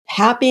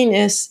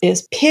happiness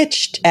is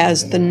pitched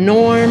as the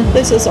norm.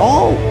 This is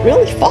all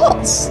really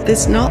false.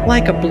 It's not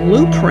like a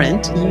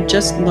blueprint you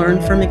just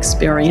learn from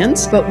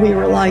experience, but we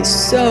rely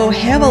so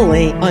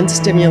heavily on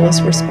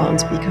stimulus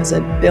response because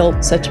it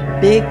built such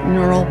big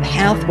neural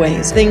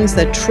pathways. Things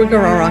that trigger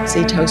our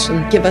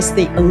oxytocin give us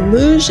the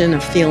illusion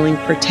of feeling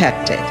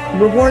protected.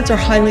 Rewards are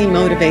highly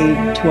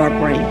motivating to our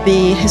brain.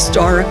 The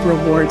historic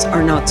rewards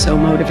are not so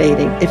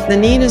motivating. If the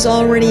need is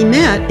already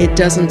met, it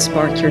doesn't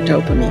spark your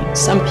dopamine.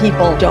 Some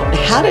people don't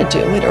know how to do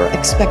it or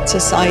expect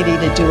society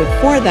to do it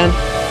for them.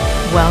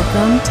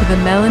 Welcome to the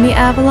Melanie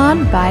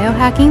Avalon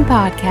Biohacking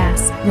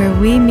Podcast, where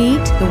we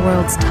meet the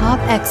world's top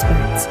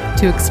experts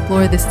to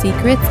explore the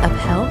secrets of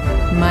health,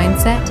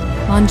 mindset,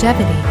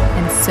 longevity,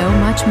 and so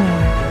much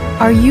more.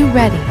 Are you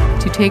ready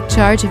to take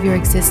charge of your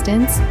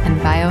existence and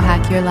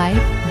biohack your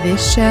life?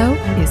 This show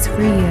is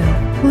for you.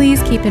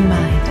 Please keep in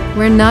mind,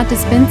 we're not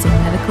dispensing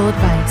medical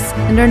advice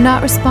and are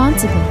not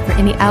responsible for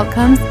any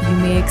outcomes you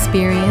may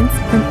experience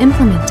from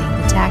implementing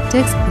the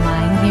tactics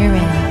lying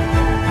herein.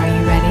 Are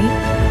you ready?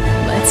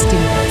 Let's do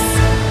this.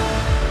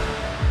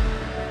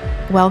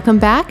 Welcome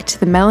back to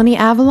the Melanie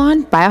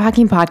Avalon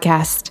Biohacking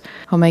Podcast.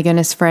 Oh my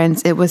goodness,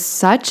 friends, it was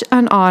such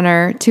an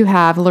honor to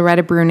have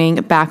Loretta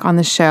Breuning back on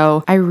the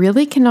show. I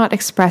really cannot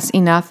express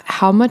enough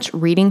how much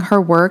reading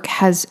her work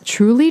has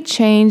truly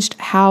changed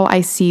how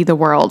I see the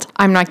world.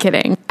 I'm not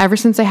kidding. Ever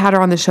since I had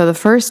her on the show the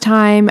first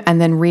time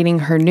and then reading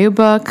her new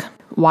book,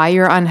 Why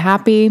You're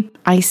Unhappy,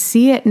 I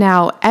see it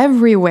now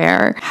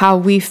everywhere, how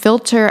we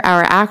filter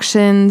our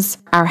actions,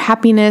 our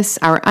happiness,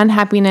 our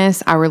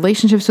unhappiness, our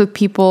relationships with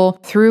people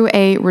through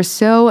a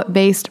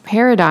Rousseau-based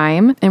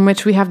paradigm in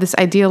which we have this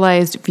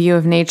idealized view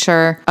of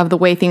nature, of the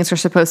way things are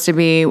supposed to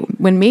be,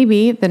 when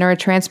maybe the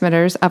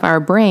neurotransmitters of our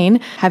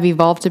brain have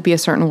evolved to be a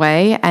certain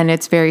way, and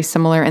it's very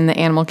similar in the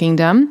animal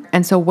kingdom.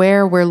 And so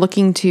where we're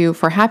looking to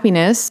for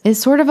happiness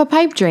is sort of a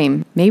pipe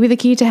dream. Maybe the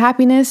key to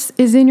happiness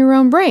is in your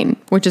own brain,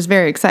 which is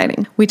very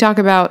exciting. We talk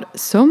about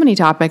so many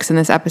topics in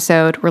this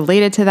episode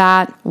related to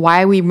that,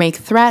 why we make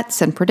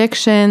threats and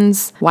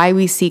predictions, why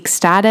we seek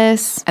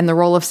status, and the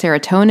role of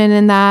serotonin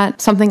in that.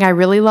 Something I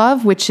really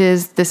love, which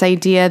is this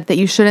idea that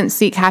you shouldn't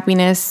seek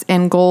happiness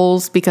in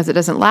goals because it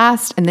doesn't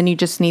last, and then you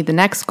just need the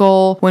next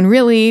goal, when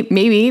really,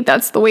 maybe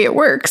that's the way it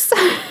works.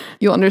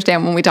 You'll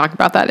understand when we talk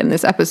about that in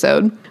this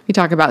episode. We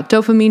talk about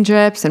dopamine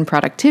drips and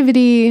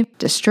productivity,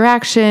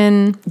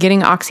 distraction,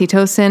 getting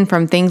oxytocin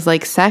from things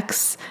like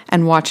sex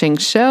and watching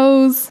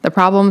shows, the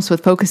problems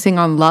with focusing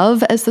on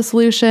love as the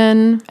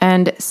solution,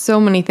 and so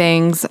many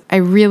things. I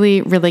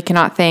really, really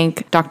cannot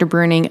thank Dr.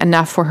 Breuning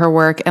enough for her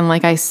work. And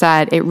like I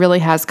said, it really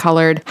has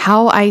colored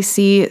how I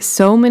see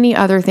so many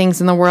other things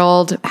in the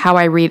world, how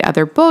I read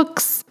other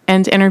books,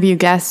 and interview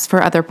guests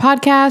for other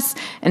podcasts.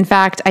 In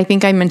fact, I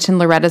think I mentioned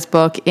Loretta's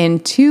book in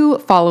 2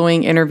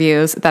 following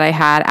interviews that I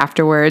had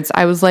afterwards.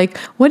 I was like,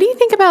 what do you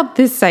think about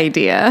this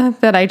idea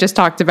that I just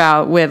talked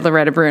about with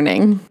Loretta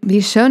Breuning?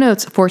 The show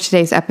notes for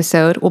today's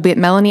episode will be at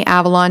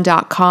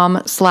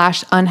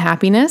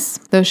melanieavalon.com/unhappiness.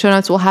 Those show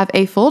notes will have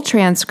a full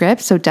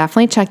transcript, so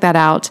definitely check that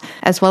out,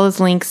 as well as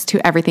links to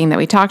everything that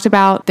we talked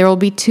about. There will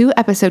be 2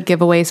 episode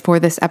giveaways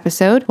for this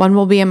episode. One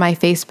will be in my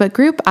Facebook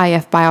group,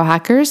 IF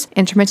Biohackers,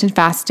 Intermittent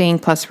Fasting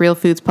plus Real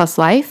Foods plus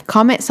Life.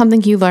 Comment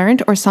something you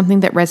learned or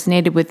something that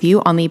resonated with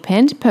you on the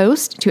pinned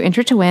post to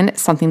enter to win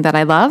something that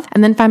I love.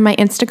 And then find my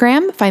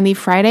Instagram, find the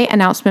Friday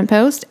announcement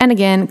post, and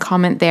again,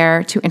 comment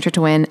there to enter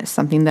to win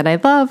something that I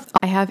love.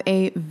 I have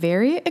a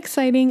very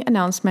exciting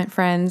announcement,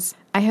 friends.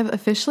 I have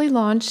officially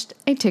launched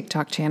a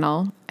TikTok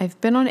channel. I've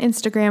been on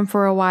Instagram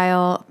for a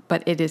while,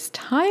 but it is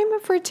time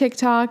for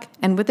TikTok.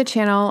 And with the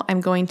channel, I'm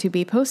going to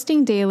be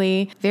posting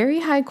daily, very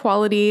high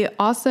quality,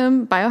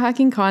 awesome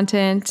biohacking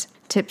content,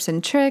 tips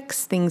and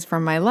tricks, things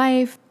from my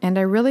life. And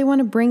I really want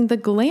to bring the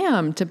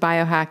glam to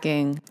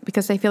biohacking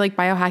because I feel like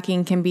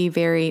biohacking can be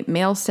very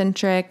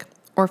male-centric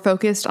or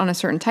focused on a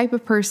certain type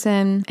of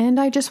person. And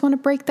I just want to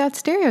break that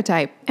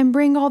stereotype and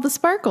bring all the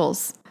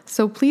sparkles.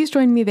 So please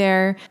join me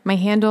there. My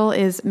handle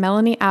is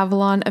Melanie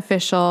Avalon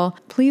Official.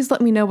 Please let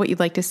me know what you'd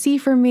like to see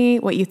from me,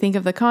 what you think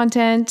of the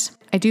content.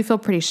 I do feel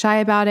pretty shy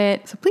about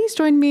it. So please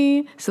join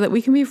me so that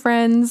we can be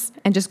friends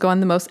and just go on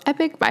the most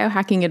epic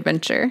biohacking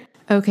adventure.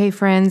 Okay,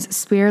 friends,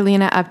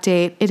 spirulina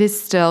update. It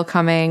is still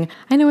coming.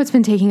 I know it's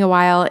been taking a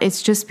while.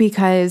 It's just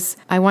because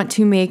I want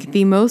to make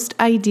the most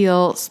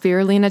ideal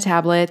spirulina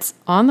tablets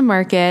on the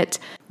market,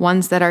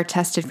 ones that are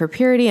tested for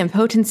purity and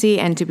potency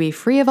and to be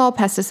free of all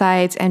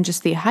pesticides and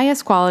just the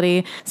highest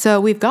quality.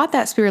 So we've got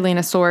that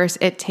spirulina source.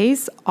 It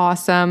tastes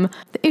awesome.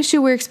 The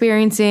issue we're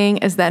experiencing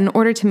is that in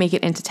order to make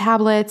it into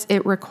tablets,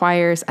 it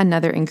requires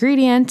another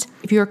ingredient.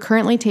 If you are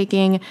currently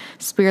taking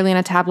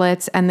spirulina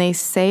tablets and they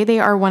say they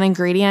are one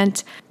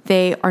ingredient,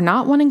 they are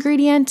not one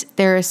ingredient.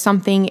 There is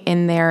something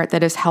in there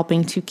that is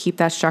helping to keep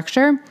that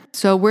structure.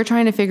 So we're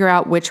trying to figure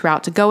out which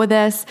route to go with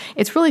this.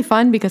 It's really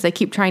fun because I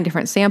keep trying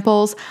different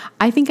samples.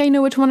 I think I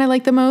know which one I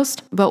like the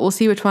most, but we'll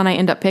see which one I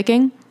end up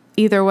picking.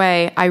 Either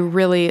way, I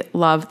really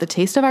love the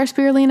taste of our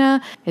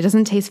spirulina. It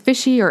doesn't taste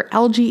fishy or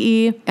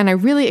algae-y, and I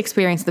really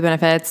experience the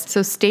benefits.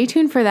 So stay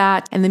tuned for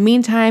that. In the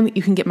meantime,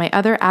 you can get my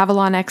other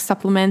Avalon X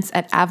supplements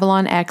at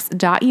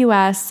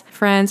avalonx.us.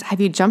 Friends,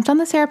 have you jumped on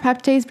the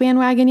serapeptase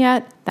bandwagon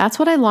yet? That's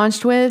what I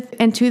launched with,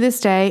 and to this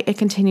day, it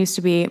continues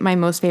to be my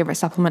most favorite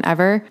supplement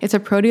ever. It's a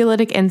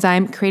proteolytic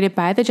enzyme created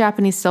by the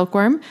Japanese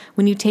silkworm.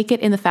 When you take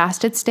it in the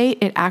fasted state,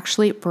 it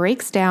actually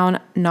breaks down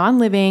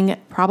non-living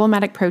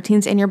problematic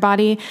proteins in your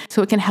body,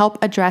 so it can help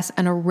address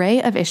an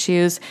array of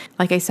issues.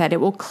 Like I said,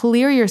 it will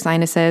clear your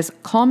sinuses,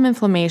 calm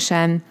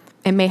inflammation.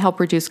 It may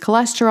help reduce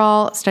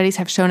cholesterol. Studies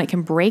have shown it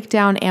can break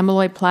down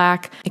amyloid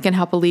plaque. It can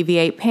help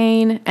alleviate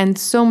pain, and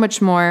so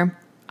much more.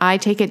 I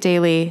take it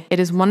daily. It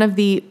is one of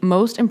the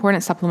most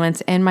important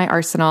supplements in my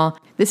arsenal.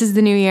 This is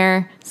the new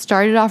year.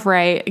 Start it off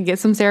right. Get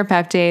some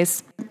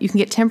serapeptase. You can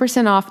get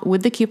 10% off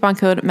with the coupon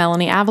code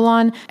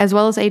MelanieAvalon, as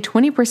well as a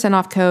 20%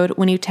 off code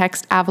when you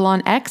text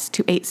Avalon X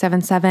to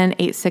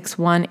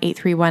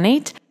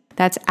 877-861-8318.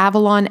 That's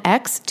Avalon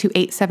X to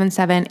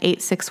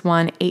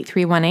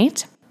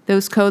 877-861-8318.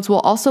 Those codes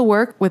will also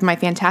work with my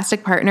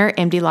fantastic partner,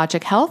 MD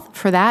Logic Health.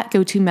 For that,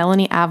 go to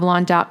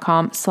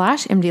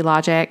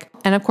melanieavalon.com/MDLogic.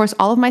 And of course,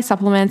 all of my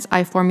supplements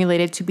I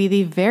formulated to be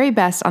the very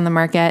best on the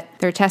market.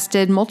 They're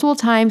tested multiple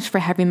times for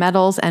heavy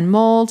metals and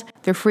mold.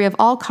 They're free of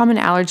all common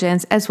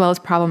allergens as well as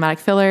problematic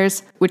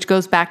fillers, which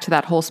goes back to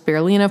that whole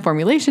spirulina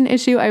formulation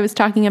issue I was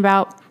talking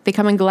about. They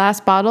come in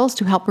glass bottles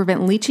to help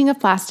prevent leaching of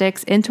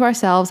plastics into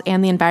ourselves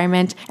and the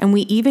environment, and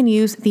we even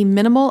use the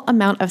minimal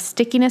amount of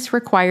stickiness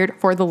required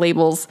for the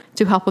labels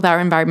to help with our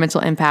environmental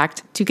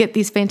impact. To get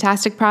these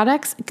fantastic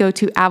products, go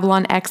to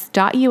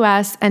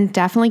avalonx.us and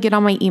definitely get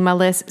on my email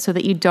list so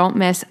that you don't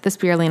miss the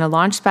spirulina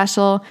launch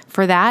special.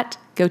 For that,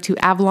 go to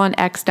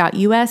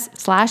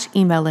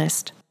avalonx.us/email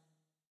list.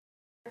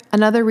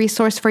 Another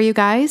resource for you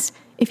guys.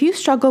 If you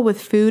struggle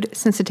with food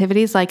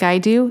sensitivities like I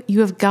do, you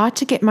have got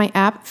to get my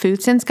app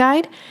Food Sense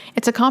Guide.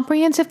 It's a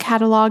comprehensive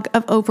catalog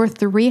of over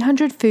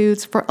 300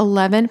 foods for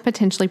 11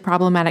 potentially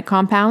problematic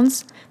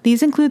compounds.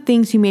 These include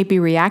things you may be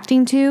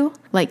reacting to,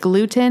 like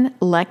gluten,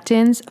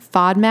 lectins,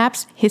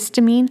 FODMAPs,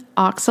 histamine,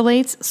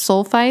 oxalates,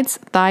 sulfites,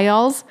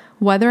 thiols,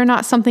 whether or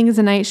not something is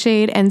a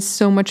nightshade, and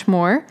so much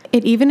more.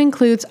 It even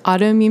includes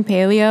autoimmune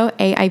paleo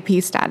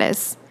AIP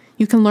status.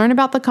 You can learn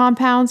about the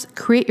compounds,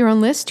 create your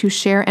own list to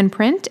share and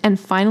print, and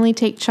finally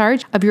take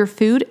charge of your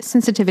food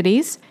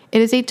sensitivities.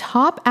 It is a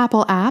top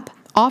Apple app,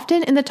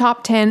 often in the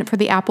top 10 for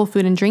the Apple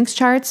food and drinks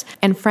charts.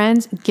 And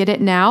friends, get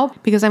it now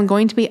because I'm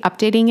going to be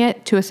updating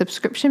it to a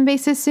subscription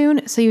basis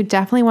soon. So you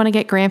definitely want to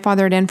get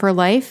grandfathered in for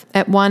life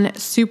at one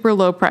super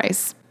low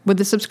price. With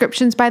the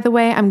subscriptions, by the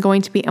way, I'm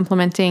going to be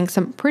implementing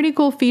some pretty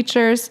cool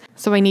features,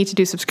 so I need to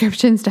do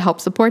subscriptions to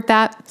help support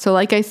that. So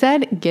like I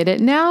said, get it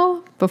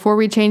now before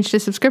we change to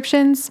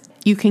subscriptions.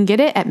 You can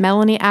get it at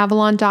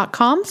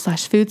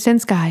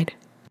melanieavalon.com/foodsenseguide.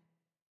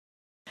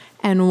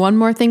 And one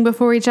more thing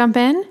before we jump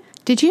in.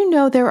 Did you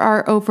know there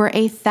are over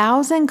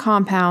 1,000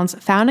 compounds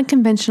found in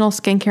conventional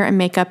skincare and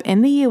makeup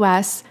in the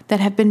US that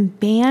have been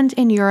banned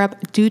in Europe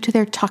due to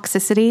their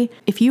toxicity?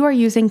 If you are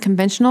using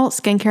conventional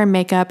skincare and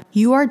makeup,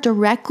 you are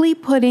directly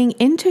putting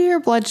into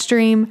your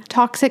bloodstream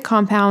toxic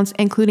compounds,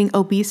 including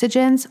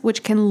obesogens,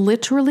 which can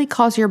literally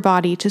cause your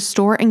body to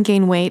store and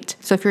gain weight.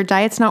 So if your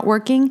diet's not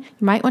working,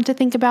 you might want to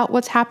think about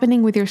what's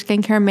happening with your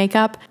skincare and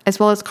makeup, as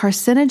well as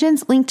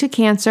carcinogens linked to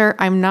cancer.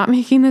 I'm not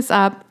making this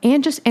up,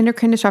 and just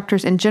endocrine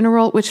disruptors in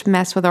general, which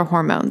mess with our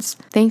hormones.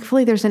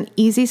 Thankfully, there's an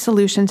easy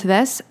solution to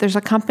this. There's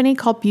a company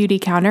called Beauty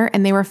Counter,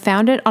 and they were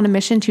founded on a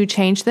mission to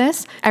change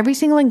this. Every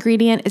single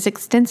ingredient is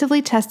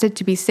extensively tested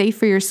to be safe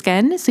for your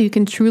skin, so you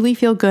can truly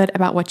feel good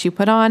about what you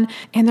put on,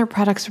 and their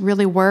products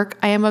really work.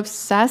 I am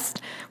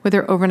obsessed with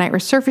their overnight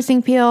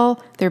resurfacing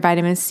peel, their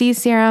vitamin C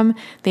serum.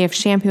 They have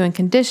shampoo and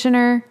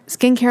conditioner,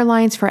 skincare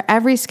lines for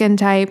every skin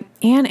type,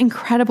 and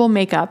incredible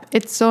makeup.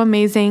 It's so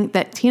amazing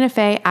that Tina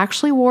Fey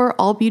actually wore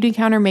all Beauty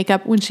Counter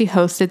makeup when she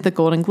hosted the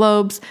Golden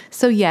Globes.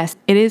 So yes,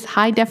 it is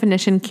high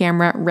definition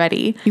camera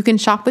ready. You can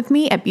shop with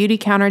me at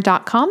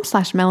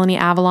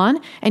beautycounter.com/MelanieAvalon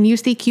and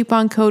use the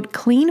coupon code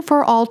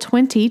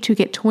CLEANFORALL20 to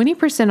get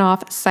 20%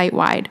 off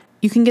site-wide.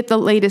 You can get the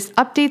latest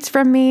updates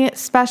from me,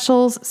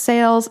 specials,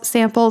 sales,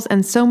 samples,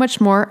 and so much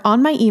more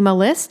on my email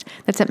list.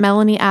 That's at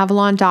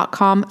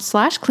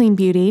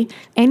melanieavalon.com/cleanbeauty.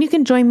 And you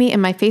can join me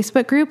in my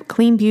Facebook group,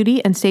 Clean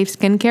Beauty and Safe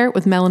Skincare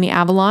with Melanie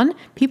Avalon.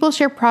 People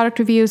share product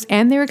reviews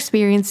and their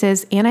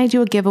experiences, and I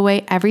do a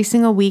giveaway every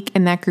single week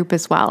in that group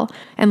as well.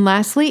 And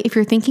lastly, if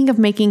you're thinking of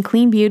making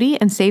clean beauty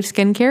and safe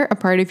skincare a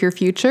part of your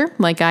future,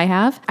 like I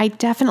have, I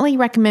definitely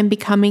recommend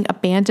becoming a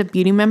Band of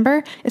Beauty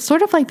member. It's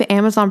sort of like the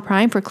Amazon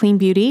Prime for clean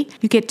beauty.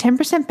 You get 10%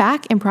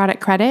 back in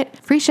product credit,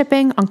 free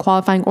shipping on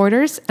qualifying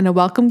orders, and a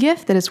welcome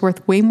gift that is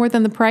worth way more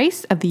than the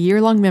price of the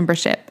year-long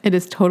membership. It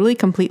is totally,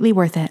 completely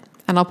worth it.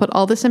 And I'll put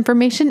all this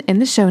information in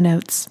the show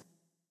notes.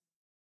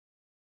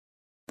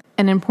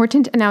 An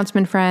important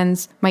announcement,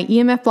 friends. My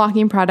EMF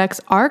blocking products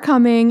are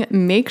coming.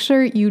 Make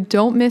sure you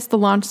don't miss the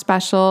launch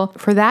special.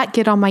 For that,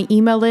 get on my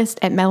email list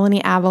at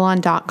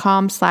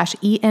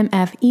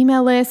melanieavalon.com/EMF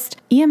email list.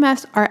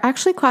 EMFs are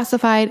actually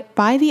classified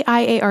by the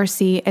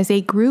IARC as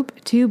a group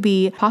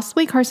 2B,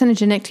 possibly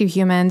carcinogenic to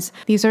humans.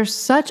 These are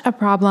such a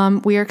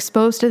problem. We are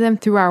exposed to them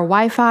through our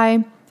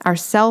Wi-Fi, our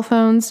cell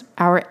phones,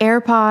 our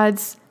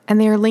AirPods, and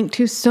they are linked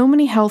to so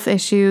many health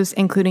issues,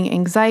 including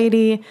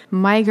anxiety,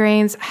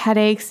 migraines,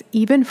 headaches,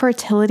 even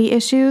fertility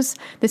issues.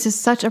 This is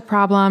such a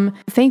problem.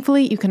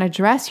 Thankfully, you can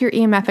address your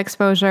EMF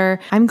exposure.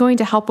 I'm going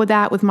to help with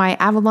that with my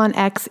Avalon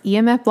X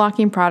EMF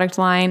blocking product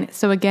line.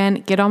 So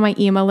again, get on my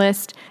email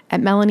list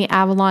at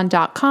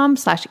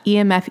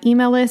melanieavalon.com/EMF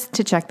email list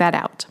to check that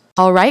out.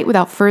 All right,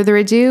 without further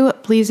ado,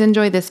 please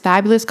enjoy this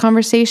fabulous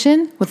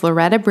conversation with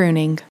Loretta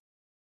Breuning.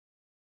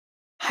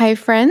 Hi,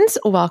 friends.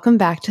 Welcome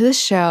back to the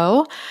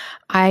show.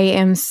 I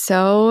am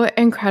so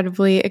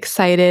incredibly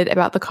excited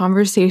about the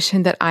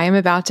conversation that I am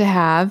about to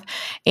have.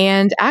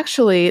 And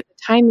actually, the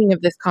timing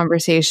of this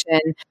conversation,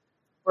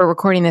 we're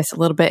recording this a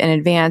little bit in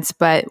advance,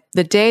 but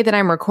the day that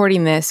I'm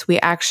recording this, we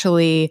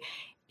actually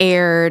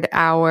aired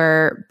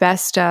our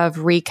best of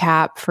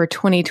recap for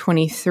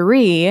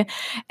 2023.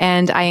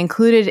 And I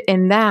included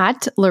in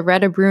that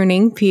Loretta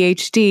Breuning,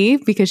 Ph.D.,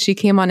 because she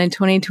came on in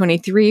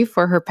 2023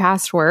 for her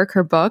past work,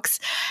 her books.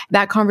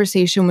 That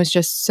conversation was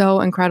just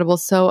so incredible,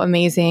 so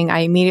amazing. I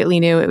immediately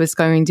knew it was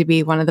going to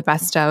be one of the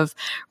best of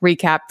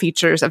recap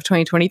features of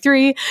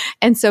 2023.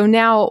 And so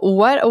now,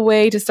 what a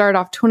way to start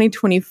off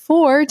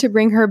 2024 to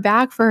bring her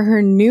back for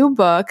her new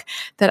book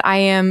that I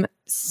am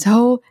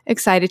so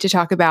excited to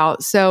talk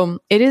about. So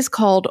it is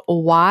called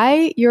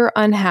Why You're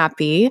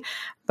Unhappy,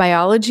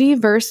 Biology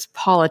versus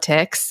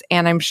Politics.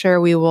 And I'm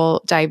sure we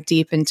will dive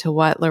deep into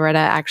what Loretta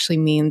actually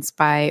means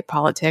by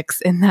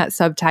politics in that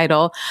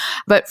subtitle.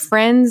 But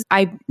friends,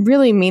 I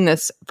really mean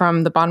this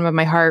from the bottom of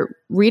my heart.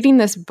 Reading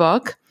this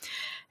book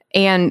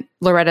and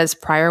Loretta's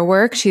prior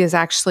work,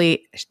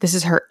 this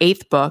is her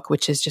 8th book,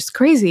 which is just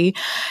crazy.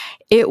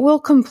 It will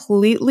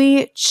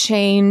completely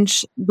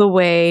change the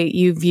way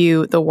you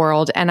view the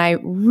world. And I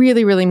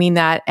really, really mean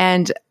that.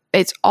 And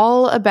it's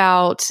all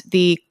about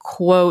the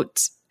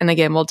quote, and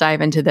again, we'll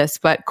dive into this,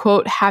 but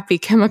quote, happy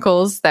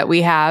chemicals that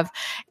we have,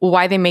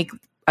 why they make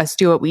us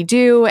do what we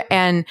do.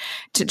 And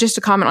just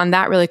to comment on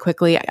that really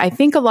quickly, I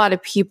think a lot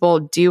of people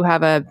do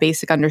have a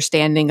basic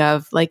understanding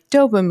of like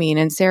dopamine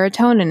and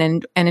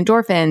serotonin and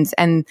endorphins,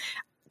 and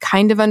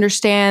kind of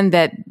understand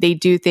that they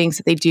do things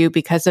that they do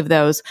because of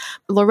those.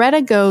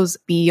 Loretta goes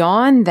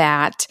beyond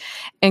that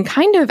and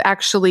kind of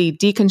actually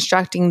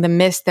deconstructing the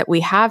myths that we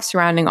have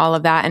surrounding all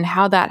of that and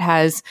how that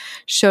has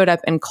showed up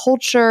in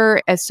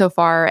culture as so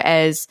far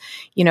as,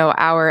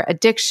 our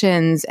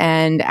addictions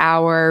and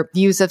our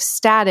views of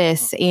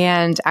status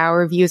and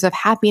our views of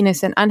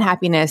happiness and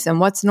unhappiness and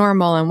what's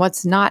normal and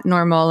what's not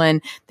normal,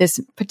 and this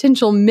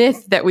potential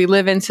myth that we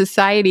live in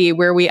society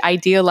where we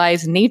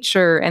idealize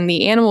nature and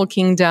the animal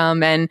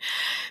kingdom, and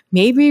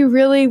maybe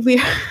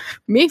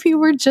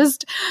we're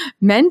just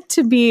meant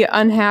to be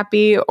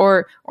unhappy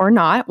or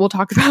not. We'll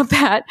talk about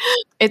that.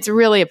 It's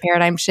really a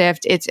paradigm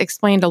shift. It's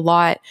explained a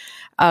lot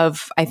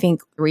of, I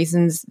think,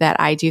 reasons that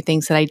I do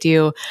things that I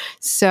do.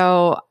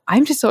 So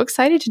I'm just so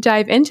excited to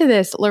dive into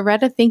this.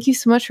 Loretta, thank you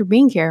so much for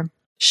being here.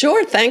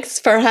 Sure. Thanks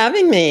for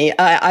having me.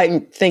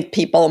 I think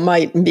people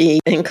might be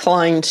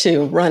inclined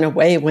to run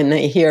away when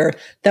they hear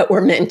that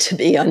we're meant to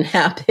be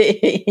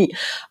unhappy.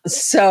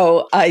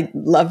 So I'd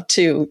love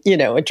to,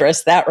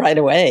 address that right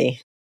away.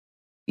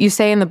 You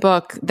say in the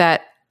book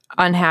that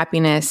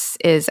unhappiness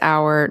is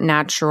our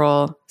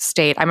natural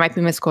state. I might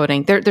be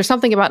misquoting. There's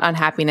something about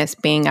unhappiness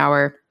being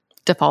our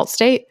default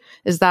state.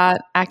 Is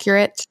that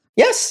accurate?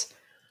 Yes.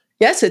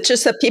 Yes, it's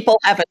just that people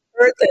haven't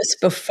heard this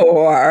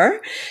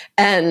before.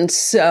 And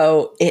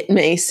so it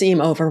may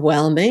seem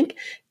overwhelming.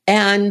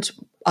 And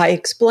I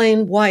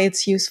explain why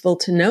it's useful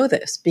to know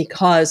this,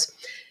 because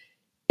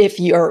if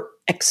you're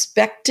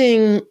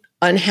expecting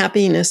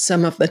unhappiness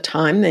some of the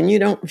time, then you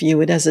don't view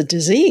it as a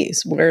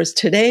disease. Whereas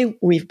today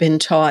we've been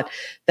taught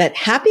that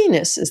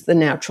happiness is the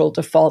natural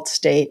default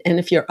state. And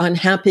if you're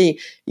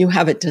unhappy, you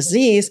have a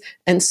disease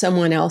and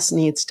someone else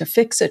needs to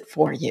fix it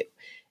for you.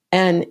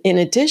 And in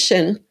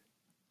addition,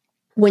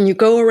 when you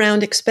go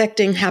around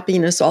expecting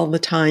happiness all the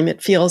time,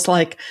 it feels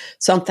like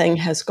something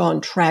has gone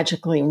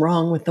tragically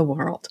wrong with the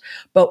world.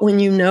 But when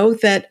you know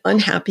that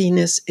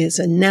unhappiness is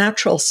a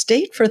natural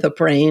state for the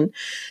brain,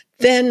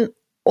 then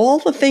all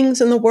the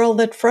things in the world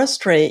that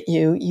frustrate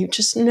you, you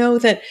just know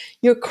that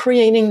you're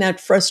creating that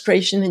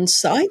frustration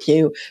inside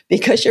you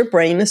because your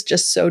brain is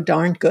just so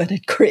darn good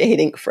at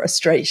creating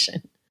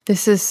frustration.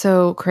 This is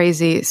so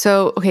crazy.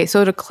 So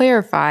to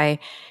clarify,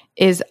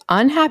 is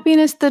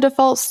unhappiness the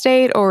default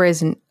state, or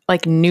is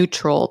like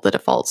neutral the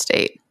default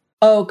state?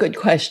 Oh, good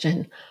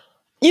question.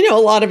 A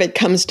lot of it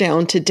comes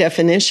down to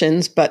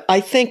definitions, but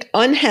I think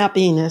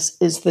unhappiness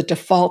is the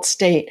default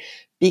state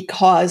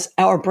because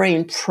our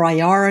brain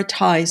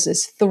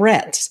prioritizes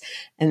threats,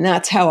 and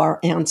that's how our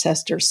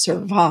ancestors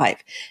survive.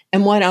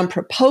 And what I'm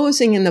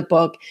proposing in the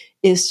book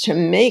is to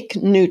make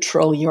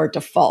neutral your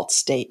default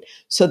state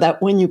so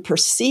that when you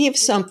perceive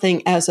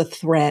something as a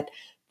threat,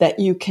 that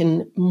you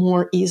can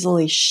more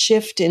easily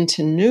shift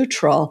into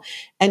neutral.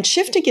 And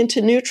shifting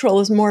into neutral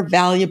is a more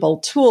valuable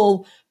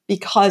tool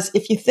because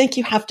if you think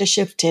you have to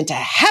shift into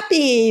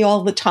happy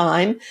all the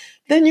time,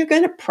 then you're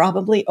going to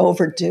probably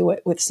overdo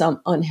it with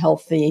some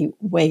unhealthy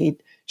way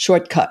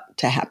shortcut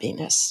to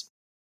happiness.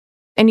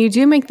 And you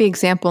do make the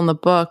example in the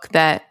book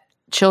that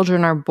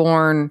children are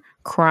born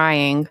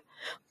crying.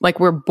 Like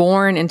we're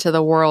born into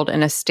the world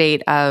in a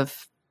state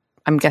of,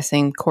 I'm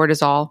guessing,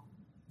 cortisol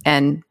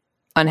and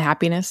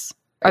unhappiness.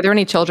 Are there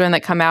any children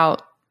that come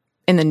out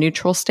in the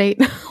neutral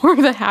state or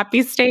the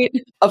happy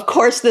state? Of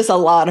course, there's a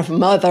lot of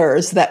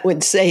mothers that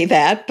would say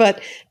that,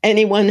 but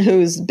anyone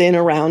who's been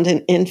around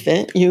an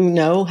infant, you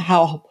know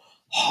how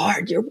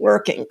hard you're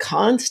working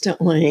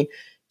constantly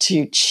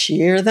to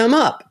cheer them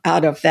up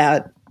out of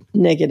that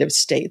negative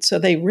state. So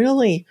they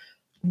really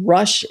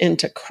rush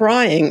into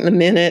crying the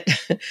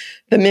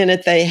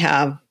minute they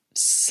have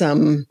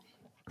some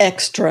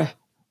extra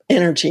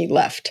energy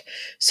left.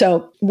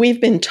 So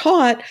we've been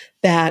taught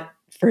that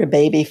for a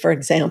baby, for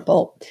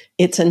example,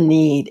 it's a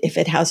need. If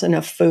it has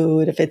enough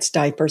food, if its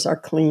diapers are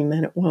clean,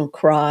 then it won't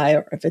cry,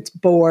 or if it's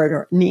bored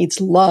or needs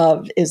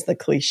love is the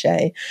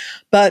cliche.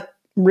 But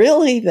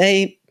really,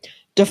 they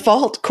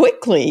default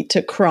quickly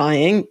to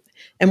crying,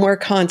 and we're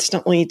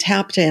constantly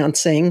tap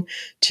dancing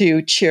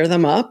to cheer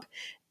them up.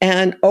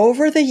 And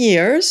over the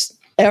years,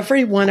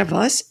 every one of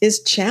us is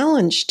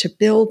challenged to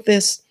build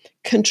this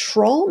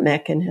control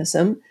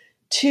mechanism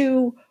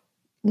to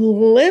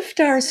lift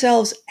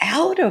ourselves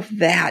out of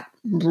that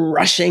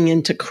rushing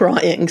into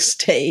crying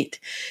state.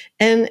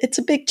 And it's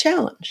a big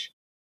challenge.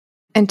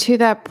 And to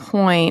that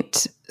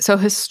point, so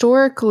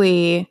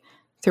historically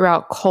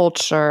throughout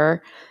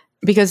culture,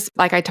 because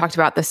like I talked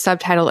about, the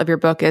subtitle of your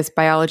book is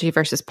Biology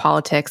versus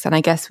Politics. And I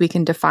guess we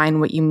can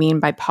define what you mean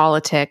by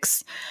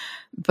politics.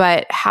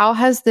 But how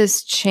has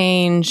this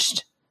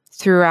changed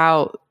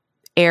throughout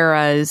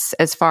eras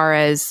as far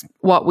as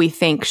what we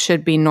think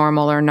should be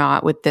normal or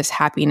not with this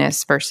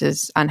happiness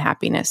versus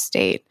unhappiness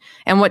state?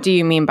 And what do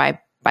you mean by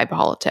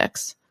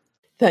politics?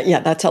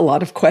 That's a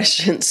lot of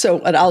questions. So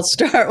what I'll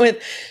start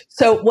with,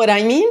 so what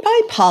I mean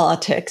by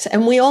politics,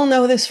 and we all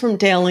know this from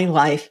daily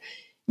life,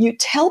 you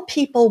tell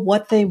people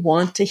what they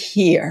want to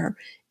hear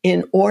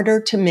in order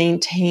to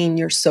maintain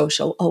your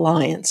social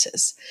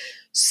alliances.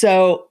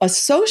 So a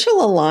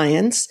social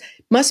alliance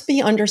must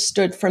be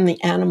understood from the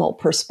animal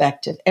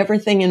perspective.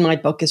 Everything in my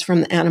book is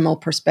from the animal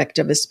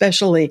perspective,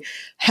 especially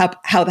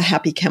how the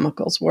happy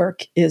chemicals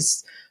work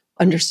is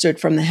understood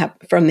from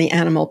the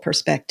animal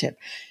perspective.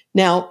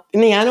 Now, in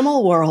the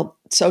animal world,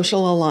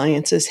 social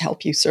alliances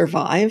help you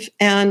survive.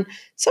 And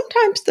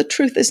sometimes the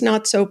truth is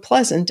not so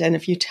pleasant. And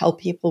if you tell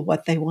people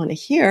what they want to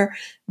hear,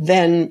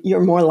 then you're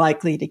more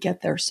likely to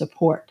get their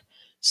support.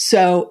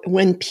 So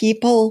when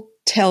people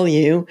tell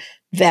you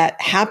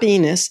that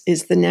happiness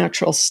is the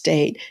natural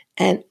state,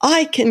 and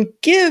I can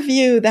give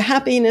you the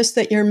happiness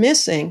that you're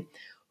missing,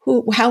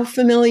 how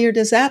familiar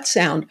does that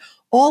sound?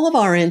 All of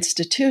our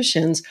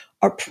institutions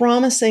are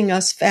promising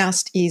us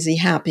fast, easy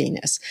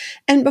happiness.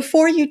 And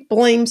before you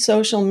blame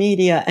social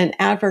media and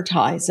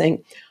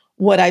advertising,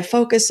 what I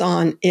focus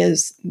on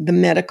is the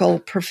medical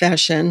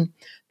profession,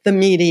 the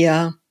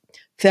media,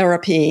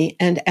 therapy,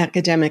 and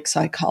academic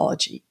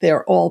psychology.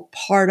 They're all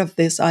part of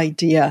this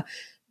idea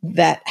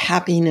that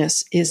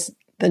happiness is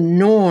the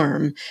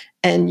norm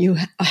and you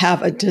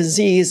have a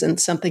disease and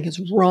something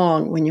is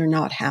wrong when you're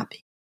not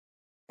happy.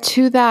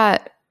 To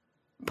that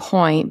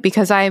point,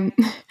 because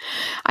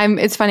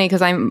it's funny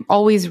because I'm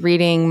always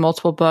reading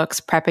multiple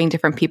books, prepping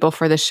different people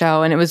for the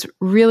show. And it was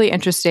really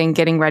interesting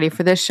getting ready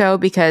for this show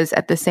because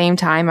at the same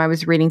time I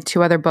was reading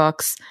two other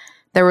books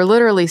that were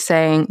literally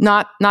saying,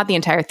 not the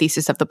entire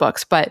thesis of the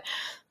books, but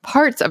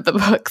parts of the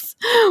books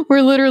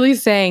were literally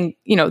saying,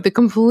 the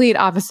complete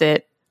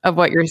opposite of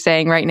what you're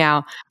saying right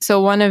now.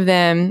 So one of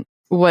them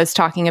was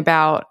talking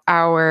about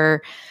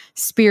our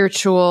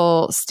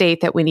spiritual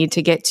state that we need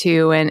to get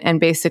to, and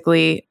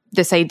basically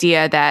this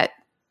idea that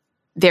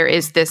there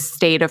is this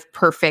state of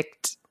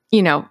perfect,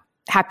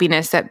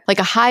 happiness, that like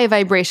a high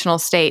vibrational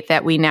state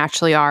that we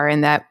naturally are,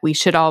 and that we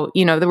should all,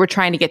 that we're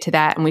trying to get to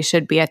that and we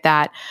should be at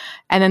that.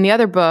 And then the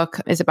other book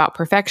is about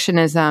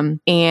perfectionism.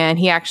 And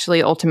he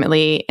actually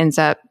ultimately ends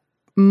up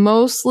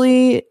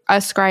mostly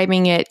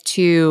ascribing it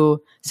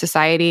to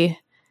society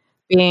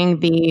being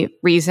the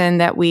reason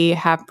that we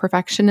have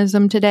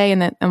perfectionism today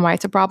and why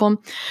it's a problem.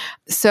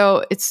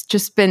 So it's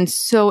just been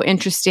so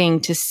interesting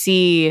to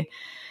see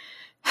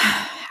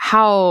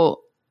how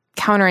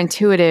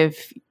counterintuitive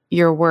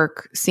your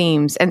work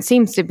seems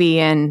to be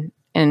in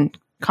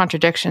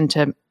contradiction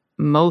to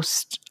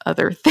most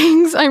other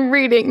things I'm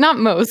reading. Not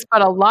most,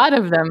 but a lot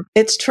of them.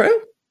 It's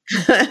true.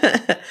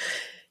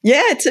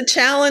 Yeah, it's a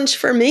challenge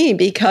for me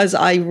because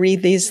I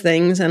read these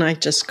things and I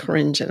just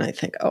cringe and I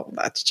think, oh,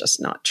 that's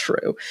just not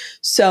true.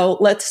 So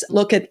let's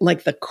look at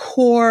the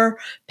core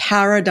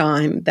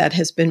paradigm that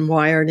has been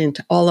wired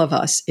into all of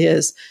us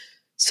is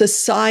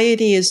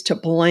society is to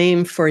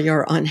blame for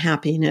your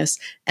unhappiness,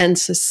 and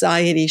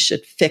society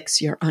should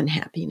fix your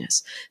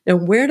unhappiness. Now,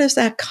 where does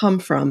that come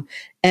from?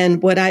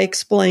 And what I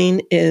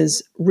explain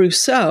is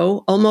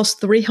Rousseau, almost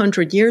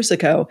 300 years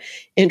ago,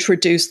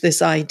 introduced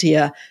this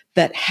idea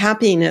that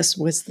happiness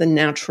was the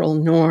natural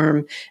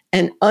norm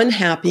and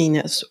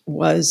unhappiness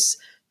was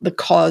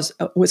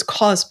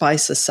caused by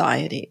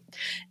society.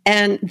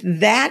 And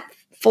that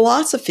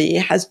philosophy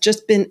has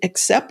just been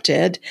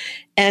accepted.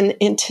 And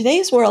in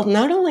today's world,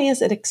 not only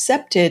is it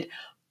accepted,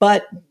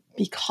 but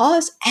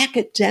because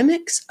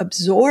academics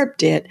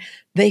absorbed it,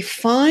 they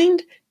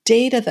find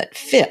data that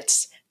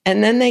fits.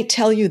 And then they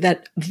tell you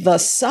that the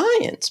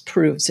science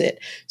proves it.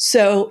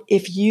 So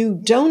if you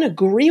don't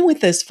agree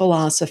with this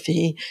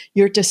philosophy,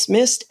 you're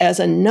dismissed as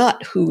a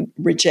nut who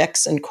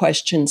rejects and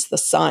questions the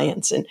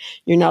science, and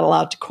you're not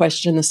allowed to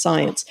question the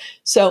science.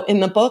 So in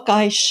the book,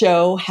 I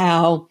show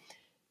how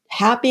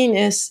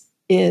happiness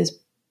is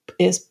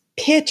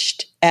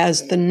pitched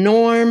as the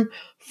norm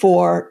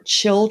for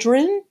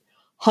children,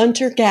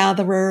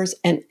 hunter-gatherers,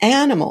 and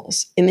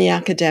animals in the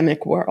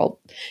academic world,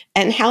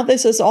 and how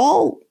this is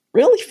all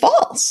really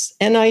false.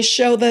 And I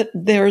show that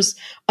there's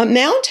a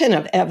mountain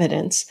of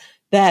evidence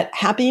that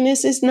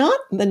happiness is not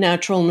the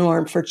natural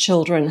norm for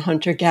children,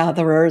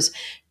 hunter-gatherers,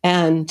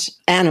 and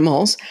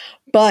animals.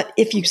 But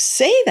if you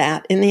say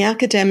that in the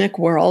academic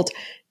world,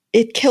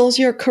 it kills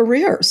your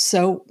career.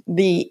 So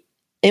the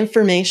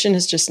information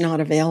is just not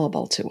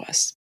available to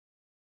us.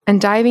 And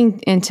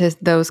diving into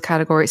those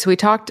categories, so we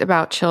talked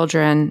about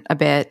children a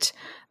bit.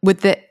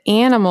 With the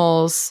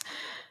animals,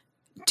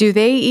 do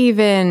they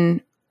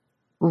even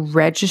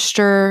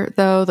register,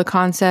 though, the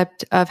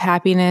concept of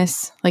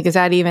happiness? Like, is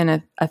that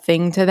even a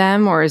thing to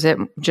them, or is it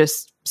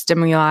just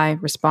stimuli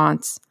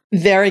response?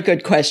 Very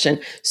good question.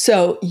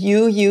 So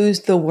you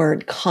use the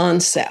word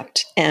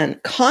concept,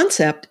 and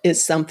concept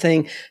is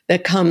something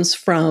that comes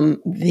from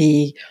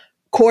the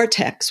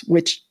cortex,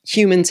 which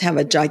humans have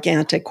a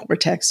gigantic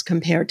cortex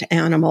compared to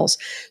animals.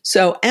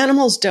 So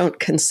animals don't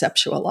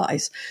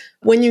conceptualize.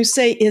 When you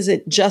say, is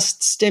it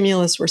just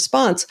stimulus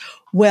response?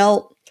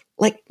 Well,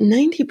 like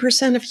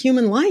 90% of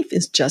human life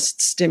is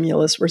just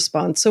stimulus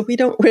response. So we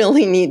don't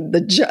really need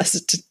the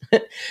just.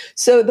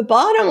 So the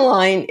bottom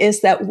line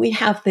is that we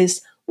have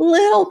this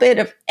little bit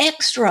of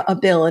extra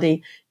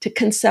ability to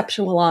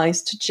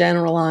conceptualize, to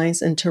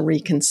generalize, and to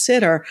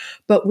reconsider.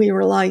 But we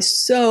rely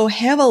so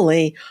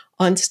heavily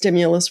on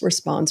stimulus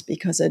response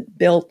because it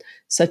built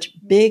such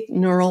big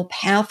neural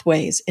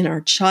pathways in our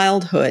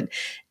childhood.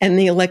 And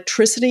the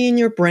electricity in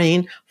your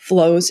brain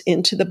flows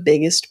into the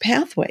biggest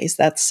pathways.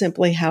 That's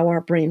simply how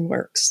our brain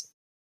works.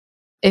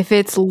 If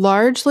it's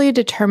largely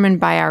determined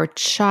by our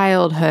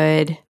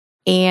childhood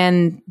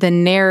and the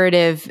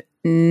narrative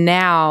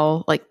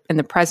now, like in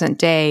the present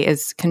day,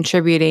 is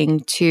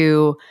contributing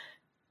to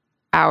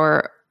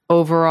our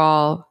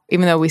overall,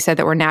 even though we said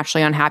that we're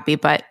naturally unhappy,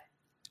 but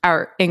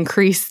our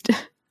increased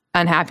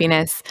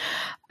unhappiness,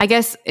 I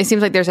guess it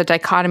seems like there's a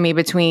dichotomy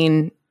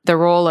between the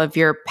role of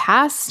your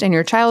past and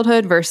your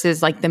childhood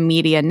versus like the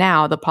media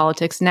now, the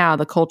politics now,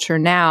 the culture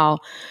now.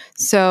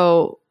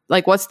 So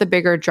like, what's the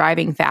bigger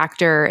driving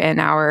factor in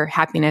our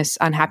happiness,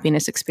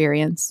 unhappiness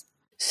experience?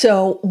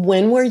 So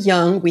when we're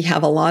young, we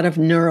have a lot of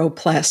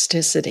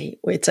neuroplasticity.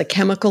 It's a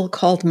chemical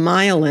called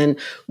myelin,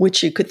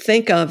 which you could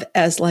think of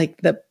as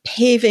like the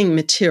paving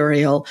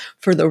material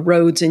for the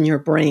roads in your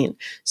brain.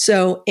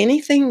 So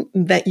anything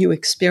that you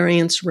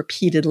experienced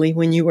repeatedly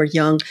when you were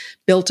young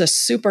built a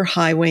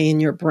superhighway in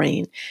your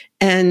brain.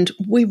 And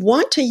we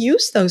want to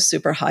use those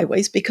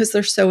superhighways because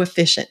they're so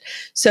efficient.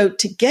 So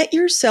to get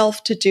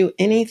yourself to do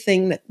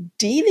anything that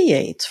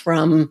deviates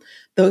from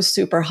those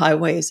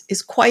superhighways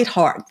is quite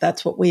hard.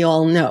 That's what we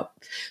all know.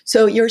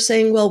 So you're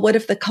saying, well, what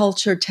if the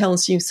culture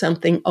tells you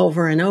something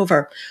over and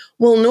over?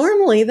 Well,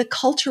 normally the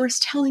culture is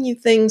telling you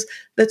things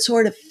that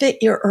sort of fit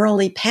your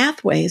early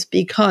pathways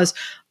because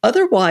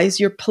otherwise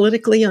you're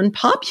politically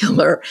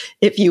unpopular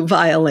if you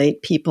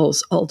violate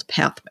people's old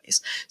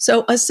pathways.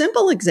 So a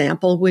simple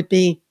example would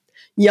be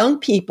young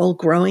people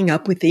growing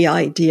up with the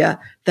idea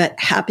that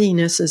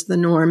happiness is the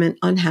norm and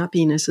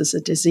unhappiness is a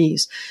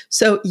disease.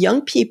 So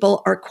young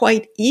people are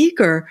quite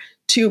eager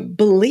to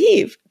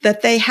believe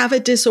that they have a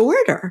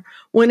disorder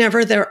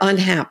whenever they're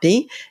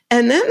unhappy.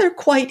 And then they're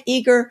quite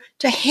eager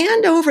to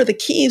hand over the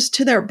keys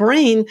to their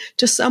brain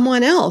to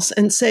someone else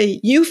and say,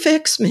 you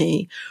fix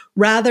me,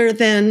 rather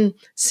than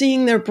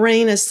seeing their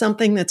brain as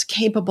something that's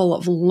capable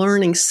of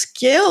learning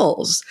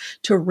skills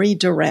to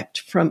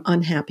redirect from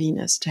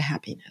unhappiness to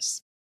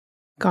happiness.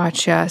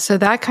 Gotcha. So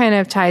that kind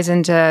of ties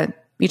into,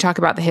 you talk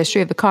about the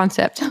history of the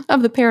concept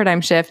of the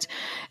paradigm shift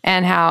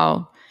and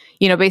how,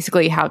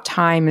 basically how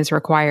time is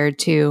required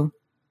to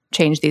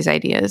change these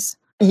ideas.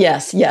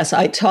 Yes.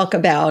 I talk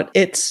about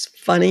it's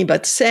funny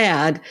but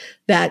sad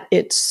that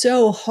it's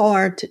so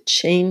hard to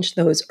change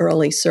those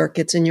early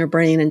circuits in your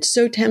brain and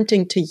so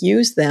tempting to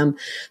use them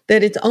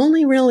that it's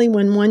only really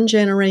when one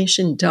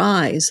generation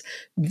dies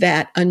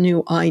that a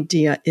new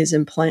idea is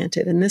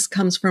implanted. And this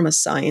comes from a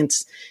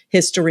science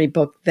history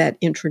book that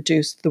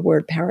introduced the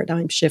word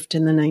paradigm shift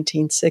in the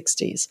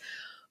 1960s.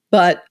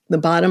 But the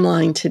bottom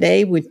line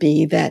today would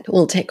be that it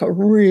will take a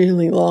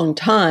really long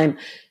time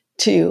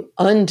to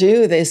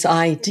undo this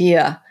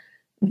idea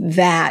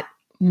that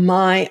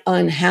my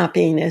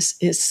unhappiness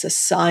is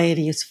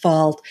society's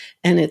fault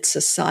and it's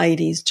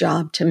society's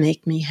job to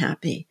make me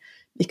happy,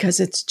 because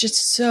it's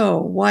just so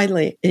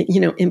widely,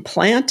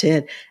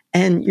 implanted,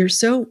 and you're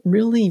so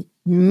really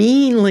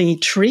meanly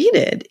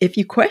treated if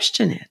you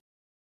question it.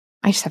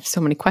 I just have so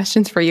many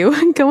questions for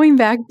you. Going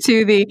back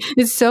to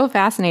it's so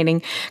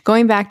fascinating.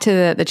 Going back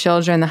to the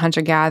children, the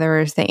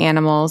hunter-gatherers, the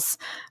animals,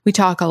 we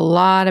talk a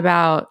lot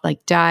about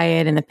like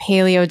diet and the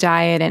paleo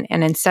diet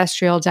and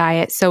ancestral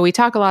diet. So we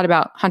talk a lot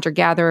about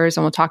hunter-gatherers,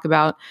 and we'll talk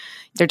about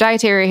their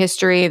dietary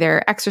history,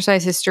 their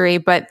exercise history,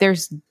 but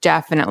there's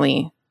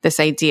definitely this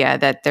idea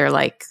that they're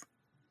like,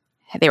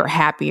 they were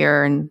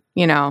happier and,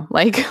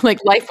 like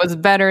life was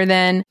better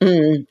then.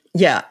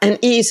 Yeah. And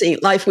easy.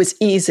 Life was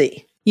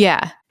easy.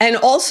 Yeah. And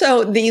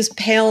also these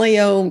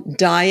paleo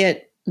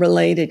diet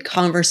related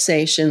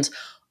conversations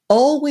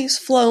always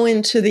flow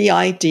into the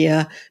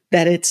idea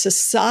that it's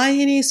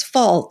society's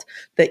fault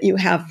that you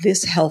have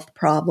this health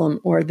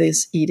problem or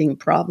this eating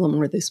problem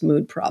or this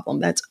mood problem.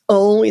 That's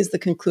always the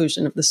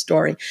conclusion of the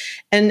story.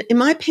 And in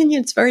my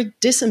opinion, it's very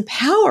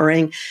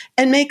disempowering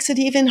and makes it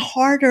even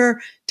harder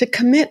to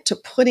commit to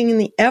putting in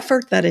the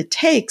effort that it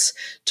takes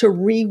to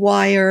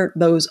rewire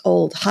those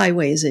old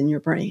highways in your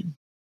brain.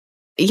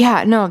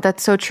 Yeah, no,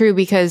 that's so true,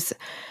 because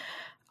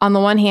on the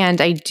one hand,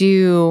 I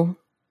do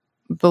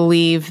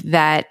believe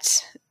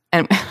that,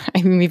 and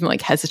I'm even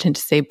like hesitant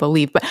to say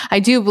believe, but I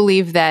do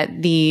believe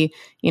that the,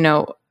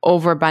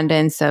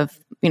 overabundance of,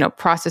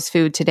 processed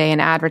food today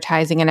and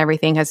advertising and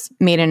everything has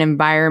made an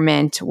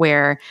environment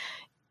where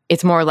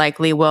it's more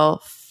likely we'll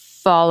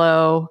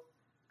follow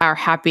our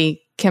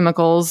happy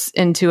chemicals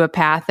into a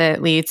path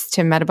that leads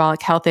to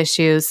metabolic health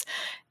issues.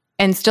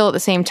 And still at the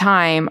same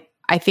time,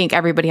 I think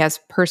everybody has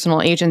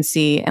personal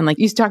agency. And like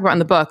you talk about in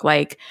the book,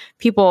 like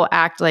people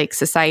act like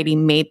society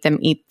made them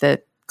eat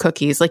the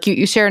cookies. Like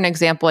you share an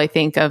example, I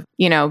think, of,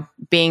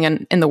 being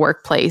in the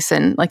workplace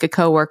and like a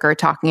coworker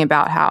talking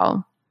about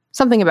how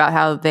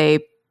they,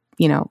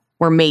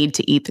 were made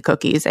to eat the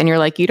cookies. And you're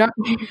like,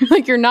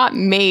 you're not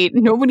made,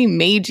 nobody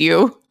made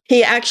you.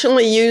 He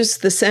actually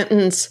used the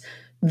sentence,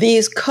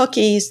 these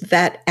cookies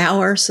that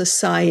our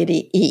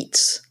society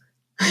eats.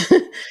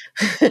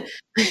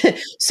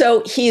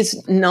 So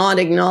he's not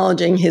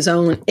acknowledging his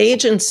own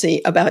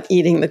agency about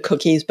eating the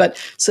cookies, but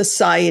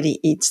society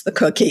eats the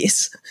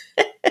cookies.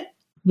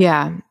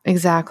 Yeah,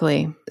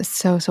 exactly.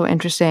 So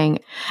interesting.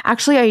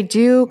 Actually, I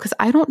do, because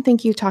I don't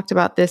think you talked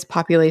about this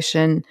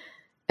population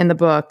in the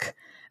book.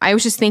 I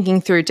was just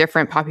thinking through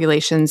different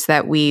populations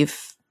that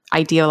we've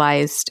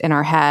idealized in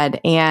our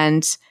head.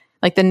 And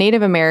like the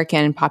Native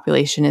American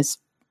population is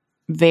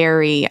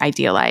very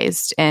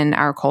idealized in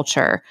our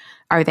culture.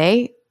 Are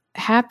they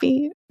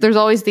happy? There's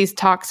always these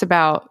talks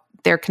about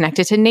they're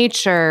connected to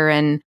nature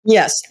and...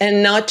 Yes,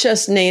 and not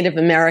just Native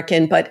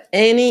American, but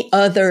any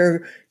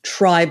other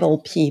tribal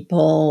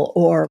people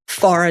or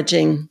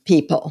foraging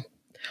people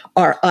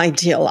are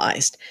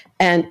idealized.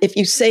 And if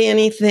you say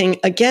anything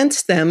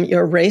against them,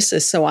 you're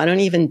racist. So I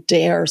don't even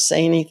dare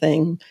say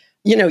anything.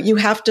 You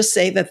have to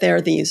say that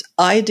they're these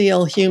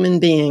ideal human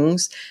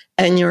beings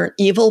and you're an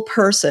evil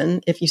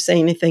person if you say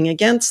anything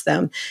against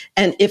them.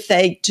 And if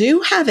they do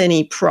have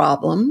any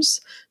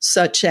problems,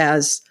 such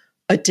as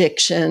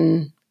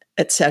addiction,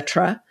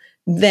 etc.,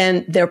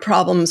 then their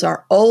problems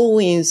are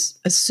always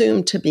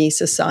assumed to be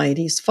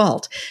society's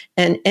fault.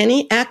 And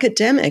any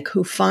academic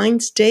who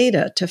finds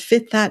data to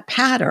fit that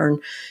pattern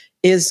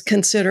is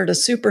considered a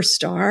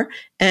superstar.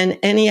 And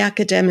any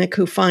academic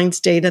who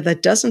finds data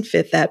that doesn't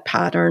fit that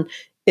pattern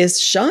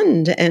is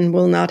shunned and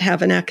will not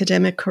have an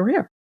academic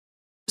career.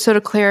 So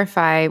to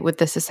clarify with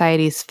the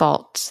society's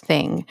fault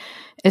thing,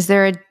 is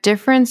there a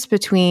difference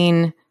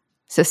between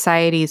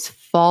society's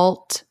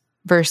fault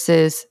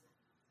versus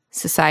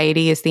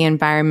society is the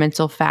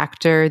environmental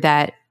factor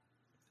that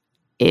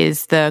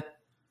is the,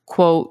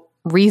 quote,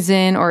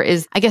 reason, or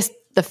is, I guess,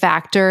 the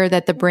factor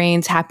that the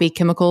brain's happy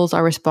chemicals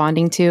are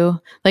responding to?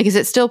 Like, is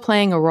it still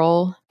playing a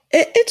role?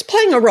 It's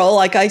playing a role.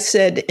 Like I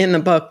said in the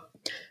book,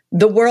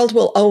 the world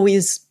will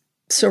always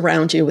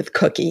surround you with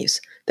cookies.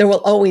 There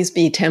will always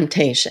be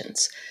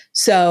temptations.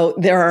 So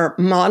there are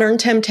modern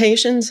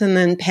temptations, and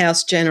then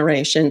past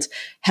generations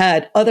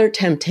had other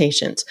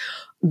temptations.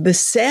 The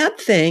sad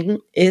thing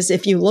is,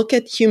 if you look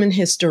at human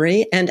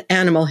history and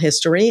animal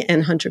history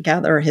and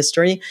hunter-gatherer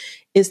history,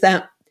 is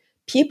that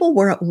people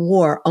were at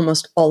war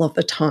almost all of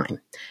the time.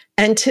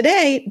 And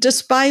today,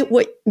 despite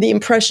what the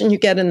impression you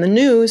get in the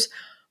news,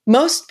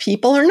 most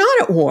people are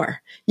not at war.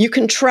 You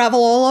can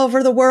travel all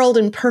over the world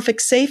in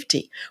perfect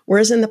safety,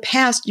 whereas in the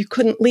past, you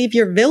couldn't leave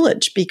your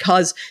village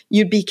because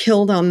you'd be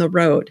killed on the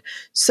road.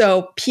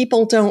 So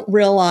people don't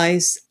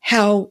realize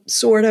how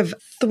sort of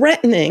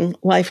threatening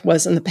life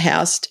was in the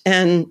past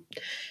and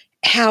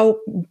how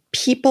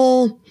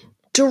people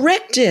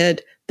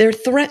directed their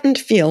threatened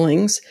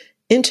feelings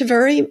into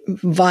very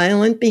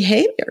violent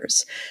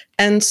behaviors.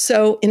 And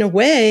so in a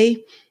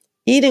way,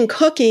 eating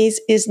cookies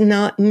is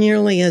not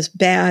nearly as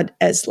bad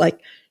as like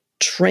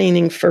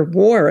training for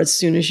war as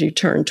soon as you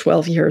turn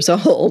 12 years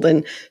old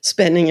and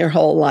spending your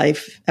whole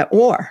life at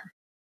war.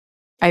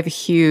 I have a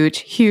huge,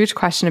 huge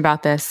question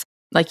about this.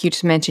 Like you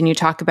just mentioned, you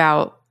talk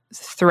about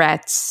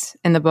threats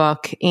in the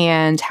book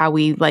and how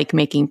we like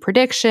making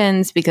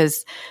predictions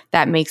because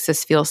that makes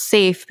us feel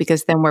safe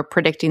because then we're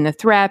predicting the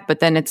threat.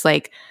 But then it's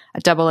like a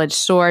double-edged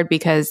sword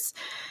because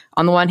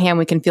on the one hand,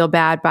 we can feel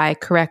bad by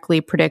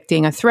correctly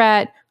predicting a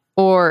threat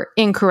or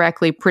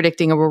incorrectly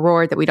predicting a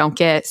reward that we don't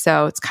get.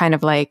 So it's kind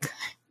of like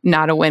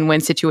not a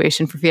win-win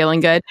situation for feeling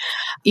good,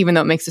 even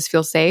though it makes us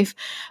feel safe.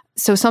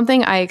 So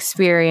something I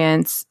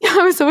experience,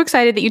 I was so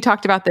excited that you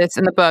talked about this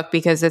in the book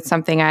because it's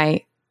something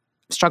I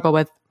struggle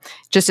with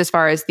just as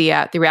far as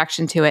the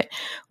reaction to it,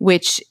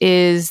 which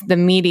is the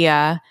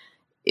media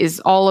is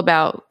all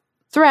about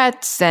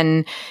threats.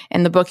 And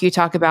in the book, you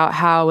talk about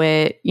how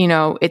it,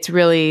 it's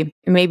really,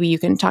 maybe you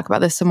can talk about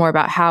this some more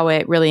about how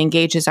it really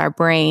engages our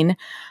brain.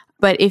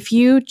 But if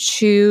you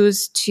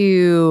choose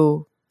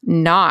to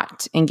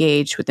not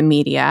engage with the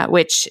media,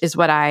 which is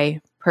what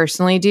I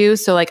personally do.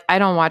 So like, I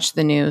don't watch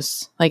the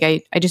news. Like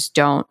I just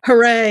don't.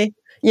 Hooray.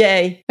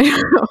 Yay.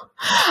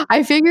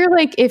 I figure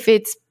like if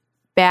it's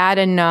bad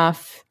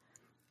enough,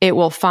 it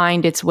will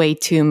find its way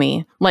to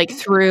me, like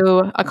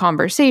through a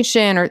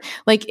conversation or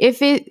like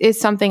if it is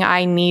something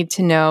I need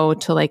to know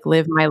to like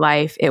live my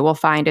life, it will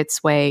find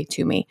its way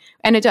to me.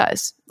 And it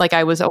does. Like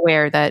I was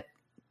aware that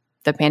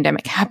the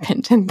pandemic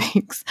happened and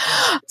things.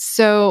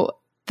 So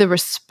the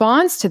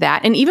response to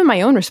that, and even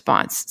my own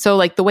response. So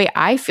like the way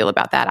I feel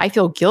about that, I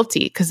feel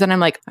guilty because then I'm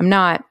like, I'm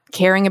not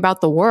caring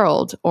about the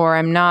world or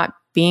I'm not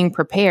being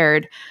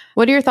prepared.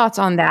 What are your thoughts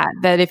on that?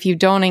 That if you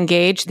don't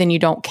engage, then you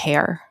don't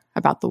care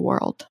about the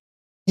world?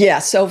 Yeah.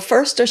 So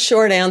first a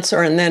short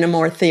answer and then a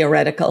more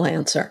theoretical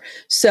answer.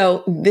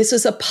 So this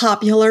is a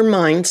popular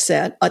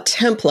mindset, a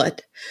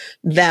template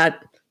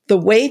that the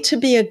way to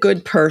be a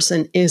good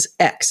person is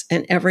X,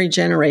 and every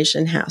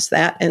generation has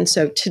that. And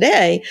so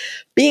today,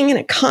 being in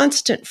a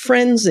constant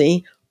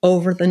frenzy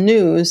over the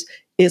news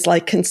is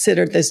like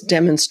considered this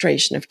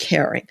demonstration of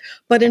caring.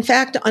 But in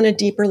fact, on a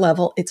deeper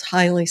level, it's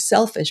highly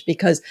selfish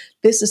because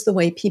this is the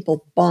way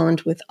people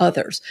bond with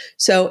others.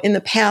 So in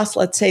the past,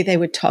 let's say they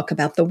would talk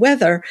about the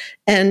weather,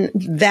 and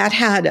that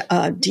had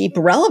a deep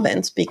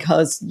relevance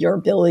because your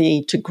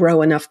ability to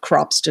grow enough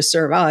crops to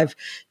survive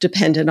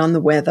depended on the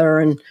weather.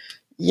 And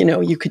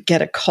you could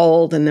get a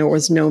cold and there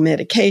was no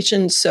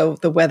medication, so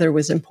the weather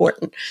was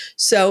important.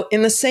 So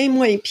in the same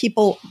way,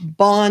 people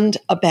bond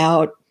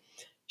about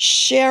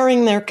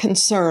sharing their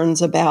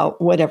concerns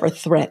about whatever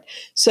threat.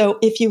 So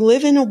if you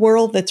live in a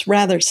world that's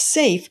rather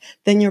safe,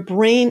 then your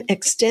brain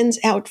extends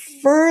out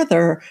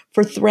further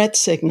for threat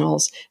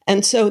signals.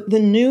 And so the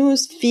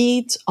news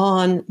feeds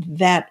on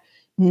that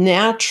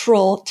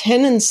natural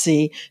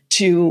tendency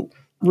to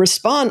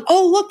respond.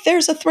 Oh, look,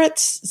 there's a threat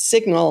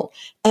signal.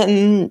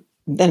 And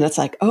then it's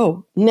like,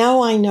 oh,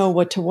 now I know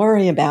what to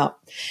worry about.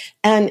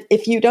 And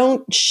if you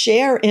don't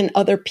share in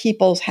other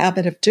people's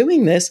habit of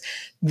doing this,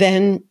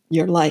 then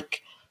you're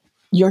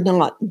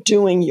not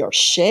doing your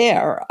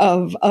share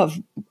of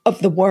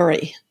the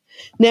worry.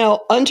 Now,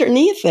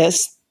 underneath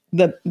this,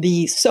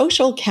 the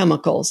social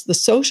chemicals, the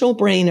social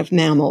brain of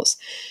mammals,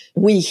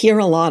 we hear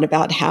a lot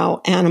about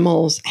how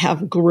animals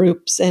have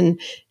groups, and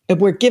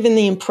we're given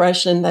the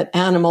impression that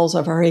animals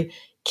are very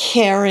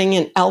caring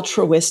and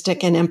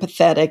altruistic and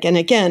empathetic. And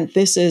again,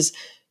 this is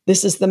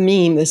the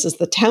meme, this is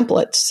the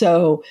template.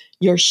 So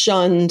you're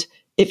shunned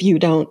if you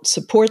don't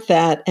support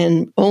that,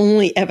 and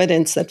only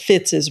evidence that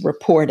fits is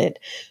reported.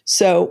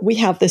 So we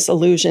have this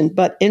illusion,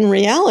 but in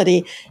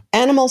reality,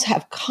 animals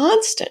have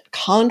constant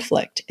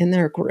conflict in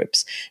their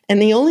groups.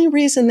 And the only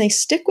reason they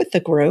stick with the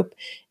group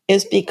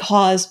is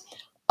because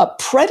a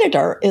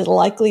predator is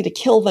likely to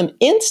kill them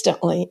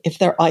instantly if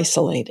they're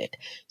isolated.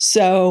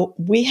 So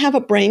we have a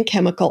brain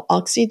chemical,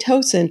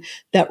 oxytocin,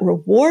 that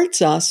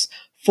rewards us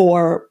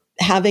for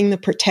having the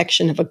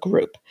protection of a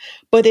group.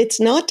 But it's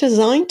not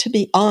designed to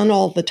be on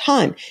all the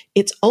time.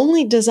 It's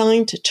only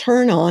designed to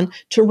turn on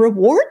to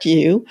reward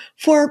you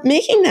for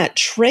making that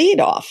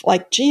trade-off.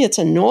 Like, gee, it's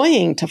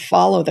annoying to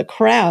follow the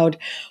crowd,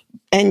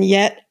 and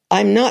yet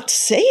I'm not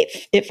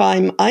safe if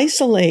I'm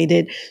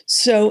isolated.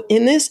 So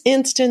in this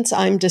instance,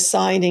 I'm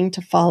deciding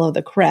to follow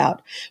the crowd.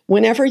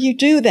 Whenever you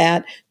do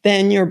that,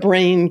 then your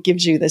brain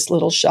gives you this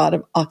little shot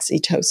of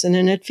oxytocin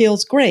and it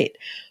feels great.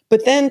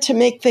 But then to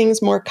make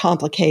things more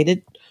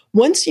complicated,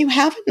 once you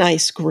have a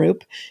nice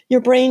group,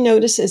 your brain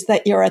notices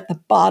that you're at the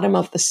bottom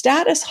of the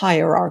status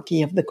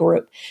hierarchy of the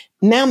group.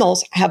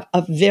 Mammals have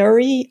a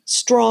very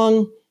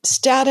strong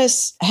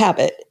status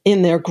habit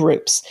in their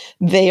groups.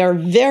 They are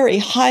very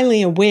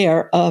highly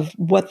aware of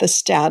what the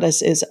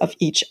status is of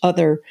each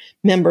other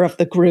member of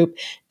the group,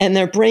 and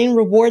their brain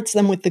rewards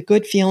them with the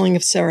good feeling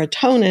of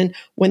serotonin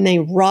when they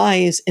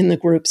rise in the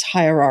group's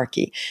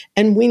hierarchy.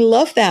 And we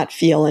love that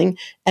feeling,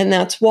 and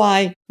that's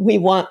why we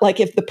want,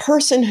 like, if the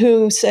person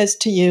who says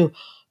to you,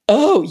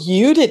 "Oh,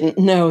 you didn't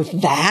know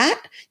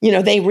that?"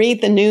 they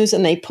read the news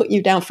and they put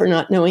you down for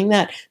not knowing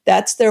that.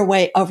 That's their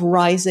way of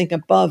rising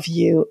above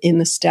you in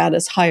the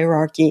status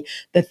hierarchy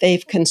that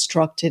they've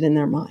constructed in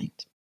their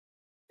mind.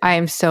 I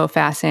am so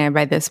fascinated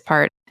by this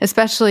part,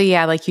 especially,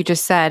 like you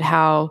just said,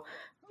 how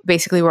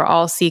basically we're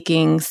all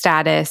seeking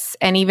status.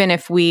 And even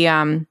if we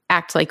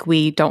act like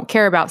we don't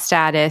care about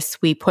status,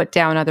 we put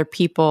down other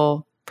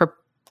people for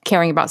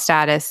caring about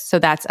status. So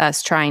that's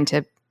us trying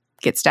to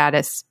get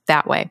status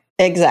that way.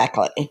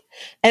 Exactly.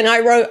 And I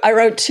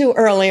wrote 2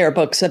 earlier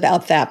books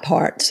about that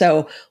part.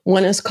 So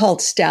one is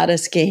called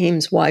Status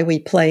Games, Why We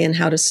Play and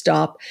How to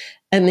Stop.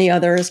 And the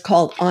other is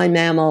called I'm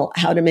Mammal,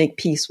 How to Make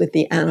Peace with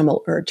the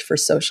Animal Urge for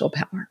Social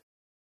Power.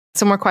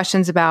 Some more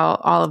questions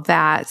about all of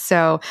that.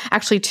 So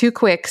actually 2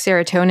 quick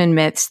serotonin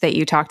myths that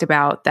you talked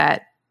about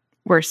that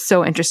were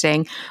so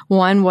interesting.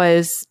 One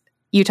was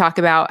you talk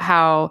about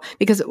how,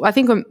 because I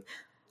think when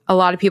a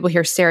lot of people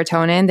hear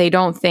serotonin, they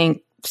don't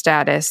think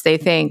status. They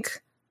think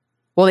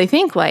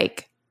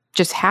like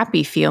just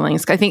happy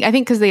feelings. I think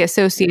because they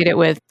associate it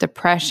with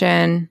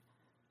depression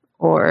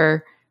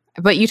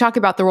but you talk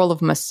about the role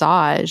of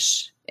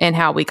massage and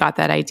how we got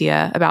that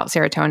idea about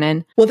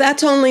serotonin. Well,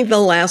 that's only the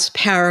last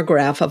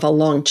paragraph of a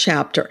long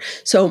chapter.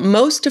 So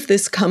most of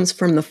this comes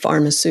from the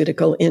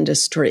pharmaceutical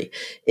industry.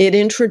 It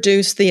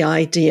introduced the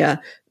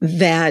idea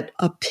that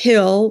a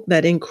pill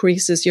that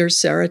increases your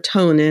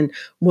serotonin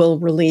will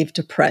relieve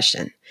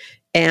depression.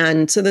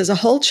 And so there's a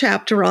whole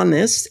chapter on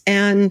this,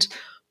 and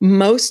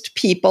most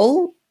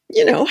people,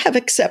 have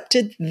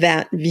accepted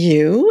that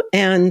view.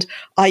 And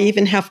I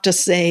even have to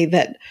say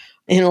that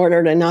in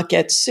order to not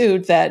get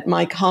sued, that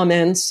my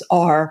comments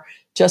are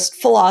just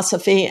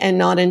philosophy and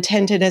not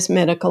intended as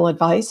medical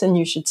advice, and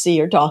you should see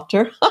your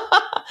doctor.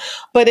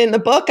 But in the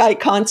book, I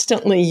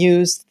constantly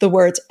use the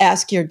words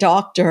ask your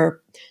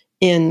doctor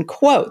in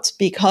quotes,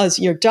 because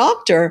your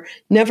doctor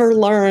never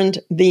learned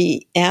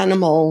the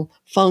animal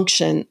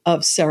function of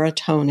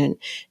serotonin.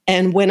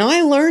 And when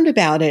I learned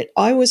about it,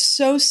 I was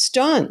so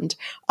stunned.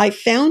 I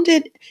found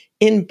it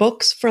in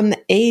books from the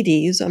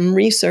 80s,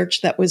 research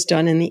that was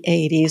done in the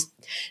 80s.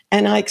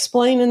 And I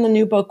explain in the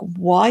new book,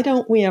 why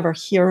don't we ever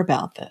hear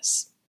about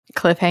this?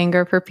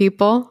 Cliffhanger for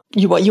people.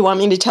 You want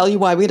me to tell you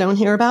why we don't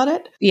hear about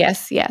it?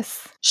 Yes.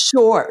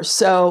 Sure.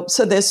 So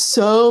there's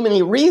so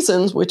many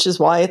reasons, which is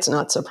why it's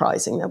not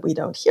surprising that we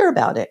don't hear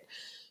about it.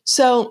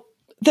 So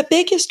the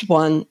biggest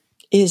one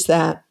is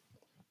that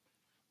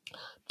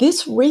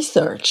this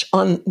research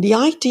on the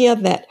idea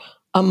that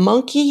a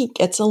monkey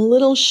gets a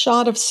little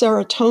shot of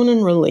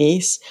serotonin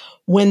release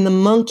when the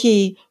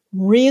monkey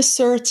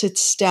reasserts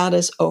its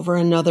status over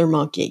another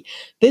monkey.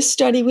 This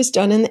study was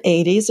done in the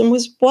 80s and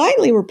was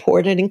widely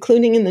reported,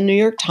 including in the New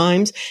York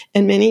Times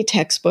and many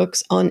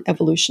textbooks on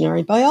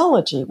evolutionary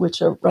biology,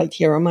 which are right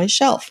here on my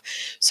shelf.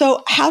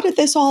 So how did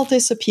this all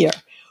disappear?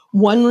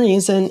 One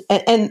reason,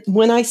 and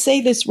when I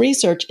say this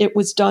research, it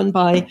was done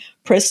by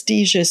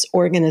prestigious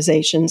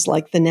organizations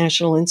like the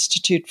National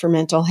Institute for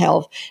Mental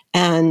Health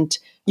and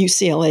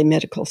UCLA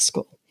Medical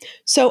School.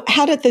 So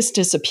how did this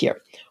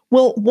disappear?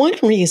 Well, one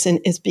reason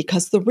is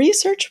because the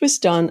research was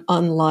done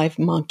on live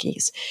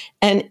monkeys.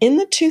 And in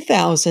the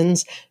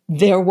 2000s,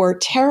 there were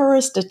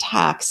terrorist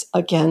attacks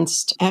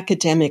against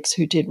academics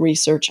who did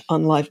research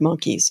on live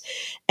monkeys.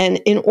 And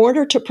in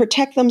order to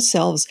protect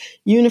themselves,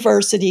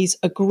 universities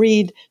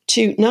agreed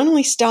to not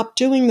only stop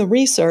doing the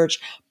research,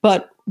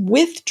 but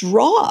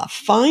withdraw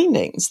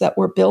findings that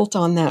were built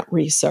on that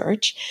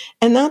research.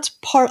 And that's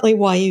partly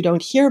why you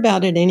don't hear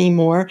about it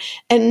anymore.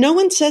 And no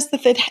one says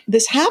that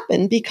this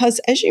happened because,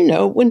 as you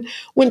know,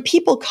 when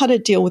people cut a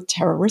deal with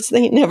terrorists,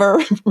 they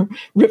never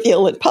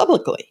reveal it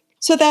publicly.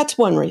 So that's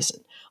one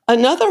reason.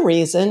 Another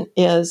reason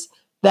is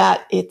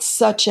that it's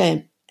such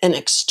an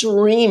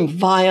extreme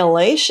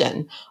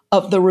violation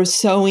of the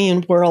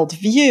Rousseauian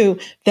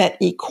worldview that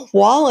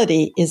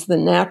equality is the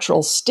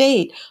natural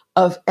state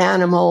of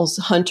animals,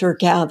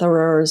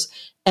 hunter-gatherers,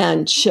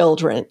 and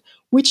children,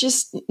 which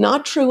is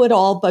not true at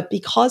all. But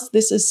because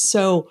this is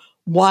so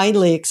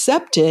widely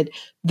accepted,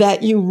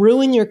 that you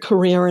ruin your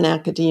career in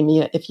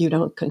academia if you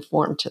don't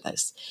conform to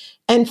this.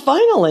 And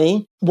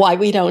finally, why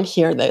we don't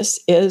hear this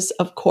is,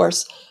 of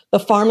course, the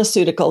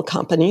pharmaceutical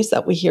companies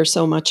that we hear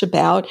so much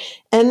about,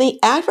 and the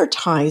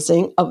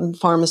advertising of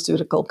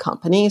pharmaceutical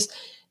companies,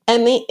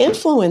 and the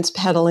influence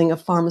peddling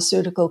of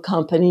pharmaceutical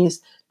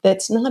companies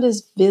that's not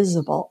as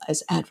visible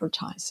as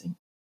advertising.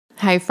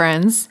 Hi,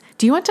 friends.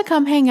 Do you want to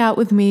come hang out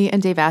with me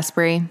and Dave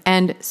Asprey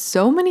and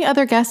so many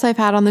other guests I've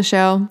had on the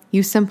show?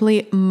 You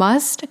simply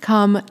must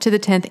come to the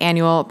 10th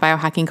Annual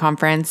Biohacking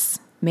Conference,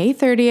 May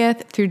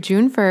 30th through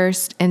June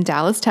 1st in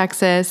Dallas,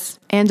 Texas.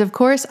 And of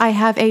course, I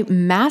have a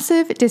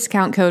massive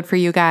discount code for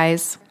you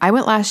guys. I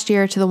went last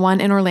year to the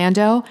one in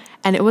Orlando,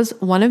 and it was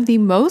one of the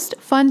most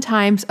fun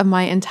times of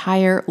my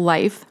entire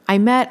life. I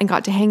met and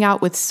got to hang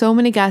out with so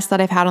many guests that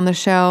I've had on the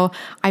show.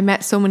 I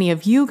met so many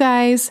of you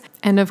guys.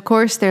 And of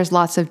course, there's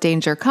lots of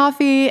Danger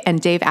coffee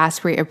and Dave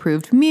Asprey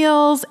approved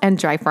meals and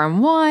dry farm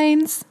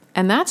wines.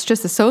 And that's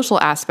just the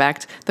social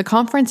aspect. The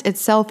conference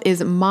itself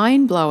is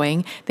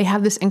mind-blowing. They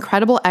have this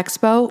incredible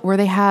expo where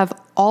they have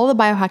all the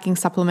biohacking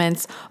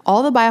supplements,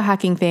 all the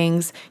biohacking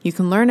things. You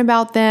can learn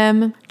about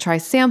them, try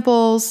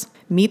samples,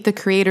 meet the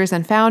creators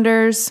and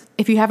founders.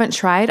 If you haven't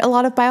tried a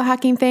lot of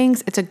biohacking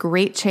things, it's a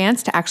great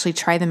chance to actually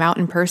try them out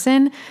in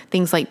person.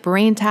 Things like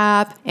brain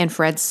tap,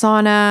 infrared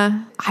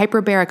sauna,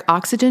 hyperbaric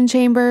oxygen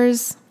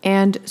chambers,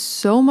 and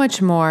so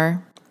much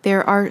more.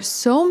 There are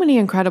so many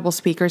incredible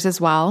speakers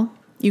as well.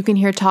 You can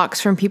hear talks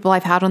from people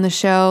I've had on the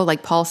show,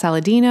 like Paul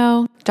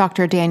Saladino,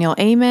 Dr. Daniel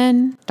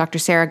Amen, Dr.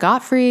 Sarah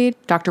Gottfried,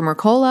 Dr.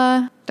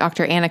 Mercola,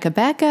 Dr. Annika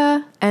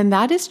Becca, and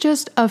that is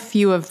just a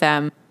few of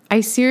them. I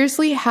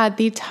seriously had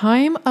the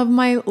time of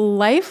my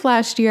life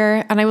last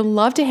year, and I would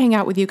love to hang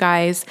out with you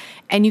guys.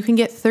 And you can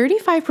get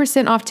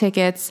 35% off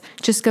tickets.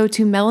 Just go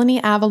to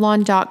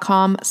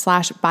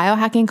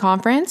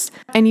melanieavalon.com/biohackingconference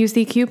and use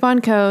the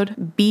coupon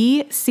code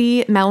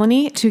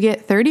BCMelanie to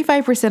get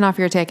 35% off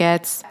your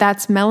tickets.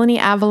 That's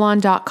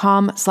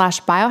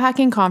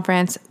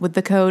melanieavalon.com/biohackingconference with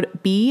the code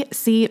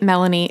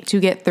BCMelanie to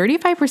get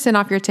 35%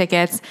 off your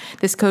tickets.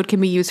 This code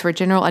can be used for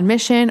general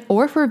admission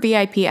or for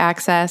VIP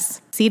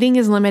access. Seating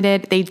is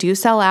limited. They do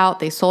sell out.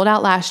 They sold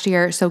out last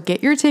year, so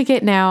get your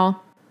ticket now.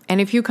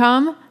 And if you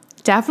come,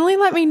 definitely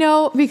let me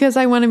know because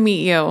I want to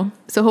meet you.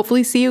 So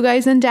hopefully see you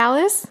guys in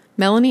Dallas.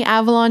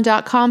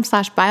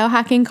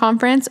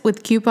 melanieavalon.com/biohackingconference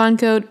with coupon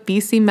code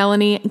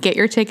BCMelanie. Get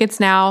your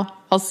tickets now.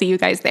 I'll see you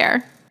guys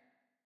there.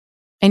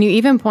 And you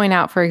even point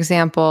out, for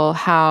example,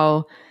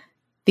 how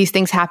these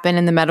things happen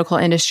in the medical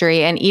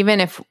industry. And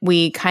even if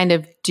we kind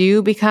of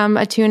do become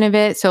attuned of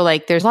it, so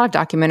like there's a lot of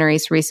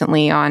documentaries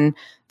recently on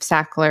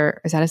Sackler,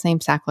 is that his name?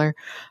 Sackler,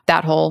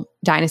 that whole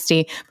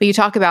dynasty. But you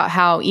talk about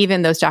how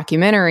even those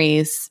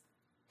documentaries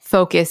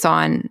focus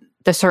on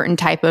the certain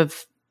type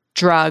of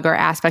drug or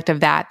aspect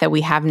of that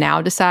we have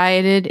now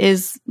decided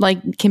is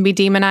like can be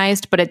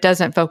demonized, but it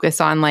doesn't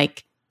focus on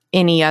like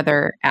any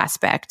other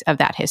aspect of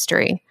that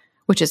history,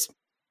 which is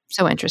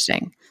so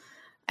interesting.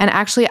 And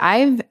actually,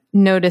 I've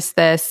noticed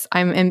this.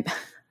 I'm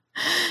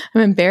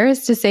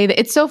embarrassed to say that.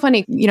 It's so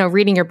funny,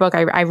 reading your book,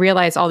 I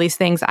realize all these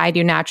things I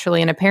do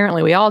naturally, and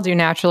apparently we all do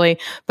naturally,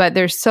 but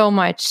there's so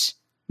much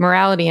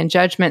morality and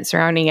judgment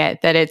surrounding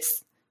it that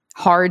it's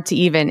hard to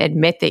even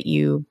admit that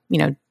you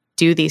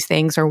do these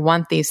things or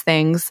want these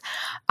things.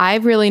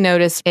 I've really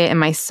noticed it in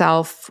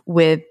myself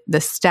with the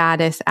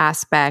status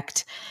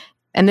aspect.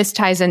 And this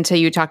ties into,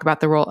 you talk about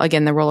the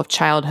role of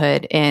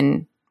childhood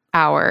in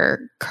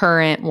our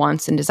current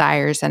wants and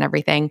desires and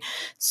everything.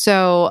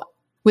 So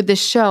with this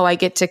show, I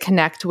get to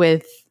connect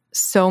with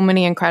so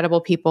many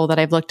incredible people that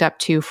I've looked up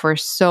to for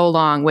so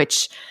long,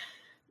 which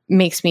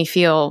makes me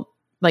feel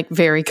like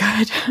very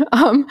good.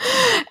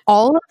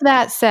 All of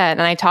that said,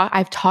 and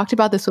I've talked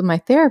about this with my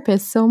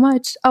therapist so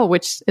much. Oh,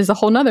 which is a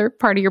whole nother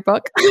part of your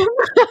book.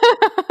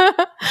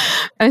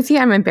 And see,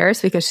 I'm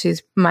embarrassed because she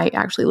might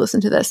actually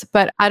listen to this.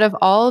 But out of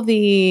all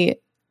the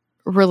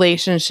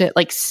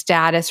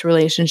status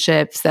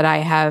relationships that I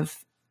have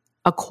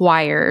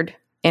acquired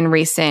in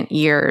recent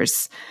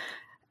years,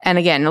 and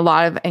again, a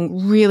lot of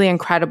really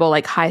incredible,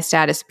 like high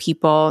status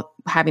people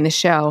having the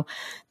show,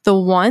 the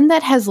one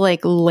that has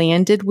like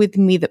landed with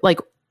me, that like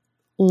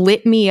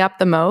lit me up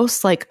the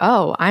most, like,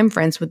 oh, I'm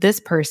friends with this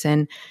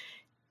person,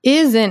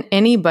 isn't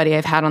anybody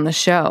I've had on the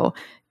show.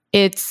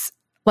 It's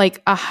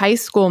like a high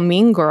school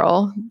mean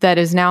girl that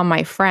is now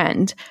my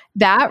friend.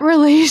 That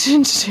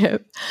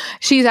relationship,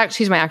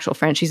 she's my actual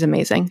friend. She's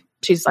amazing.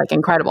 She's like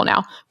incredible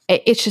now.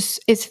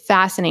 It's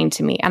fascinating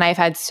to me. And I've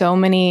had so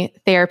many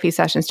therapy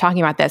sessions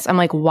talking about this. I'm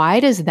like,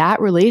 why does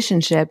that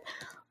relationship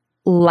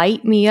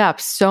light me up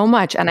so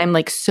much? And I'm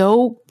like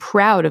so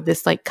proud of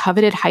this like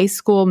coveted high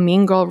school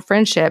mean girl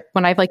friendship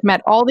when I've like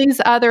met all these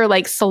other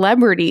like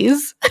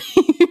celebrities,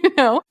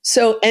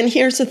 So, and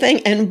here's the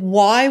thing. And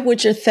why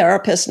would your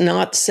therapist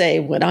not say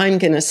what I'm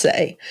going to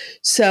say?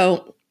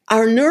 So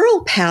our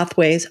neural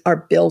pathways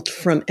are built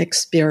from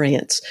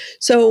experience.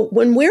 So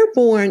when we're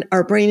born,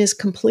 our brain is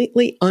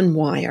completely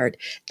unwired,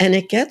 and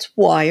it gets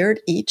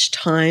wired each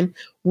time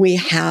we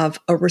have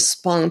a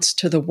response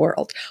to the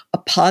world. A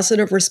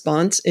positive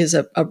response is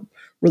a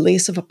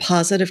release of a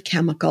positive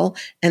chemical,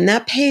 and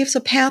that paves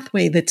a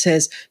pathway that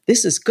says,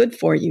 this is good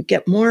for you,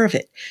 get more of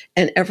it.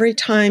 And every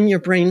time your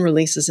brain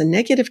releases a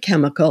negative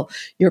chemical,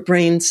 your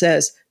brain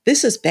says,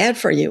 this is bad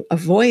for you,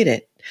 avoid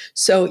it.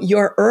 So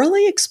your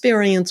early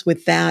experience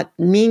with that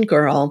mean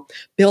girl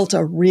built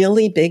a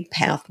really big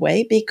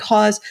pathway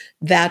because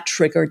that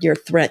triggered your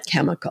threat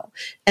chemical.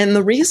 And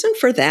the reason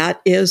for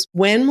that is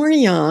when we're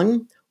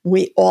young,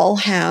 we all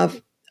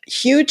have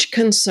huge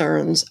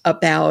concerns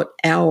about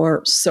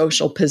our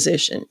social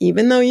position,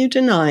 even though you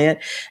deny it.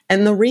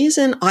 And the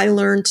reason I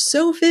learned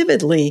so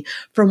vividly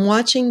from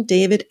watching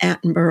David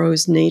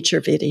Attenborough's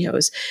nature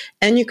videos,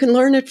 and you can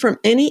learn it from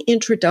any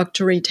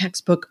introductory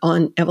textbook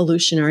on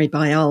evolutionary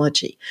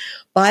biology.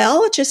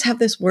 Biologists have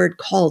this word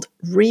called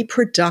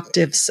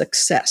reproductive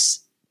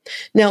success.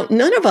 Now,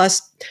 none of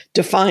us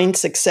define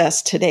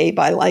success today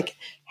by like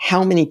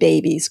how many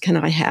babies can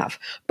I have?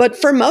 But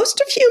for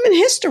most of human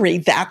history,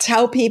 that's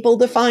how people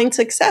defined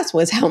success,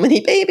 was how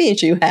many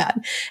babies you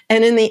had.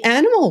 And in the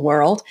animal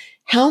world,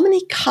 how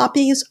many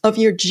copies of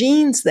your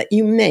genes that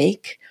you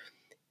make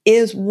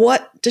is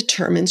what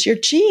determines your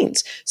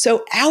genes.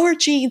 So our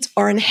genes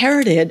are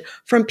inherited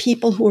from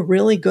people who are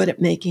really good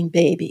at making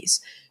babies.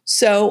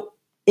 So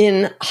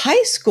in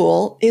high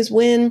school is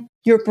when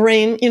your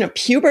brain,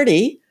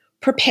 puberty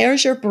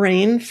prepares your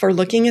brain for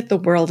looking at the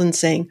world and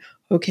saying,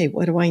 okay,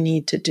 what do I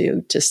need to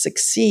do to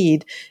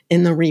succeed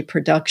in the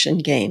reproduction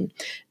game?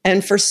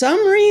 And for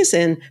some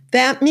reason,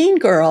 that mean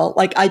girl,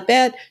 like I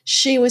bet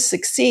she was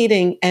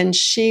succeeding and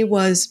she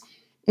was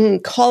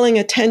calling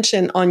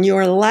attention on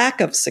your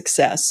lack of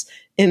success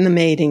in the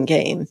mating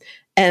game.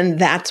 And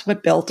that's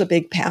what built a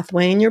big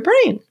pathway in your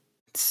brain.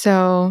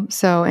 So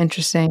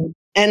interesting.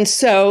 And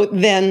so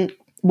then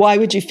why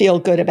would you feel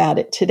good about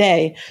it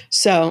today?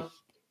 So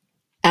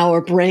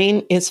our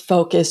brain is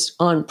focused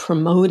on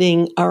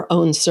promoting our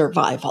own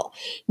survival.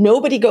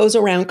 Nobody goes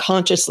around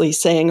consciously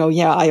saying, oh,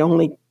 yeah, I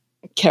only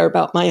care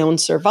about my own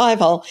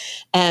survival.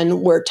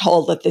 And we're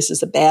told that this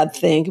is a bad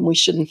thing and we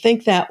shouldn't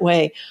think that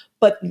way.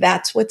 But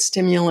that's what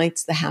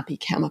stimulates the happy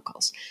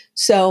chemicals.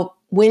 So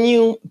when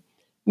you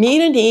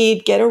meet a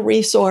need, get a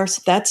resource,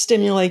 that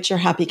stimulates your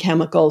happy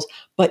chemicals.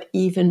 But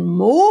even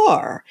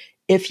more,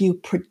 if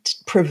you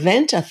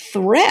prevent a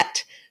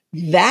threat,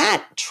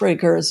 that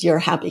triggers your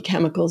happy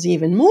chemicals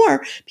even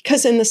more,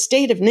 because in the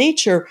state of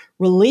nature,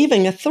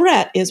 relieving a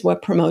threat is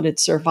what promoted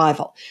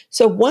survival.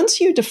 So once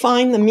you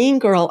define the mean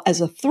girl as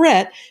a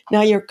threat,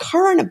 now your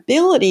current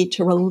ability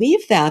to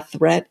relieve that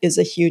threat is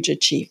a huge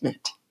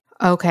achievement.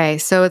 Okay,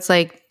 so it's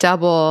like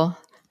double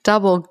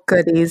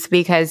goodies,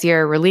 because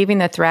you're relieving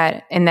the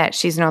threat in that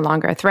she's no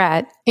longer a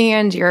threat,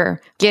 and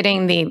you're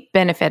getting the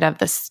benefit of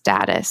the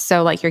status.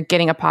 So like you're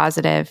getting a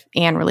positive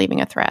and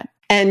relieving a threat.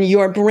 And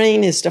your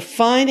brain is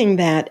defining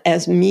that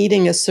as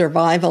meeting a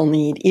survival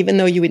need, even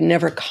though you would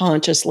never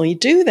consciously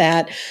do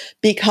that,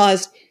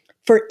 because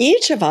for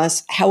each of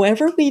us,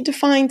 however we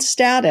define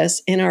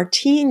status in our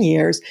teen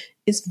years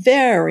is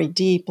very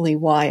deeply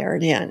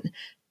wired in.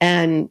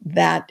 And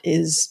that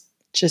is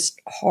just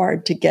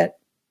hard to get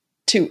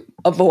to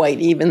avoid,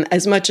 even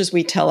as much as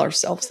we tell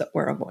ourselves that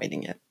we're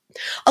avoiding it.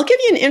 I'll give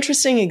you an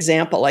interesting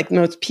example. Like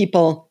most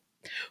people,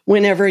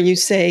 whenever you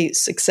say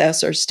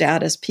success or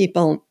status,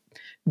 people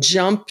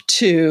jump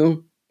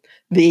to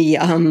the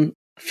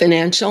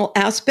financial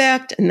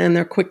aspect, and then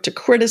they're quick to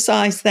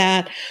criticize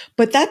that.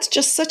 But that's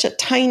just such a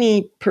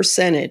tiny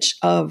percentage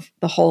of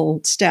the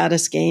whole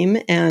status game.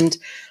 And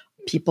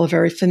people are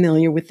very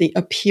familiar with the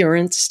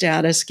appearance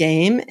status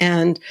game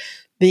and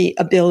the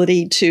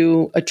ability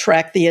to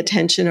attract the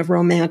attention of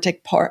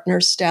romantic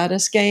partner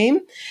status game.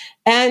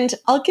 And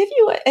I'll give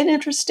you an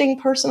interesting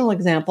personal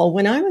example.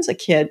 When I was a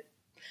kid,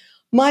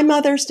 my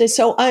mother's,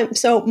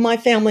 so my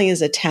family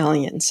is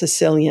Italian,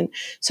 Sicilian.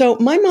 So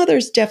my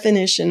mother's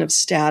definition of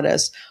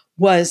status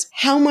was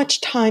how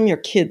much time your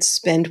kids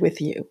spend with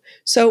you.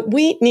 So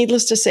we,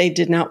 needless to say,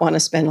 did not want to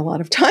spend a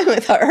lot of time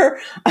with her.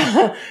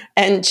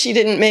 And she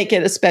didn't make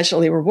it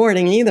especially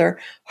rewarding either.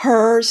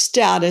 Her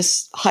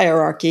status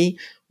hierarchy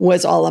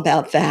was all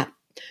about that.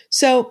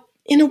 So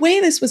in a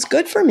way, this was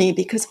good for me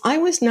because I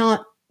was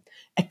not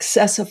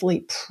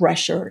excessively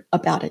pressured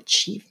about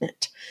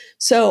achievement.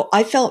 So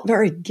I felt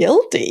very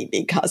guilty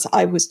because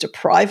I was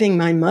depriving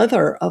my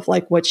mother of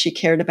like what she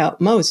cared about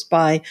most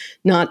by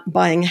not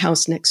buying a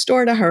house next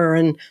door to her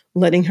and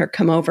letting her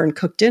come over and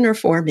cook dinner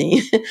for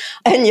me.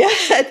 And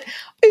yet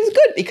it was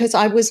good because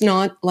I was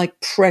not like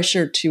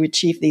pressured to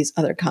achieve these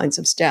other kinds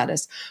of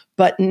status.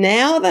 But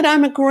now that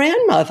I'm a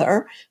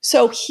grandmother,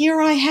 so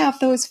here I have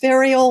those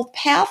very old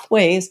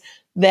pathways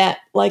that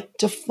like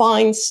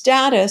define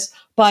status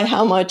by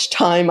how much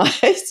time I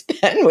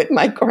spend with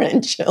my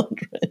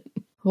grandchildren.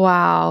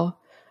 Wow.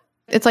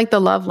 It's like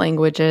the love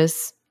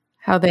languages,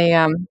 how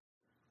they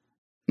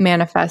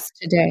manifest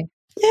today.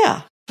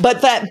 Yeah.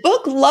 But that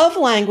book, Love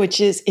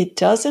Languages, it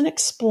doesn't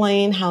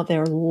explain how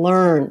they're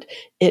learned.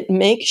 It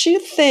makes you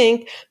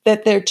think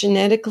that they're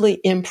genetically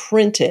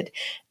imprinted.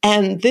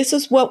 And this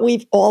is what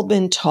we've all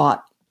been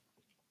taught.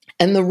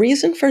 And the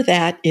reason for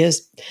that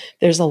is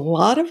there's a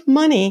lot of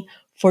money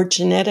for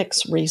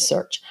genetics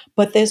research,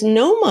 but there's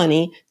no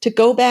money to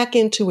go back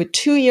into a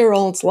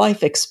 2-year-old's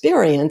life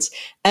experience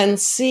and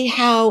see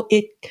how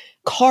it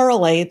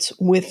correlates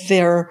with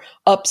their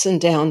ups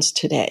and downs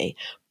today.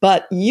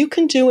 But you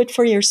can do it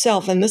for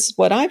yourself. And this is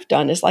what I've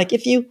done is like,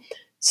 if you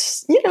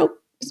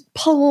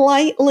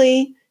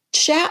politely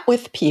chat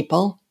with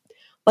people,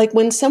 like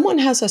when someone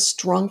has a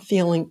strong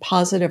feeling,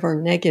 positive or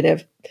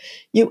negative,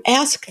 you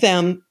ask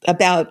them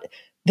about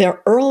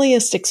their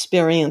earliest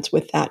experience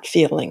with that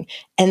feeling,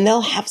 and they'll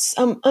have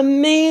some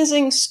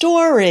amazing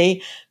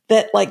story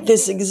that like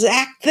this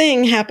exact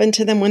thing happened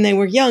to them when they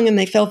were young and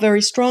they felt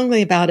very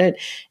strongly about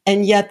it.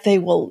 And yet they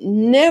will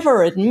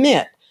never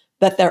admit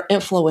that they're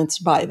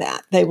influenced by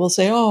that. They will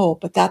say, oh,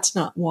 but that's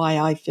not why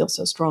I feel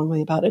so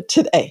strongly about it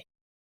today.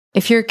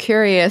 If you're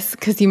curious,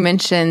 because you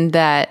mentioned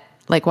that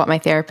like what my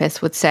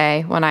therapist would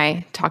say when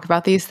I talk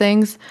about these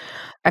things,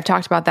 I've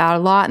talked about that a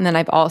lot. And then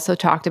I've also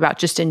talked about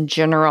just in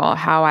general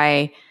how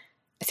I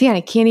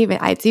can't even,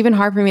 it's even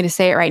hard for me to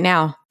say it right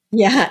now.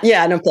 Yeah,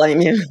 I don't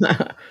blame you.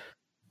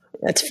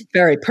 That's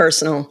very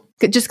personal.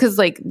 Just because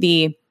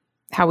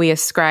how we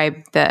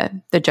ascribe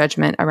the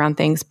judgment around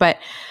things. But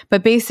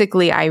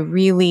basically I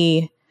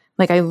really,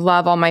 I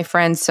love all my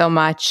friends so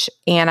much.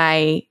 And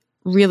I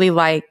really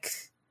like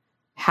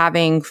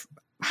having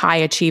high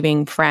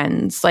achieving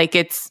friends.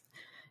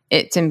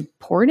 It's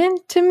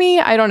important to me.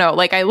 I don't know.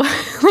 I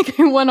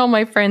want all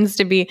my friends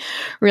to be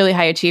really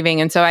high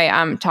achieving. And so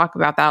I talk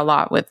about that a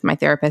lot with my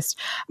therapist.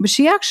 But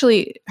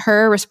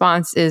her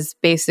response is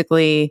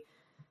basically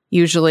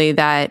usually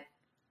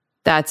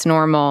that's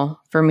normal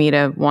for me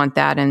to want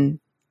that, and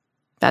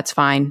that's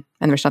fine.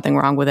 And there's nothing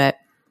wrong with it.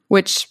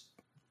 Which,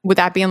 would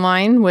that be in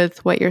line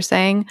with what you're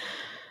saying?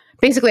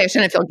 Basically, I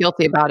shouldn't feel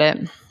guilty about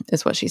it,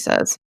 is what she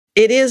says.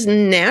 It is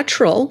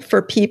natural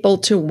for people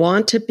to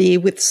want to be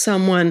with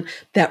someone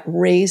that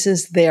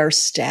raises their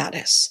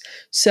status.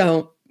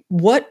 So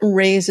what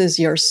raises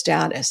your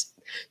status?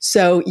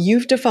 So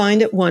you've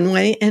defined it one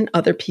way and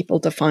other people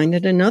define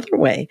it another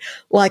way.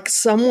 Like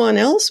someone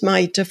else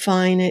might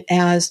define it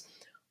as,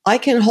 I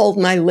can hold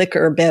my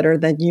liquor better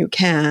than you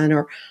can,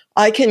 or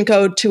I can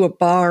go to a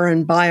bar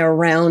and buy a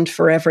round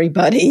for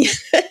everybody,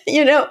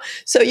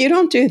 so you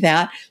don't do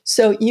that.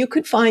 So you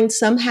could find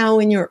somehow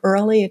in your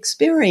early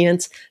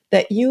experience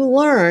that you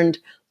learned,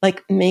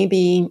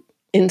 maybe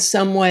in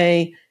some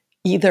way,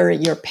 either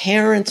your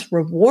parents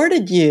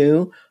rewarded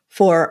you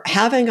for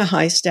having a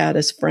high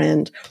status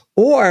friend,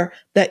 or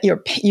that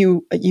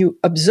you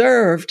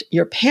observed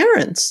your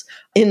parents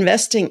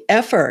investing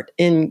effort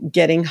in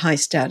getting high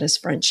status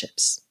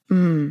friendships.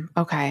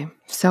 Okay.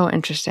 So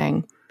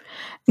interesting.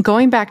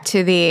 Going back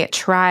to the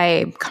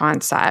tribe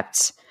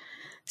concept.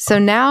 So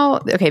now,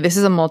 this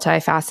is a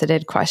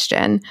multifaceted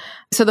question.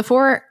 So the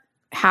 4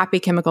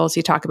 happy chemicals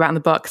you talk about in the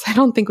book, 'cause I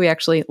don't think we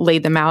actually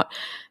laid them out: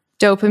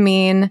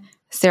 dopamine,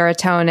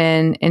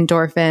 serotonin,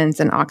 endorphins,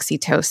 and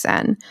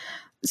oxytocin.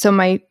 So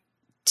my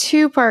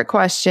 2-part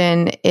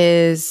question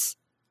is,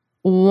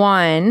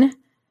 1,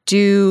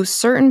 do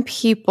certain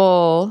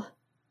people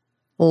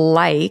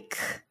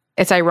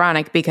it's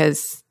ironic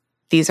because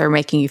these are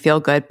making you feel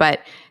good,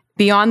 but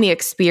beyond the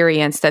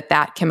experience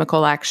that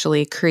chemical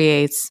actually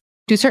creates,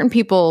 do certain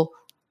people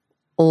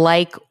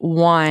like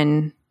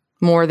one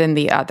more than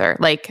the other?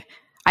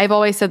 I've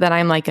always said that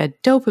I'm like a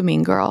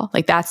dopamine girl.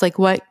 That's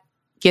what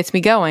gets me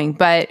going.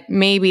 But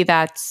maybe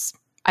that's,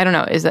 I don't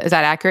know, is that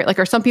accurate?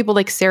 Are some people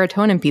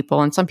serotonin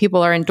people, and some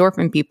people are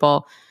endorphin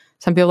people?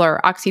 Some people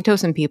are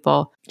oxytocin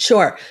people?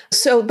 Sure.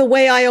 So the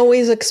way I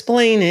always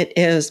explain it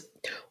is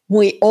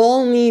we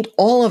all need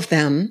all of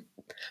them,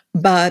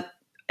 but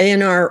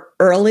in our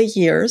early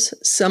years,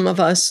 some of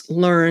us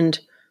learned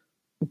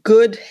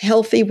good,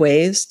 healthy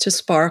ways to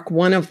spark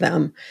one of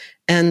them.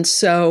 And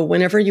so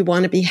whenever you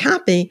want to be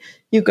happy,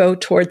 you go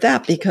toward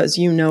that because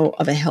you know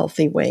of a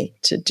healthy way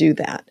to do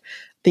that.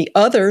 The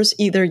others,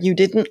 either you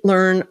didn't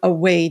learn a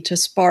way to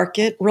spark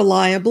it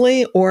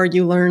reliably, or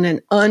you learn an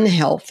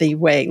unhealthy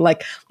way.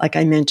 Like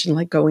I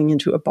mentioned, going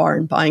into a bar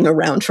and buying a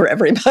round for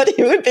everybody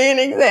would be an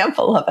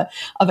example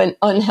of an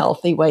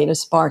unhealthy way to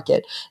spark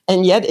it.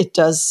 And yet it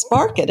does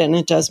spark it, and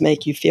it does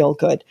make you feel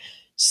good.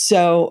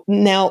 So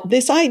now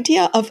this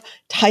idea of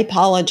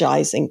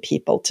typologizing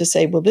people to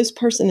say, well, this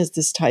person is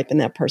this type and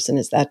that person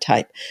is that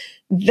type.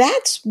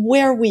 That's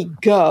where we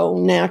go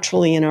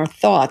naturally in our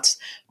thoughts,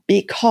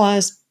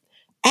 because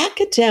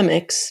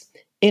academics,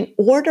 in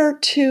order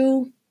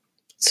to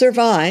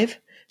survive,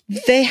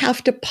 they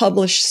have to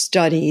publish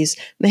studies.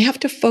 They have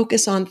to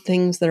focus on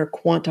things that are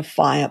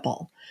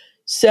quantifiable.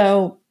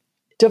 So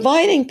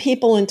dividing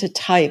people into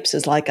types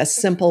is a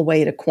simple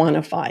way to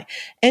quantify.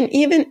 And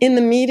even in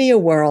the media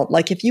world,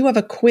 if you have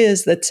a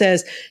quiz that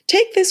says,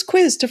 take this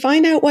quiz to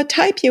find out what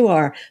type you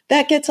are,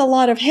 that gets a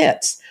lot of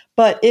hits.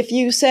 But if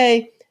you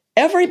say,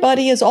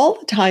 everybody is all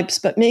the types,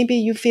 but maybe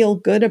you feel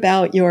good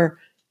about your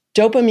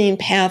dopamine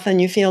path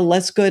and you feel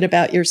less good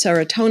about your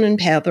serotonin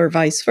path, or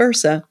vice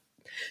versa,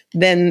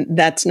 then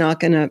that's not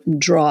going to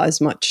draw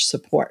as much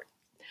support.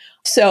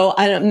 So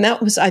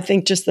that was, I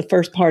think, just the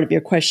first part of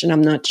your question.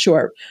 I'm not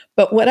sure.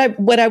 But what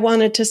I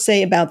wanted to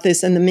say about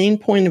this, and the main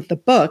point of the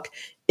book,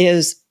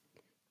 is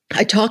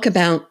I talk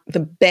about the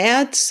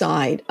bad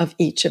side of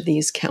each of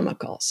these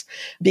chemicals,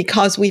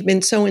 because we've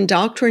been so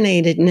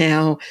indoctrinated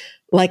now.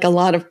 A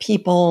lot of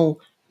people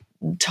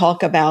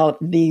talk about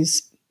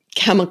these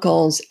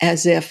chemicals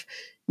as if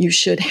you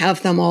should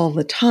have them all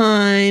the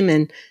time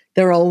and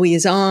they're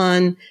always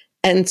on.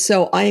 And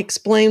so I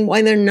explain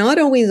why they're not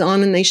always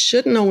on, and they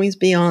shouldn't always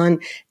be on.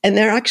 And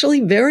they're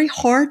actually very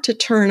hard to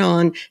turn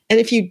on. And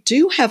if you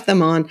do have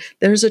them on,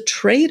 there's a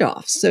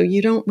trade-off. So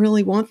you don't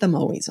really want them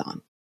always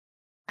on.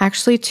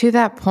 Actually, to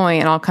that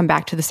point, and I'll come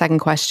back to the second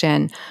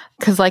question,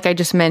 because I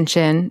just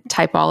mentioned,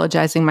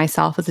 typologizing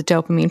myself as a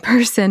dopamine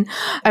person,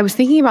 I was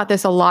thinking about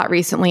this a lot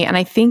recently, and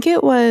I think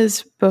it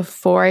was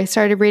before I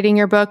started reading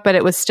your book, but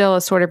it was still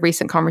a sort of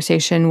recent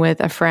conversation with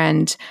a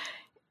friend.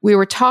 We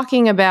were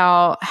talking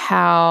about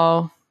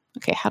how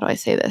do I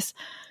say this?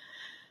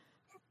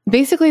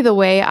 basically the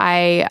way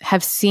I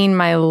have seen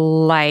my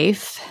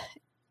life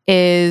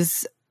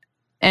is,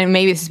 and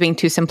maybe this is being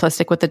too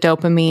simplistic with the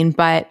dopamine,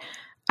 but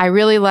I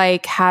really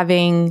like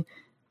having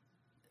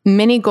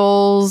mini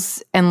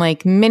goals and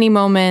like mini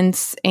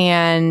moments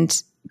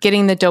and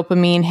getting the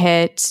dopamine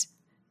hit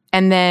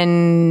and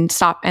then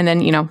stop. And then,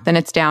 then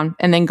it's down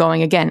and then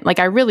going again. Like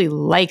I really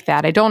like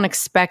that. I don't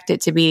expect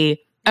it to be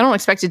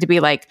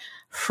like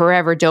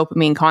forever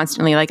dopamine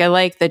constantly. Like I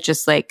like that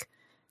just like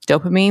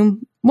dopamine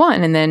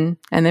one and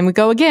then we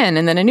go again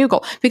and then a new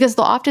goal, because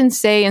they'll often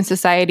say in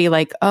society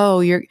like,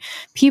 oh,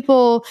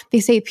 they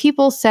say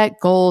people set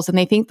goals and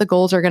they think the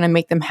goals are going to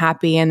make them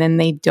happy and then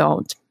they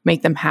don't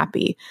make them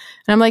happy.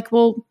 And I'm like,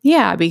 well,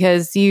 yeah,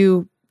 because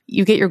you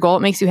get your goal,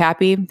 it makes you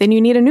happy, then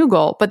you need a new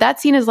goal. But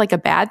that's seen as like a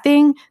bad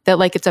thing, that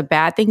like it's a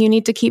bad thing you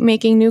need to keep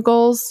making new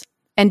goals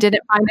and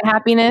didn't find the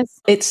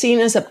happiness. It's seen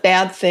as a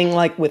bad thing,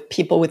 like with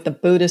people with the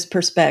Buddhist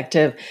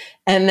perspective.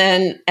 And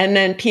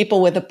then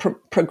people with a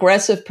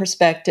progressive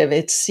perspective,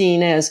 it's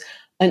seen as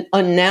an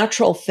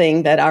unnatural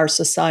thing that our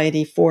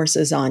society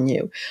forces on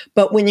you.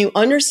 But when you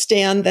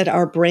understand that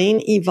our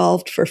brain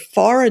evolved for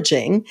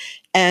foraging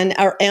and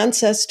our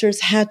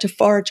ancestors had to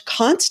forage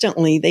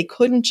constantly, they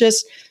couldn't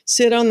just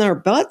sit on their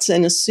butts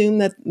and assume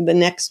that the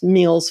next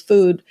meal's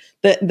food,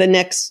 the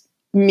next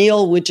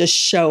meal would just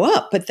show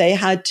up, but they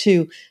had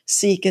to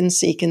seek and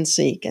seek and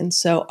seek. And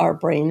so our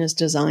brain is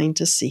designed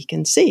to seek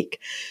and seek.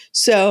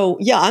 So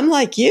yeah, I'm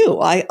like you.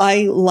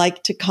 I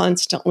like to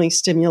constantly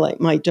stimulate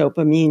my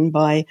dopamine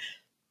by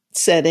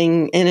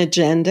setting an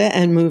agenda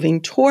and moving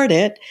toward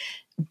it.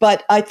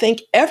 But I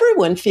think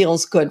everyone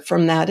feels good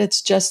from that.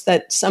 It's just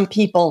that some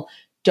people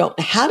don't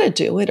know how to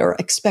do it or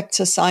expect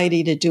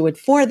society to do it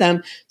for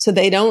them. So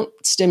they don't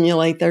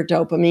stimulate their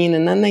dopamine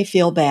and then they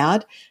feel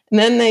bad. And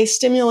then they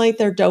stimulate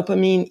their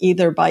dopamine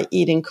either by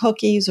eating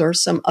cookies or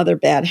some other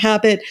bad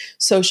habit.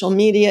 Social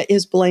media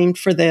is blamed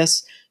for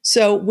this.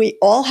 So we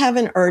all have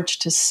an urge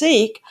to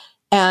seek,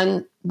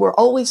 and we're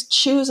always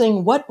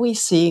choosing what we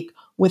seek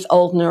with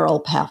old neural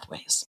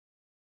pathways.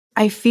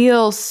 I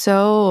feel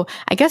so,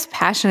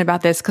 passionate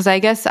about this because I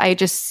guess I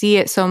just see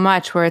it so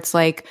much where it's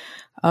like,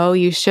 oh,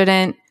 you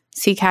shouldn't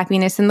seek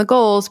happiness in the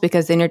goals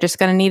because then you're just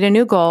going to need a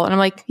new goal. And I'm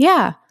like,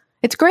 yeah,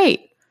 it's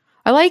great.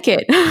 I like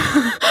it.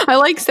 I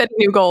like setting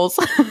new goals.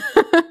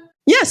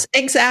 Yes,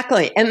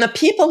 exactly. And the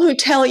people who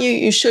tell you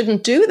you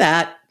shouldn't do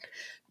that,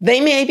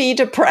 they may be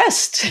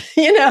depressed,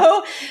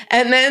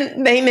 and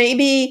then they may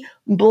be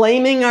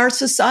blaming our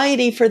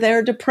society for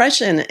their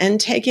depression and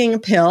taking a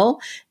pill.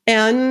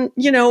 And,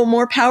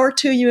 more power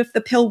to you if the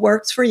pill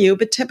works for you.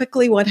 But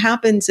typically what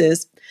happens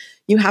is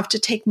you have to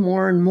take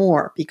more and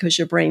more because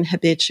your brain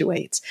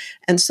habituates.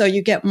 And so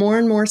you get more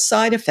and more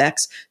side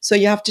effects. So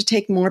you have to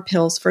take more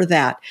pills for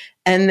that.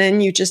 And then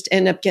you just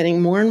end up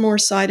getting more and more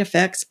side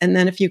effects. And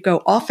then if you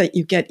go off it,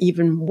 you get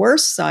even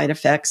worse side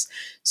effects.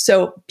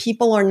 So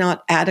people are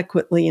not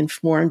adequately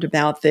informed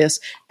about this.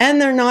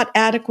 And they're not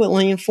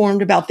adequately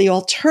informed about the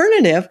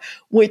alternative,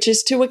 which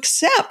is to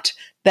accept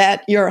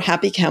that your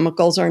happy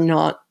chemicals are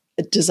not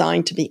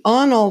designed to be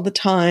on all the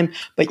time,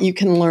 but you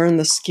can learn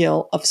the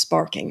skill of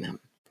sparking them.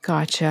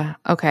 Gotcha.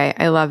 Okay.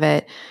 I love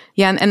it.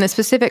 Yeah. And the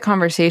specific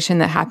conversation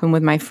that happened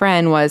with my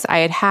friend was I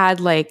had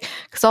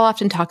because I'll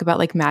often talk about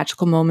like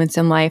magical moments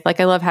in life.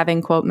 Like I love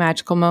having quote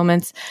magical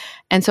moments.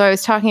 And so I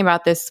was talking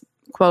about this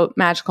quote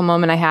magical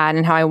moment I had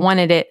and how I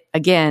wanted it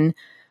again.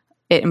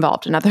 It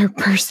involved another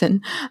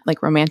person,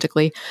 like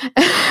romantically.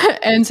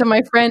 And so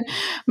my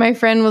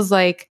friend was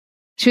like,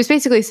 she was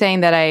basically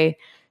saying that I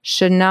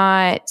should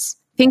not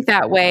think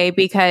that way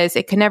because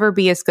it can never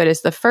be as good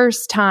as the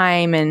first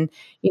time. And,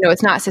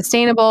 it's not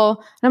sustainable.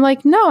 And I'm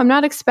like, no, I'm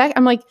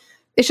like,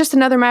 it's just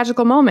another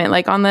magical moment,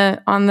 like on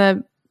the on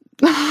the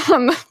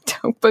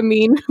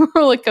dopamine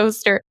roller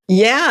coaster.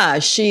 Yeah.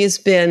 She's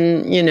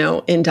been,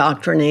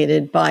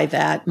 indoctrinated by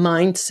that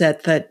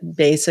mindset that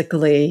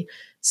basically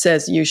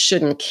says you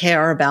shouldn't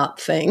care about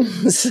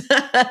things.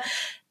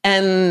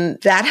 And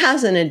that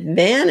has an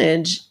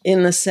advantage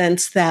in the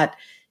sense that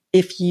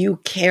if you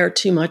care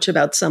too much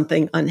about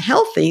something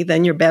unhealthy,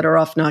 then you're better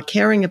off not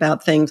caring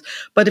about things.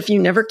 But if you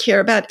never care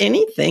about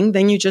anything,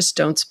 then you just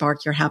don't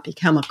spark your happy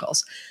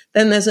chemicals.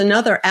 Then there's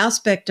another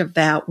aspect of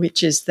that,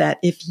 which is that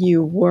if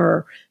you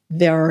were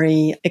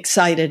very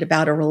excited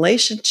about a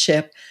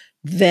relationship,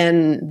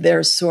 then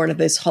there's sort of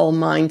this whole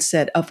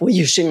mindset of, well,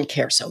 you shouldn't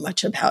care so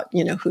much about,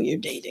 who you're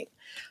dating.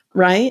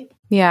 Right?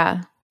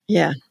 Yeah.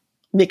 Yeah.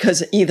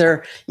 Because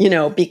either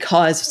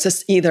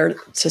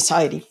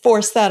society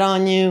forced that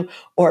on you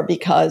or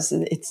because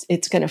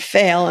it's going to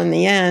fail in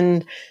the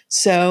end.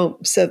 So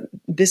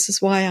this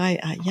is why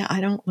I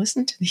don't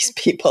listen to these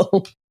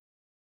people.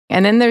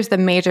 And then there's the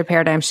major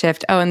paradigm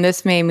shift. Oh, and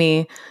this made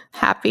me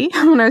happy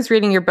when I was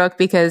reading your book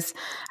because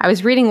I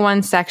was reading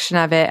one section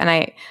of it and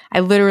I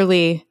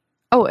literally,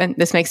 and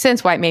this makes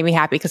sense why it made me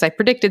happy because I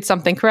predicted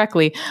something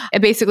correctly. I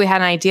basically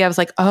had an idea. I was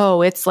like,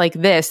 oh, it's like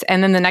this.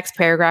 And then the next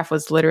paragraph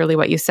was literally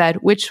what you said,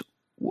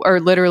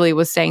 literally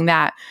was saying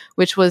that,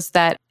 which was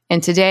that in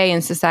today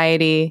in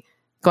society,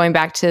 going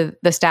back to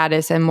the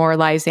status and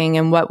moralizing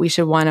and what we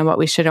should want and what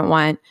we shouldn't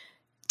want.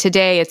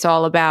 Today, it's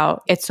all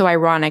about, it's so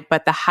ironic,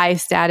 but the high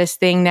status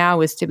thing now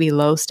is to be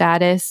low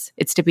status.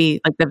 It's to be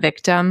like the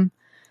victim,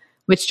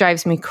 which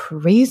drives me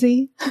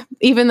crazy.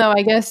 Even though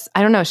I guess,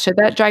 I don't know, should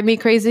that drive me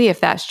crazy if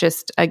that's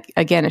just,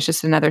 again, it's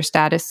just another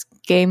status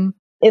game?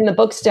 In the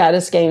book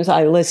Status Games,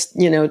 I list,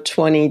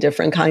 20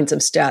 different kinds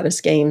of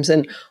status games.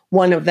 And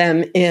one of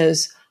them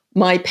is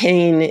my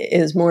pain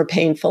is more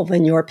painful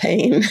than your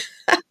pain.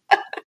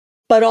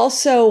 But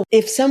also,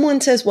 if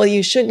someone says, well,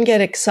 you shouldn't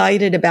get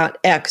excited about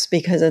X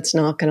because it's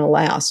not going to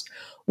last.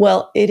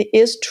 Well, it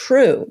is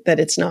true that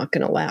it's not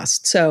going to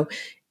last. So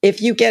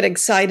if you get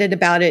excited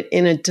about it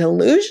in a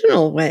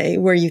delusional way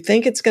where you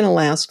think it's going to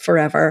last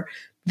forever,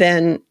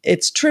 then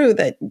it's true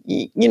that,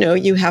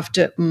 you have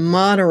to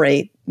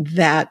moderate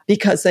that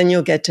because then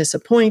you'll get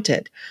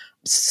disappointed.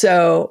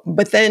 So,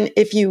 but then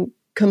if you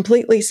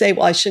completely say,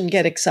 well, I shouldn't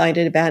get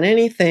excited about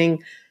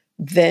anything,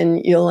 then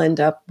you'll end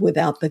up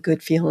without the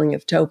good feeling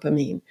of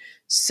dopamine.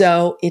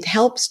 So it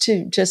helps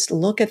to just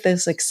look at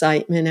this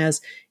excitement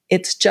as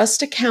it's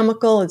just a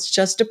chemical, it's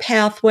just a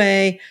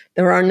pathway.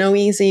 There are no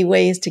easy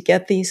ways to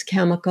get these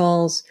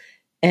chemicals,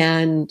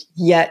 and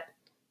yet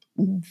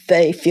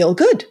they feel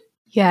good.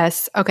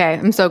 Yes. Okay.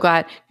 I'm so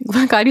glad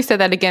you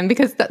said that again,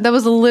 because that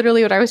was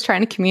literally what I was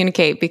trying to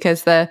communicate,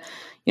 because the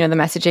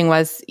messaging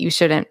was you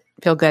shouldn't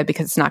feel good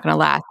because it's not going to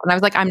last. And I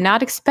was like, I'm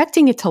not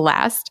expecting it to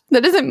last.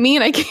 That doesn't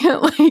mean I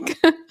can't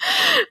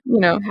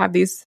have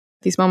these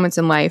moments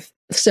in life.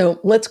 So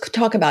let's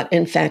talk about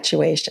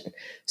infatuation.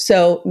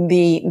 So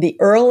the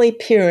early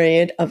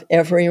period of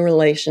every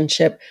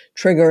relationship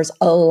triggers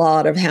a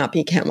lot of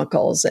happy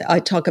chemicals.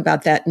 I talk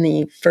about that in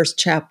the first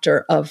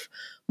chapter of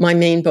my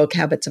main book,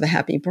 Habits of a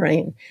Happy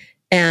Brain.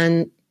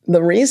 And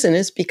the reason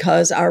is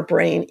because our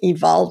brain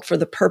evolved for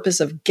the purpose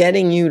of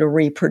getting you to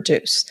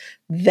reproduce.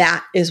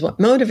 That is what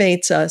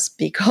motivates us,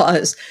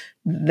 because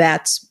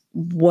that's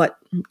what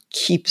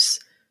keeps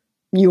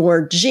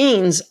your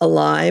genes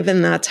alive.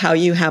 And that's how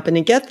you happen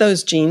to get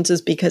those genes,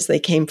 is because they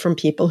came from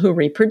people who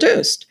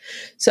reproduced.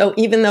 So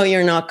even though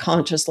you're not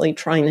consciously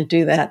trying to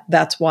do that,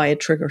 that's why it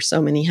triggers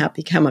so many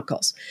happy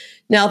chemicals.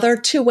 Now, there are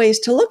two ways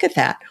to look at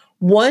that.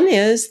 One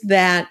is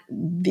that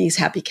these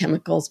happy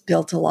chemicals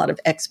built a lot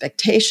of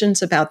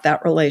expectations about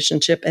that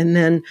relationship, and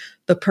then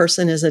the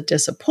person is a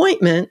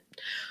disappointment.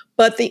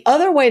 But the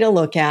other way to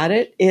look at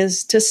it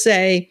is to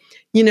say,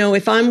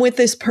 if I'm with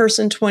this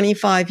person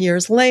 25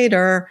 years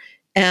later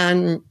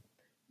and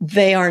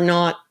they are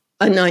not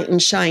a knight in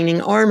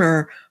shining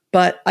armor,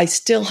 but I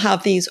still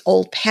have these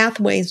old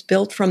pathways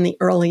built from the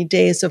early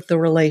days of the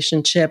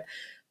relationship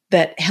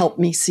that help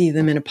me see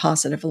them in a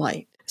positive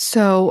light.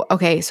 So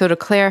to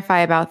clarify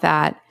about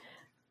that,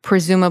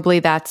 presumably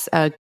that's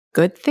a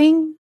good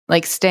thing,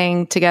 like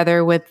staying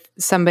together with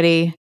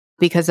somebody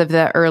because of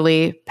the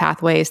early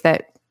pathways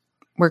that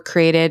were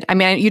created. I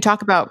mean, you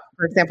talk about,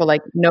 for example,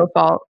 like no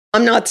fault.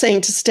 I'm not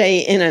saying to stay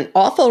in an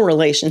awful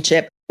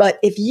relationship, but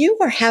if you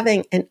are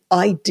having an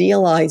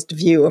idealized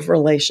view of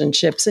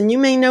relationships, and you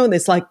may know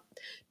this, like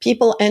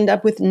people end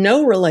up with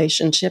no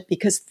relationship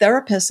because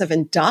therapists have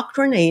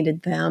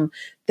indoctrinated them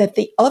that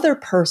the other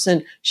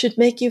person should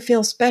make you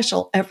feel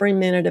special every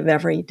minute of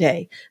every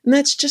day. And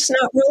that's just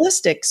not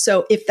realistic.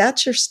 So if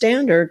that's your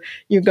standard,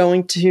 you're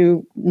going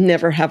to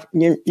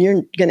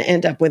you're going to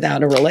end up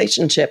without a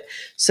relationship.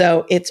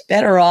 So it's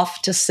better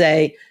off to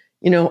say,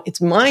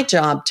 it's my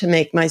job to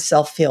make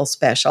myself feel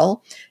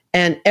special.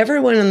 And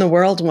everyone in the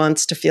world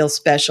wants to feel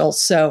special.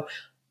 So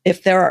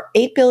if there are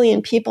 8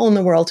 billion people in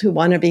the world who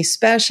want to be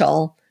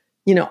special,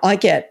 I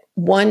get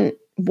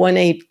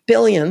 1/8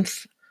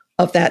 billionth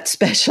of that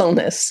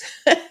specialness.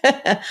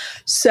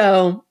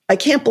 So I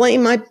can't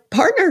blame my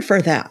partner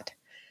for that.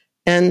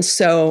 And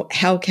so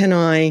how can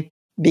I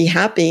be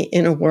happy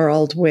in a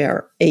world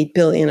where 8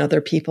 billion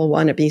other people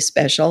want to be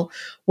special?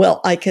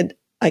 Well, I could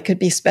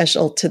be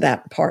special to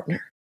that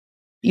partner.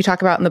 You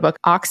talk about in the book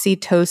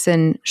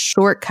oxytocin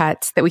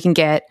shortcuts that we can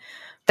get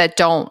that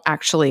don't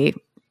actually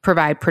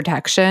provide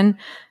protection.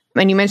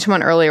 And you mentioned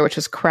one earlier, which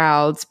was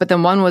crowds, but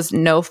then one was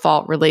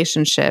no-fault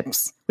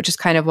relationships, which is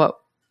kind of what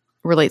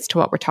relates to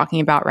what we're talking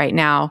about right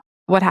now.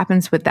 What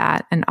happens with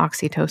that and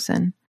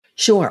oxytocin?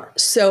 Sure.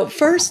 So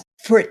first,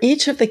 for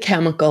each of the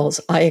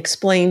chemicals, I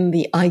explain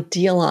the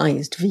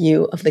idealized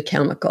view of the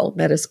chemical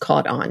that is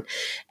caught on.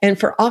 And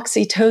for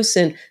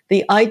oxytocin,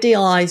 the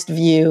idealized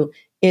view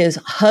is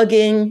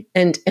hugging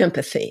and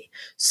empathy.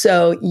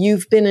 So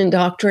you've been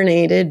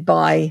indoctrinated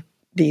by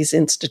these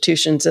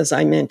institutions, as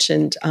I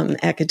mentioned,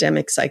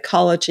 academic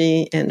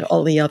psychology and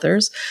all the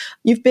others.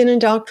 You've been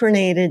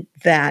indoctrinated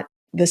that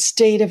the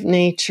state of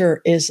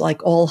nature is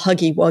like all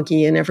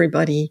huggy-wuggy and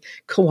everybody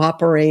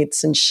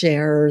cooperates and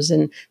shares.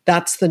 And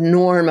that's the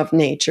norm of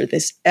nature,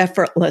 this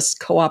effortless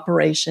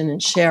cooperation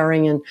and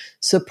sharing and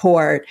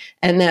support.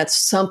 And that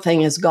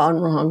something has gone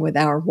wrong with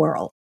our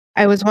world.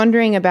 I was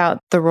wondering about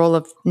the role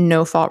of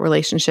no-fault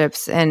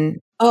relationships and...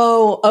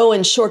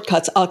 and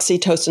shortcuts,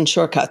 oxytocin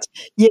shortcuts.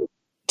 Yeah.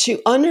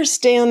 to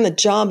understand the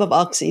job of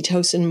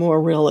oxytocin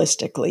more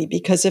realistically,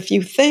 because if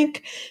you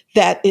think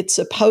that it's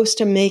supposed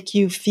to make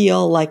you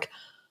feel like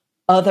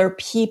other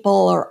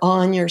people are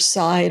on your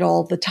side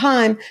all the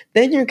time,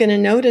 then you're going to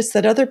notice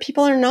that other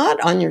people are not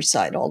on your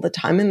side all the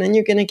time, and then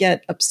you're going to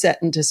get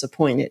upset and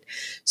disappointed.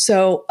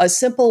 So a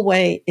simple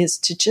way is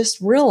to just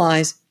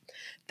realize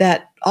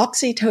that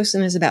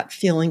oxytocin is about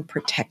feeling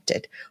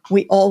protected.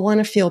 We all want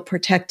to feel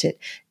protected.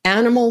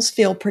 Animals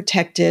feel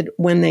protected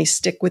when they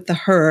stick with the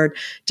herd,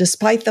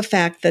 despite the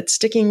fact that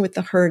sticking with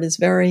the herd is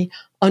very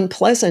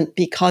unpleasant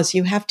because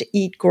you have to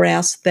eat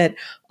grass that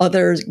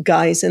other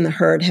guys in the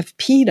herd have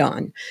peed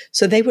on.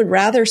 So they would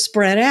rather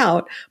spread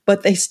out,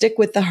 but they stick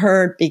with the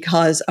herd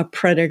because a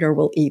predator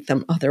will eat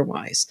them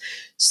otherwise.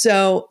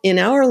 So in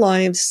our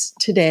lives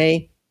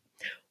today,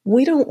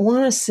 we don't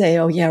want to say,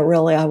 oh, yeah,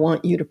 really, I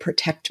want you to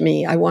protect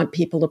me. I want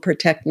people to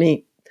protect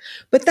me.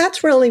 But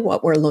that's really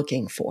what we're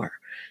looking for.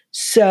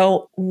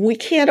 So we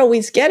can't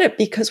always get it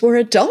because we're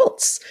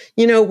adults.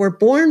 We're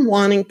born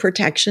wanting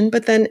protection,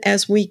 but then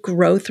as we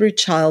grow through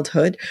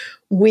childhood,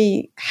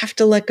 we have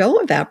to let go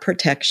of that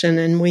protection.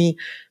 And we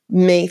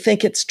may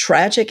think it's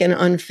tragic and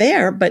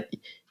unfair, but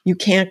you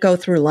can't go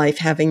through life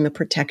having the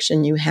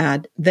protection you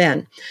had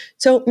then.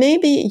 So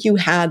maybe you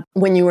had,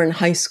 when you were in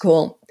high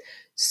school,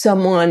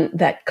 someone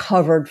that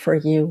covered for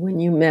you when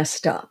you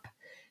messed up.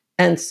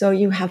 And so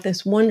you have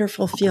this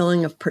wonderful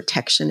feeling of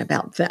protection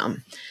about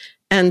them.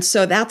 And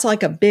so that's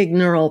like a big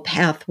neural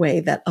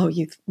pathway that,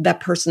 that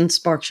person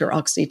sparks your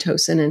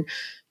oxytocin and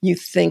you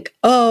think,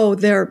 oh,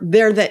 they're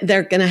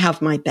going to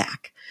have my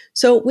back.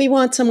 So we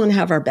want someone to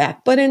have our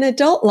back. But in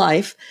adult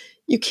life,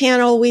 you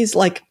can't always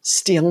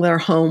steal their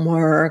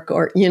homework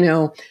or,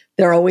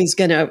 they're always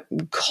going to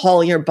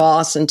call your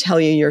boss and tell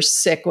you you're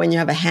sick when you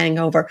have a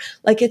hangover.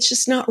 It's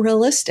just not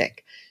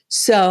realistic.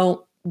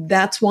 So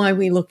that's why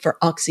we look for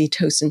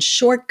oxytocin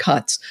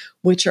shortcuts,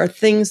 which are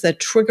things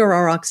that trigger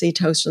our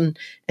oxytocin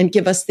and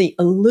give us the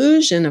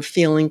illusion of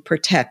feeling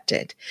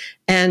protected.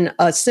 And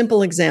a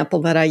simple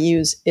example that I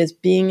use is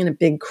being in a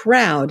big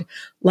crowd.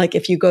 Like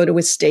if you go to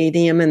a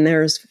stadium and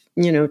there's,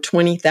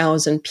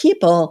 20,000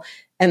 people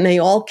and they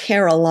all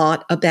care a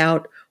lot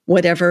about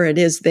whatever it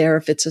is there,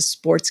 if it's a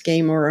sports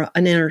game or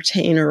an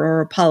entertainer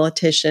or a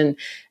politician.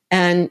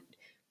 And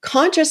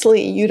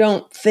consciously, you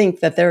don't think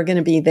that they're going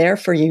to be there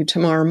for you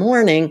tomorrow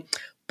morning.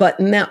 But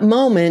in that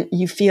moment,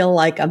 you feel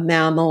like a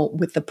mammal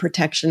with the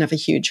protection of a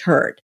huge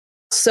herd.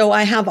 So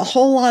I have a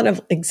whole lot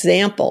of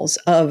examples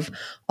of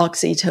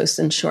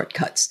oxytocin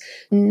shortcuts.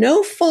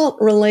 No-fault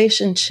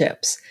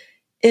relationships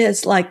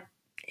is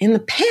in the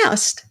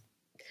past,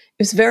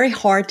 it was very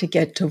hard to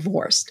get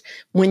divorced.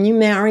 When you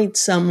married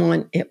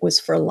someone, it was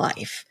for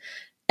life.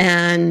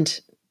 And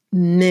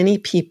many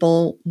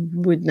people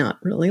would not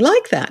really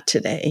like that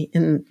today,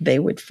 and they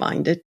would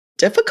find it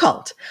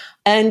difficult.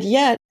 And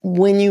yet,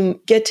 when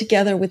you get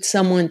together with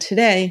someone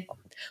today,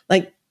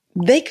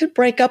 they could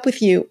break up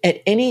with you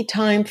at any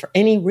time for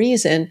any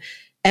reason.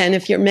 And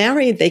if you're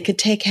married, they could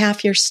take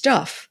half your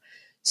stuff.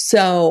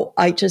 So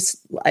I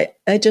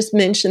just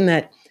mentioned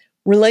that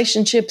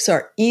relationships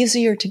are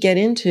easier to get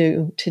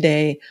into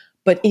today,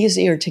 but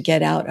easier to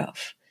get out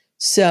of.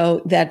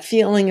 So that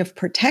feeling of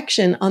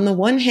protection, on the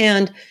one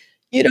hand,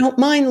 you don't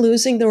mind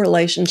losing the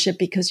relationship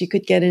because you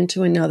could get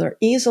into another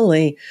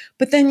easily,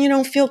 but then you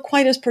don't feel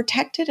quite as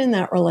protected in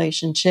that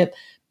relationship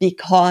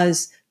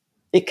because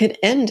it could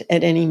end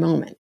at any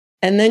moment.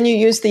 And then you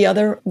use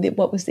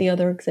what was the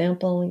other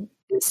example?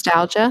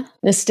 Nostalgia.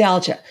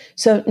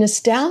 So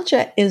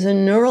nostalgia is a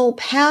neural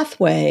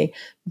pathway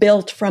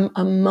built from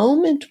a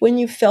moment when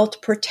you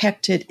felt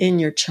protected in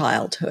your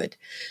childhood.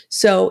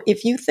 So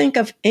if you think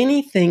of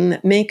anything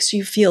that makes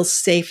you feel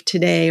safe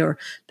today or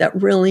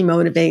that really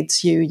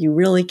motivates you, you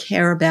really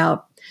care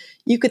about,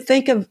 you could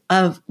think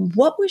of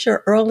what was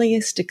your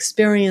earliest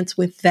experience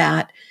with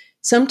that.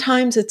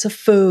 Sometimes it's a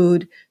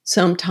food,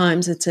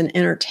 sometimes it's an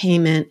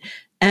entertainment,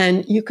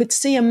 and you could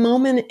see a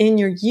moment in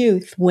your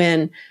youth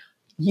when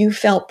you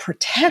felt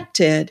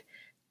protected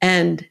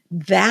and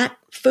that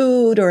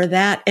food or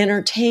that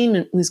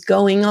entertainment was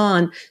going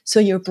on. So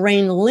your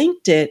brain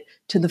linked it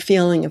to the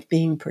feeling of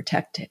being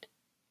protected.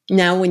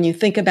 Now, when you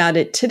think about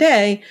it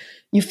today,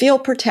 you feel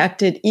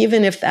protected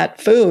even if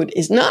that food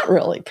is not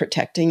really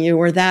protecting you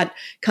or that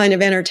kind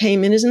of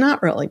entertainment is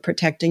not really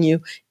protecting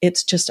you.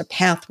 It's just a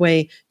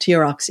pathway to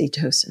your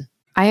oxytocin.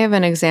 I have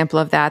an example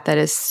of that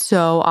is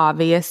so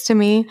obvious to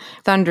me.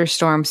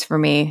 Thunderstorms for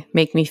me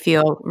make me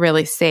feel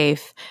really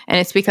safe. And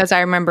it's because I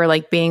remember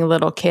being a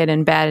little kid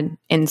in bed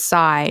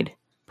inside,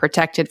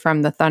 protected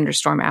from the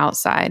thunderstorm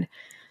outside.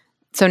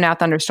 So now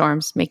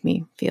thunderstorms make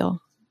me feel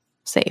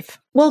safe.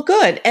 Well,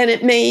 good. And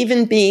it may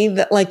even be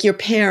that your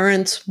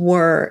parents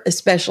were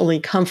especially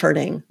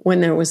comforting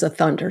when there was a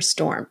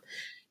thunderstorm.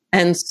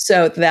 And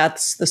so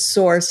that's the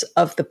source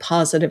of the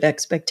positive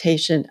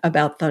expectation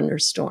about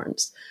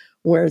thunderstorms.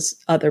 Whereas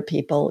other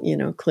people,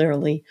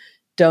 clearly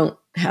don't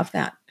have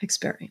that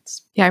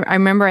experience. Yeah, I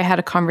remember I had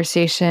a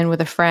conversation with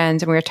a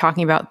friend and we were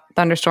talking about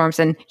thunderstorms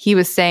and he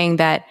was saying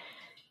that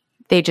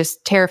they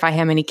just terrify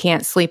him and he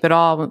can't sleep at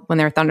all when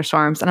there are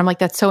thunderstorms. And I'm like,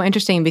 that's so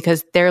interesting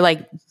because they're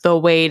like the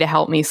way to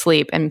help me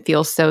sleep and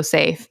feel so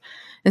safe.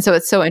 And so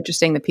it's so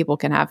interesting that people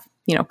can have,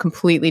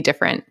 completely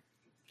different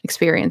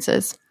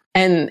experiences.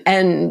 And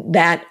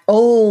that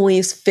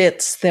always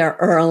fits their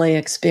early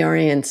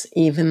experience,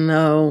 even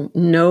though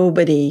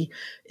nobody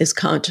is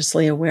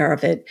consciously aware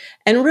of it.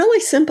 And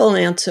really simple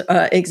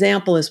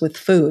example is with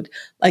food.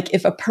 Like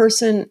if a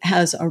person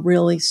has a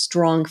really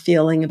strong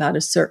feeling about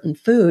a certain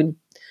food,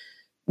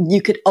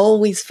 you could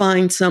always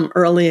find some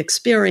early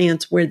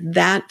experience where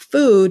that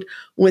food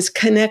was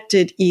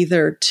connected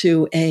either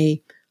to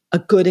a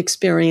good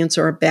experience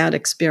or a bad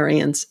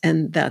experience.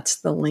 And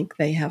that's the link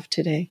they have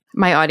today.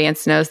 My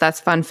audience knows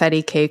that's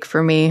funfetti cake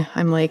for me.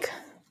 I'm like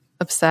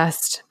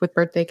obsessed with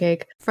birthday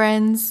cake.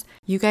 Friends,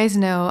 you guys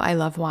know I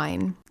love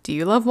wine. Do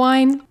you love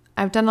wine?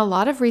 I've done a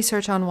lot of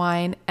research on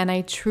wine, and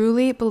I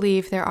truly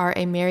believe there are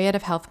a myriad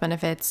of health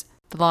benefits.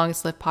 The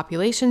longest lived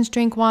populations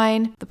drink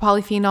wine. The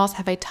polyphenols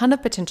have a ton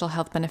of potential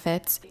health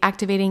benefits,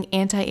 activating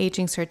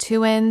anti-aging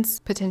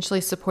sirtuins, potentially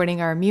supporting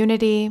our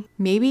immunity,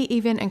 maybe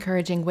even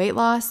encouraging weight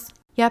loss.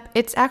 Yep,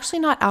 it's actually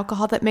not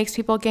alcohol that makes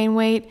people gain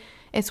weight,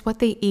 it's what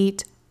they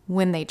eat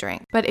when they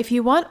drink. But if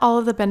you want all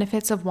of the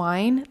benefits of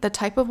wine, the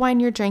type of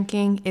wine you're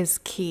drinking is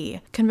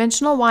key.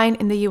 Conventional wine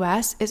in the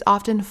US is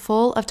often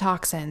full of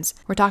toxins.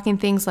 We're talking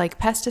things like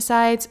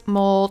pesticides,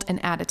 mold, and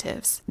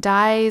additives,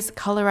 dyes,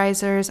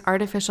 colorizers,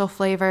 artificial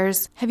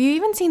flavors. Have you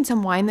even seen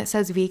some wine that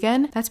says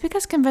vegan? That's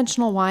because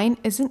conventional wine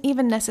isn't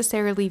even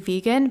necessarily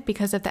vegan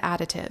because of the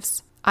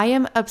additives. I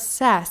am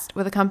obsessed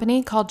with a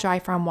company called Dry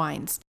Farm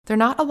Wines. They're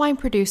not a wine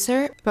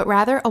producer, but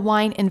rather a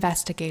wine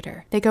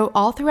investigator. They go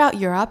all throughout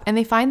Europe and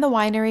they find the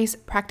wineries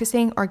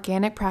practicing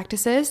organic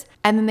practices,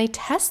 and then they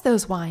test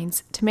those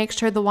wines to make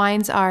sure the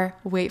wines are,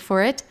 wait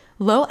for it,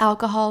 low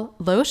alcohol,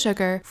 low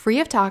sugar, free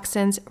of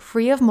toxins,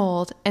 free of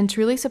mold, and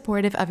truly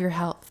supportive of your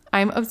health.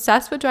 I'm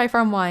obsessed with Dry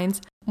Farm Wines.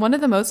 One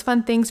of the most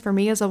fun things for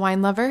me as a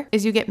wine lover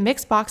is you get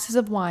mixed boxes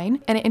of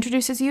wine, and it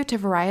introduces you to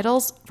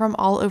varietals from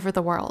all over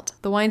the world.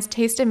 The wines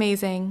taste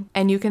amazing,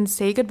 and you can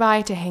say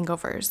goodbye to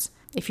hangovers.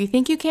 If you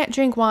think you can't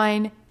drink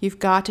wine, you've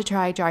got to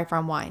try Dry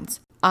Farm Wines.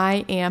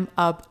 I am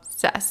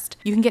obsessed.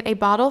 You can get a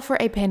bottle for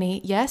a penny.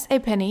 Yes, a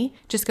penny.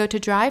 Just go to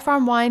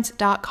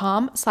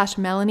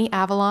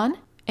dryfarmwines.com/MelanieAvalon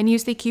and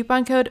use the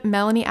coupon code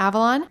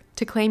MelanieAvalon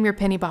to claim your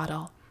penny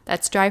bottle.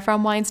 That's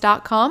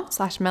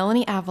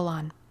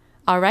dryfarmwines.com/MelanieAvalon.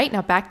 All right,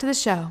 now back to the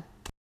show.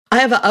 I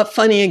have a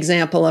funny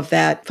example of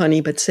that,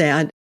 funny but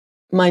sad.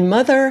 My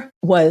mother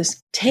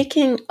was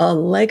taking a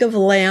leg of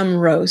lamb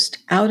roast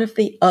out of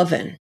the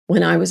oven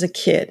when I was a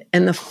kid,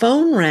 and the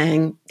phone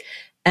rang,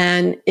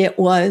 and it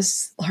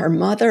was her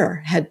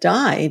mother had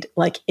died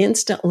like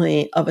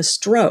instantly of a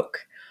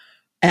stroke,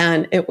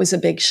 and it was a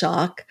big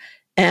shock,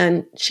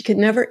 and she could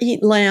never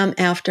eat lamb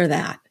after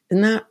that.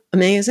 Isn't that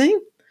amazing?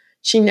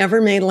 She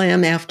never made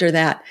lamb after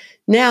that.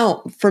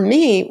 Now, for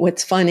me,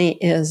 what's funny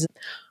is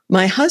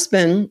my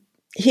husband,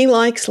 he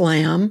likes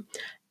lamb.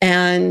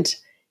 And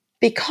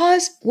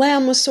because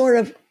lamb was sort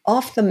of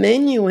off the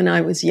menu when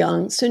I was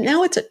young, so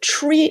now it's a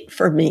treat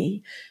for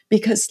me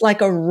because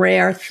like a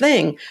rare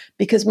thing,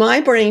 because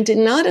my brain did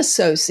not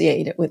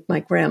associate it with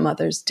my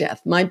grandmother's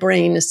death. My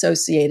brain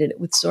associated it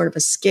with sort of a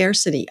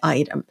scarcity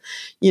item,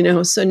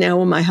 so now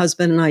when my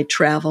husband and I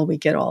travel, we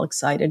get all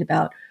excited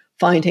about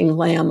finding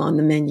lamb on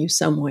the menu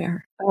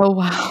somewhere. Oh,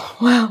 wow.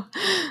 Wow.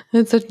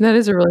 That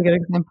is a really good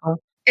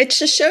example. It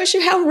just shows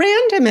you how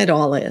random it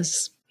all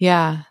is.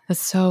 Yeah, that's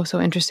so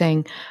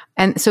interesting.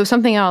 And so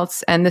something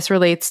else, and this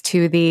relates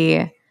to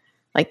the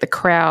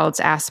crowds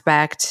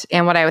aspect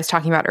and what I was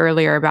talking about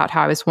earlier about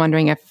how I was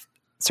wondering if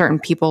certain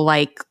people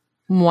like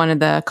one of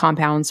the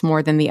compounds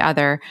more than the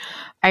other.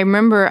 I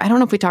remember, I don't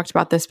know if we talked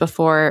about this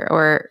before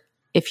or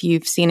if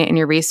you've seen it in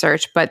your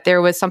research, but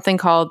there was something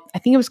called, I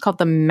think it was called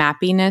the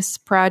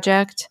Mappiness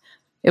Project.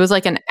 It was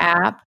like an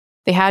app.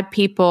 They had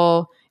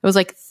people, it was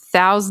like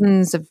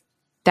thousands and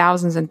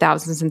thousands of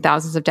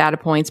data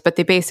points, but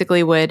they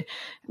basically would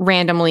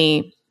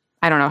randomly,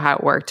 I don't know how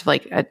it worked,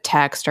 like a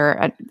text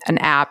or an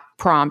app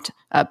prompt,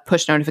 a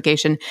push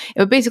notification. It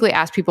would basically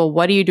ask people,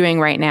 what are you doing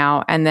right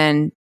now? And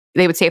then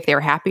they would say if they were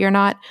happy or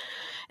not.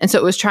 And so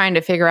it was trying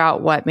to figure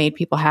out what made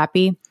people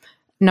happy.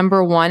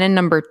 Number one and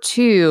number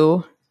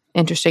two,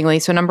 interestingly,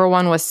 so number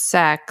one was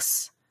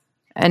sex,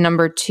 and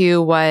number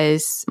two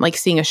was like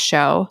seeing a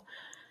show.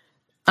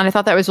 And I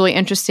thought that was really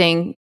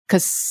interesting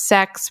because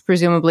sex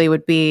presumably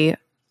would be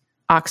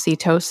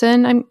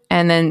oxytocin.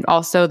 And then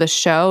also the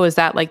show, is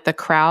that like the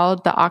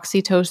crowd, the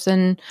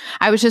oxytocin?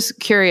 I was just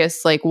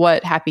curious, like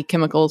what happy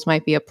chemicals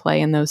might be at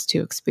play in those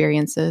two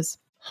experiences.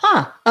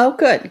 Huh. Oh,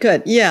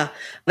 good. Yeah,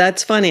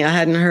 that's funny. I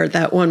hadn't heard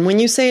that one. When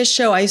you say a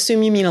show, I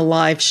assume you mean a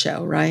live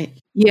show, right?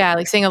 Yeah,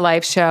 like seeing a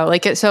live show.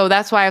 So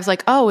that's why I was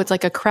like, oh, it's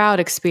like a crowd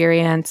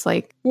experience.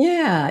 Like,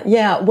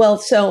 yeah. Well,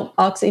 so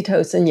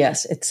oxytocin,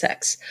 yes, it's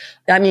sex.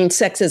 I mean,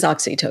 sex is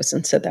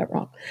oxytocin, said that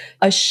wrong.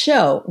 A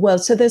show. Well,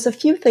 so there's a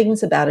few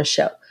things about a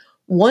show.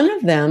 One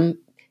of them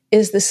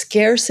is the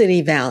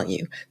scarcity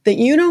value, that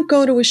you don't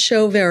go to a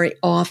show very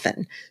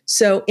often.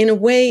 So in a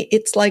way,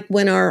 it's like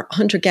when our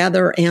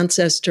hunter-gatherer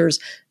ancestors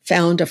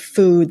found a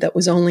food that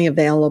was only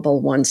available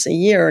once a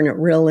year and it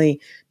really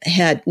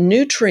had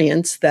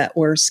nutrients that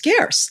were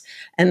scarce,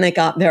 and they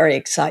got very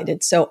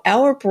excited. So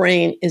our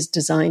brain is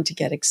designed to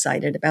get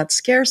excited about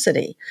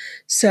scarcity.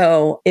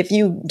 So if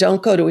you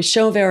don't go to a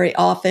show very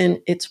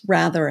often, it's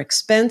rather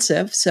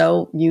expensive.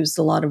 So use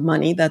a lot of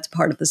money. That's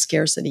part of the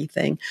scarcity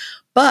thing.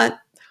 But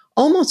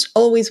almost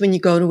always when you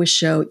go to a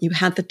show, you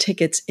have the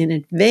tickets in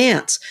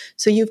advance.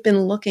 So you've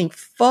been looking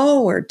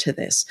forward to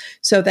this.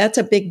 So that's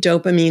a big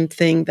dopamine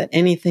thing, that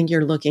anything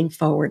you're looking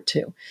forward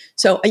to.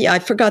 So yeah, I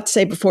forgot to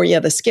say before,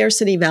 the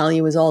scarcity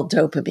value is all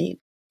dopamine.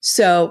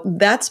 So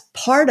that's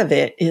part of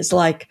it, is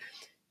like,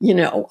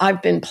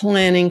 I've been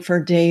planning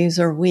for days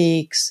or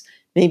weeks.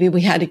 Maybe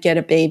we had to get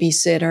a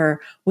babysitter.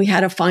 We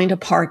had to find a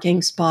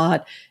parking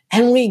spot.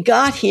 And we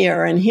got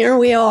here, and here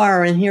we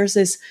are, and here's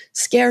this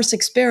scarce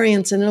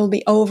experience, and it'll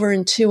be over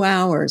in 2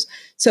 hours.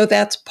 So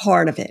that's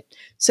part of it.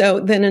 So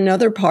then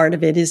another part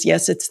of it is,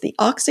 yes, it's the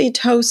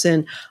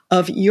oxytocin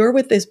of you're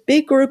with this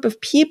big group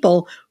of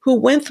people who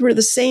went through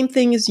the same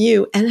thing as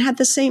you and had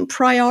the same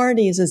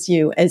priorities as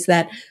you, as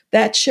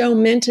that show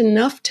meant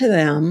enough to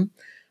them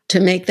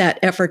to make that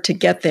effort to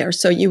get there.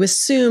 So you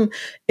assume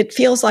it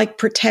feels like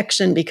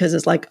protection, because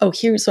it's like, oh,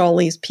 here's all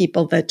these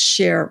people that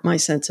share my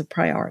sense of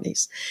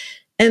priorities.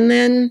 And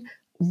then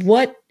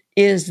what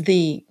is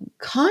the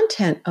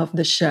content of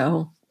the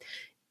show?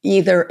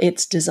 Either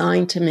it's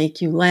designed to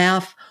make you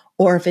laugh,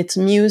 or if it's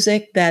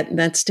music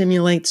that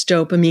stimulates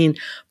dopamine.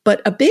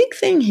 But a big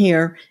thing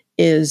here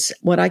is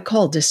what I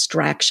call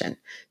distraction.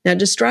 Now,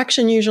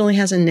 distraction usually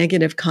has a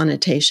negative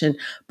connotation,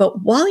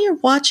 but while you're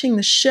watching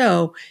the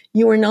show,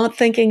 you are not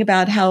thinking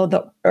about how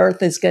the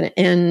earth is going to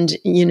end,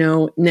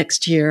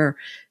 next year.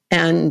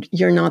 And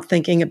you're not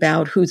thinking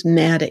about who's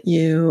mad at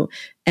you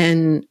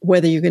and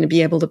whether you're going to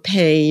be able to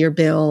pay your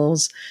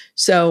bills.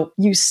 So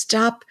you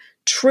stop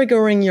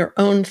triggering your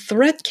own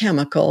threat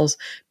chemicals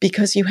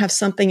because you have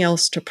something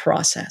else to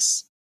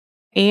process.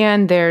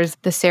 And there's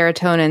the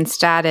serotonin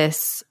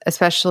status,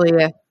 especially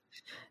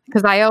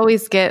because I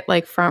always get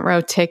like front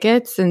row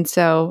tickets. And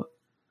so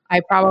I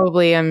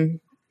probably am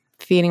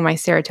feeding my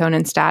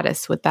serotonin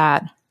status with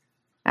that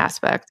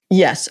aspect.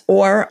 Yes.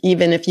 Or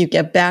even if you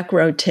get back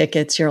row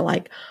tickets, you're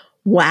like,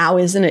 wow,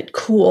 isn't it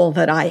cool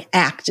that I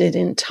acted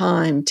in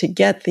time to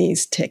get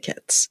these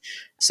tickets?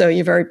 So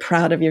you're very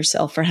proud of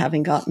yourself for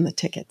having gotten the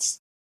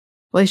tickets.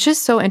 Well, it's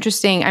just so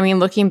interesting. I mean,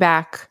 looking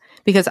back,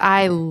 because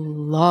I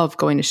love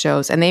going to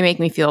shows and they make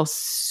me feel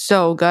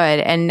so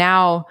good. And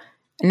now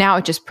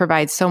it just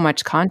provides so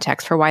much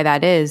context for why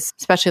that is,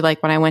 especially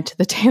like when I went to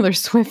the Taylor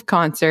Swift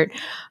concert,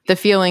 the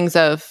feelings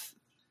of,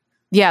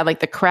 like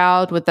the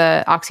crowd with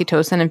the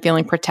oxytocin and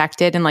feeling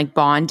protected and like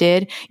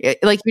bonded.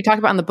 Like we talk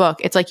about in the book,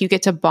 it's like you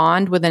get to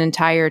bond with an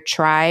entire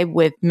tribe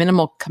with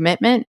minimal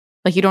commitment.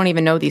 Like you don't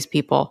even know these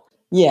people.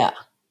 Yeah,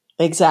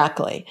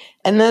 exactly.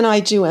 And then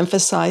I do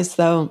emphasize,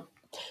 though,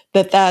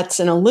 that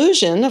that's an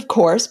illusion, of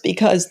course,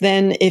 because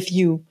then if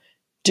you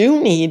do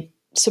need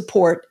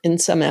support in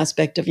some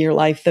aspect of your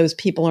life, those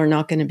people are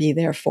not going to be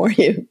there for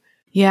you.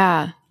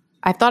 Yeah.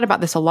 I've thought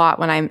about this a lot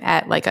when I'm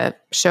at like a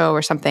show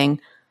or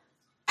something,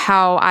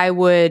 how I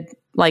would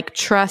like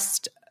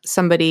trust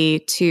somebody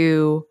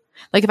to,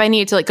 like if I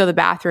needed to like go to the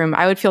bathroom,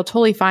 I would feel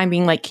totally fine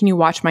being like, can you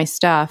watch my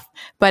stuff?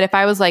 But if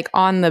I was like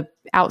on the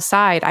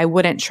outside, I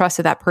wouldn't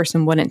trust that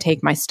person wouldn't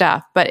take my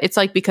stuff. But it's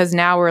like, because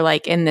now we're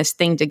like in this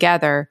thing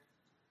together,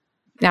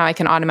 now I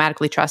can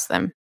automatically trust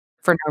them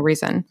for no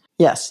reason.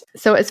 Yes.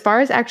 So as far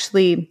as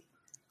actually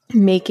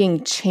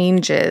making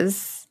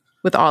changes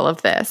with all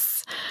of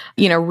this,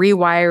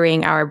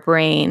 rewiring our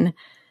brain.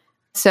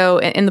 So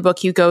in the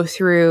book, you go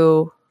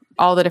through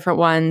all the different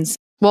ones.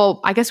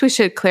 Well, I guess we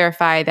should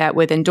clarify that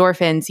with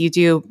endorphins, you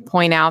do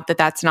point out that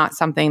that's not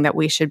something that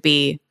we should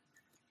be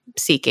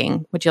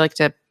seeking. Would you like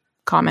to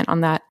comment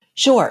on that?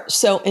 Sure.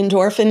 So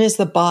endorphin is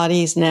the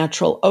body's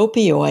natural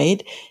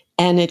opioid,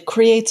 and it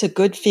creates a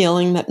good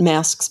feeling that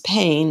masks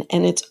pain,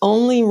 and it's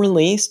only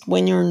released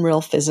when you're in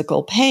real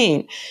physical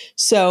pain.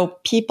 So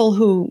people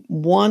who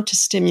want to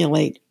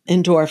stimulate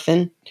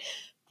endorphin,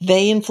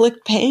 they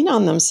inflict pain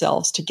on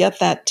themselves to get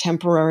that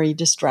temporary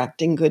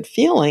distracting good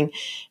feeling.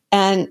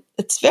 And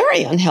it's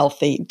very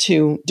unhealthy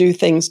to do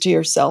things to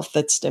yourself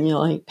that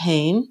stimulate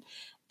pain.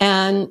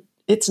 And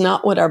it's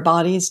not what our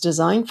body is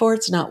designed for.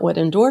 It's not what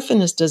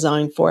endorphin is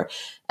designed for.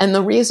 And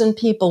the reason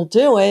people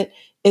do it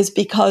is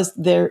because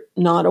they're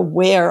not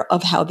aware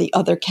of how the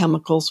other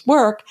chemicals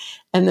work.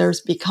 And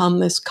there's become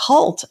this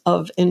cult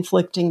of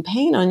inflicting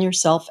pain on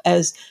yourself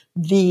as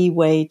the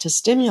way to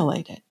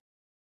stimulate it.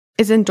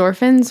 Is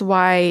endorphins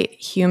why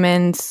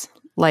humans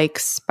like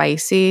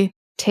spicy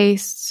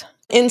tastes?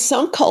 In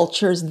some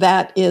cultures,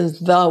 that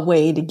is the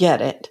way to get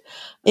it.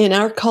 In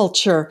our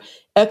culture,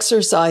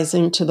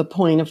 exercising to the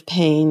point of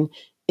pain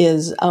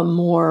is a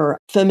more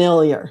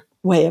familiar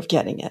way of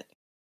getting it.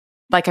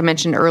 Like I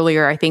mentioned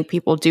earlier, I think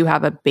people do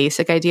have a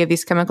basic idea of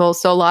these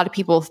chemicals. So a lot of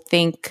people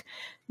think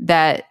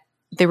that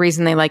the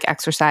reason they like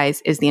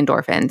exercise is the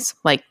endorphins,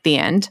 like the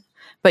end.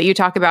 But you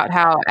talk about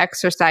how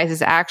exercise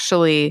is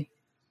actually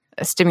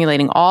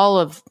stimulating all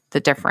of the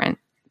different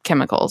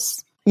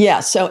chemicals. Yeah,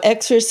 so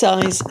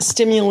exercise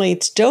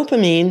stimulates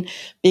dopamine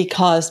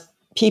because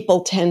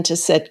people tend to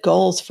set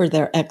goals for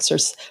their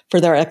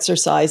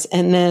exercise,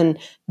 and then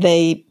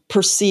they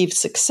perceive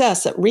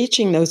success at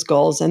reaching those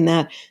goals, and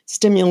that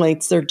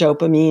stimulates their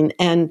dopamine.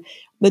 And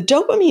the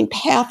dopamine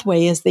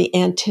pathway is the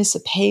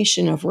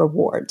anticipation of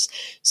rewards.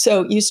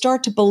 So you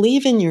start to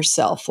believe in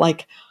yourself,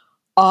 like,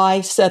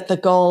 I set the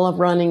goal of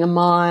running a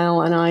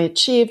mile and I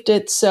achieved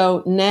it.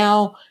 So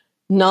now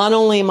not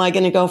only am I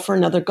going to go for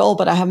another goal,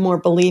 but I have more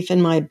belief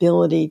in my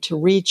ability to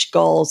reach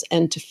goals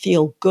and to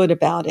feel good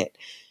about it.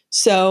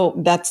 So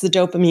that's the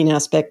dopamine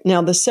aspect.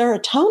 Now, the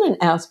serotonin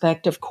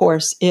aspect, of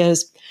course,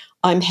 is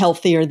I'm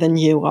healthier than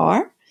you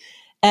are.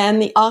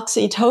 And the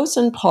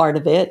oxytocin part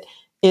of it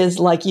is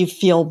like you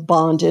feel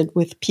bonded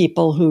with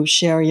people who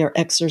share your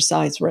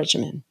exercise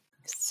regimen.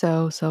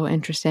 So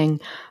interesting.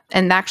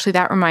 And actually,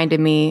 that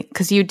reminded me,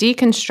 because you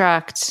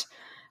deconstruct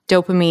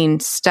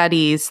dopamine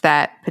studies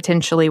that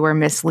potentially were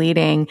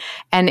misleading.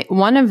 And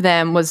one of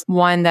them was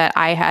one that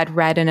I had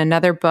read in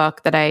another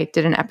book that I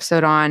did an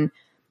episode on,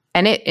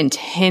 and it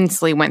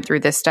intensely went through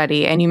this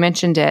study. And you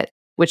mentioned it,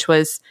 which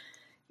was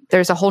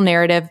there's a whole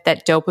narrative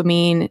that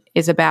dopamine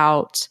is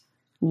about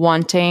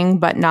wanting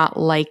but not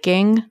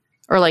liking,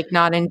 or like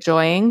not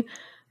enjoying.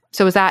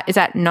 So is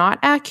that not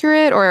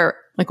accurate, or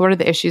like what are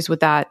the issues with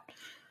that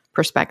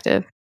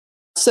perspective?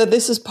 So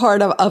this is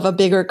part of a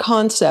bigger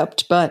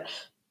concept, but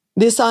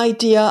this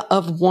idea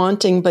of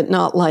wanting but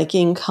not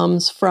liking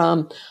comes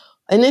from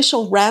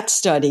initial rat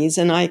studies.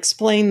 And I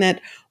explain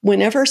that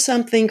whenever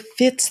something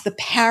fits the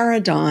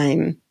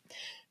paradigm,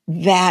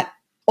 that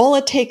all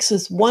it takes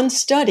is one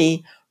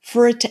study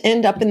for it to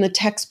end up in the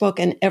textbook,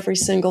 and every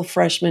single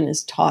freshman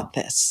is taught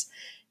this.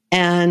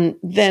 And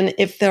then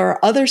if there are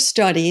other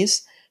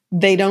studies,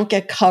 they don't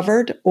get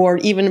covered, or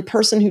even a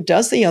person who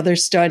does the other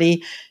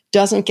study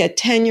doesn't get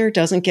tenure,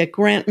 doesn't get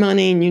grant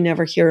money, and you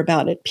never hear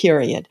about it,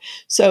 period.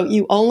 So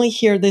you only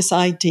hear this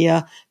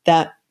idea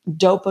that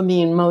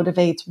dopamine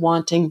motivates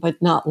wanting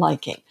but not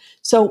liking.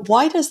 So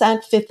why does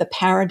that fit the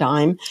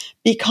paradigm?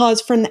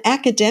 Because from the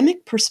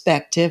academic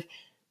perspective,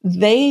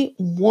 they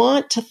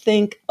want to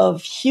think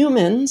of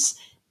humans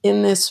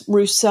in this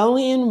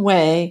Rousseauian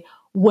way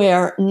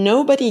where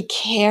nobody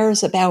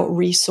cares about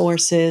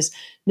resources,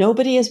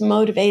 nobody is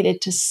motivated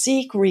to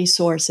seek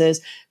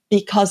resources,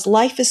 because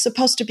life is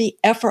supposed to be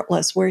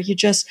effortless, where you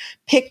just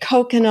pick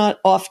coconut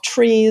off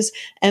trees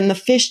and the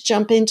fish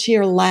jump into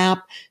your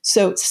lap.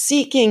 So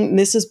seeking,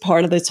 this is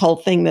part of this whole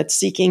thing that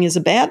seeking is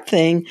a bad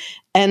thing,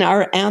 and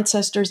our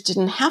ancestors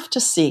didn't have to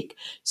seek.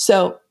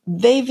 So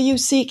they view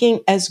seeking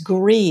as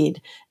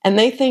greed, and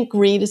they think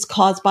greed is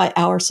caused by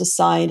our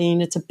society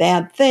and it's a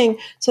bad thing.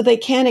 So they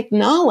can't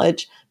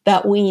acknowledge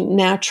that we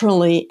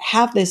naturally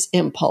have this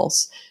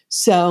impulse.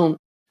 So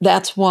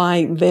that's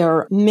why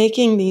they're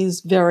making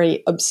these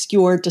very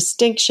obscure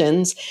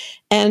distinctions.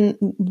 And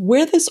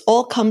where this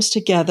all comes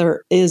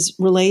together is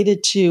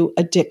related to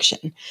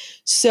addiction.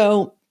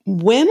 So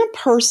when a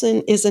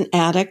person is an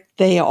addict,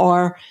 they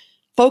are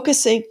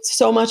focusing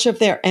so much of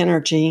their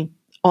energy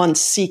on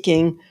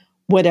seeking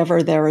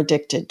whatever they're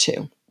addicted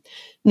to.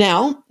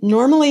 Now,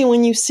 normally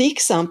when you seek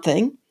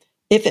something,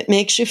 if it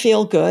makes you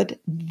feel good,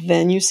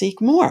 then you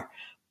seek more.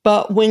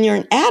 But when you're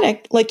an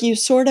addict, like, you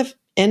sort of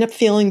end up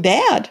feeling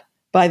bad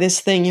by this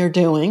thing you're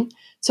doing.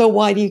 So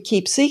why do you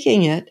keep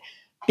seeking it?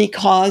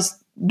 Because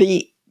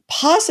the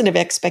positive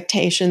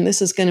expectation,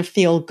 this is going to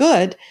feel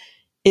good,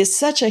 is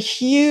such a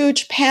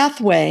huge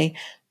pathway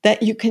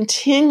that you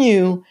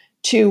continue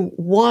to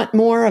want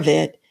more of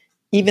it,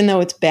 even though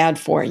it's bad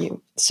for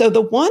you. So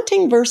the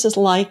wanting versus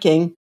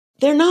liking,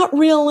 they're not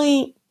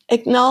really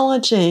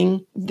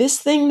acknowledging this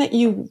thing that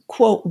you,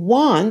 quote,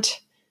 want.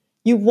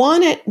 You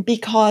want it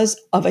because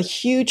of a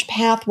huge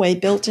pathway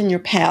built in your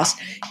past.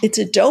 It's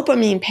a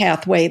dopamine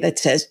pathway that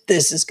says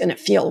this is going to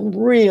feel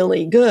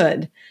really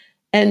good.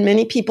 And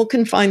many people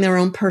can find their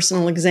own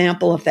personal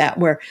example of that,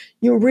 where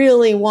you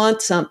really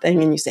want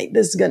something and you say,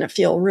 this is going to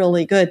feel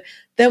really good.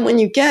 Then when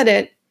you get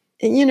it,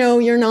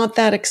 you're not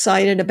that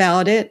excited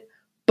about it,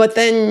 but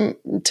then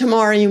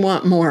tomorrow you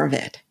want more of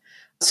it.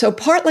 So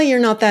partly you're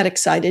not that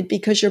excited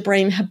because your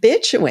brain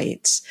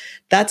habituates.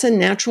 That's a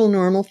natural,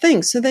 normal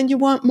thing. So then you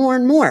want more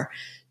and more.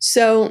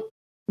 So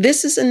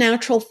this is a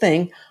natural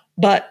thing,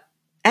 but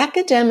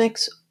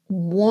academics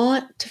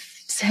want to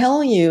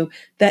tell you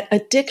that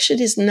addiction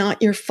is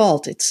not your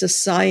fault. It's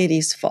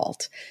society's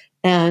fault.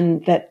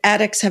 And that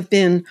addicts have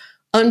been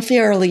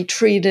unfairly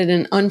treated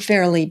and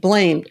unfairly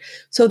blamed.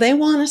 So they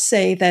want to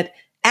say that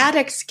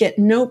addicts get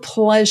no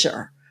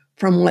pleasure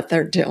from what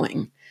they're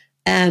doing.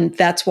 And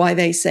that's why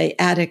they say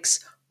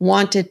addicts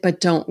want it but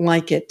don't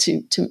like it,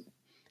 to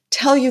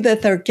tell you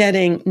that they're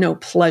getting no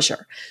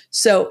pleasure.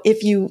 So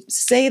if you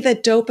say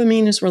that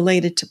dopamine is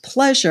related to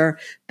pleasure,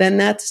 then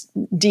that's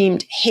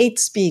deemed hate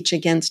speech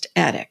against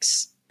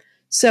addicts.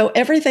 So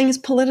everything is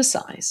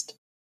politicized.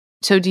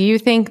 So do you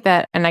think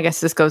that, and I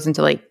guess this goes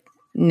into like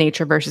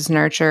nature versus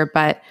nurture,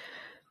 but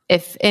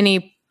if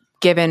any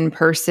given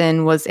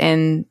person was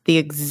in the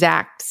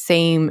exact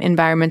same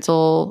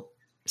environmental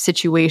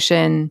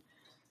situation,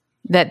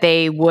 that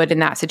they would in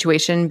that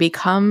situation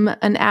become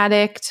an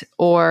addict?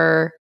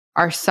 Or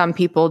are some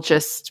people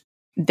just,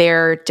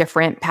 their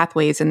different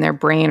pathways in their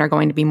brain are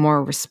going to be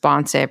more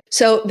responsive?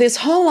 So this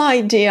whole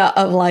idea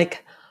of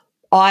like,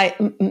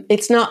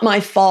 it's not my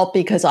fault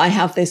because I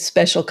have this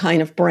special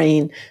kind of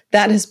brain,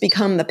 that has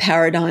become the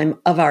paradigm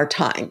of our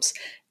times.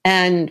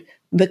 And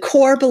the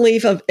core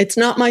belief of it's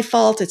not my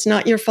fault, it's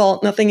not your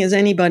fault, nothing is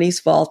anybody's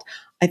fault.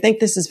 I think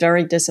this is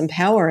very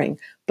disempowering,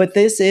 but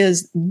this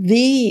is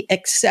the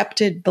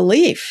accepted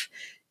belief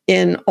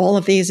in all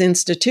of these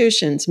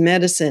institutions,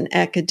 medicine,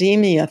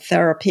 academia,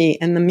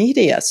 therapy, and the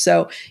media.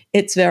 So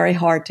it's very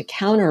hard to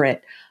counter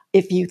it.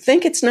 If you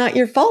think it's not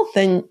your fault,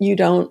 then you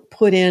don't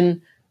put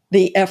in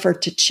the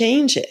effort to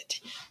change it.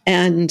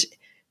 And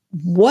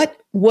what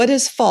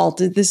is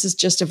fault? This is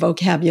just a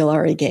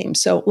vocabulary game.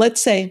 So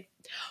let's say,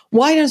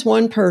 why does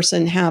one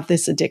person have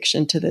this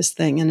addiction to this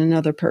thing and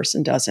another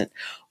person doesn't?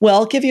 Well,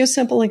 I'll give you a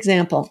simple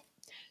example.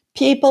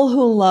 People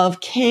who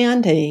love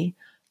candy,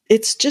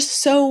 it's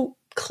just so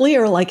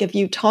clear. Like if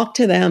you talk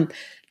to them,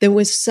 there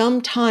was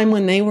some time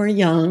when they were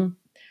young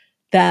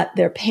that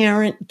their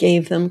parent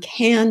gave them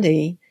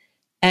candy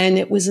and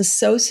it was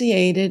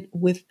associated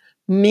with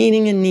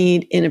meeting a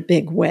need in a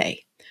big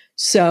way.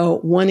 So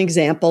one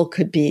example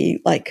could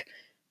be like,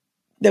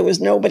 there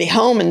was nobody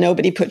home and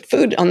nobody put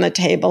food on the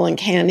table and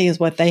candy is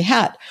what they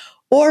had.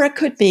 Or it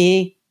could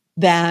be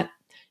that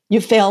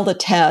you failed a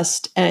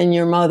test and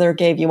your mother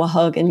gave you a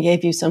hug and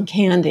gave you some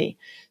candy.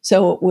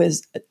 So it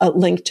was a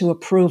link to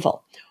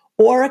approval.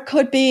 Or it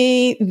could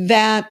be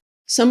that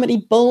somebody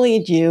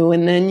bullied you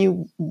and then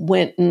you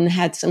went and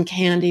had some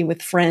candy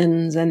with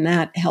friends and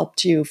that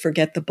helped you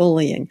forget the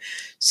bullying.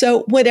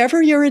 So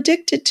whatever you're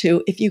addicted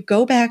to, if you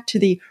go back to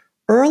the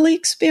early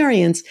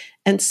experience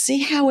and see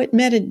how it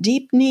met a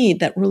deep need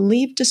that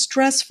relieved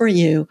distress for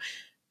you,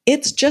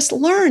 it's just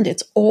learned.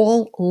 It's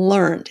all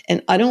learned.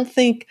 And I don't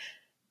think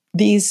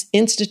these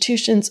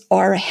institutions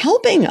are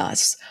helping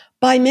us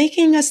by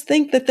making us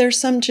think that there's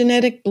some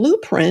genetic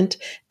blueprint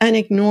and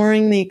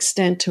ignoring the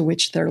extent to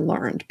which they're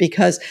learned,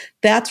 because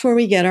that's where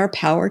we get our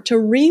power to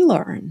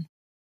relearn.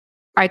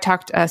 I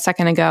talked a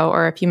second ago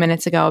or a few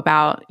minutes ago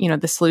about,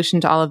 the solution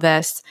to all of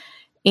this.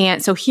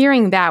 And so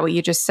hearing that, what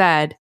you just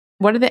said,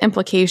 what are the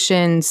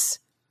implications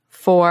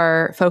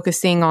for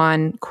focusing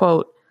on,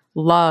 quote,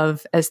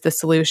 love as the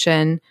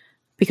solution?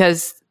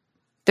 Because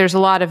there's a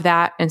lot of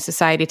that in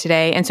society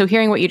today. And so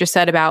hearing what you just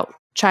said about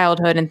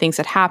childhood and things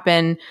that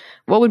happen,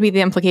 what would be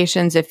the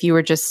implications if you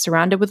were just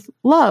surrounded with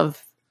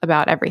love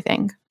about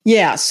everything?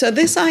 Yeah. So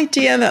this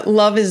idea that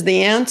love is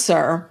the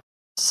answer.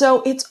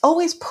 So it's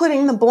always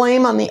putting the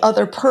blame on the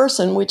other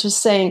person, which is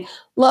saying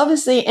love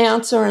is the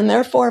answer. And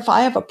therefore, if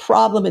I have a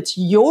problem, it's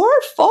your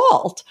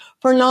fault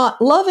for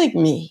not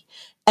loving me.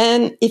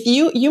 And if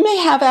you may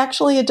have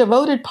actually a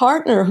devoted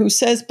partner who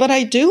says, but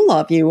I do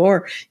love you,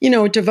 or,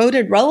 a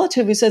devoted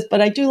relative who says,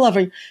 but I do love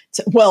you.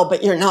 Well,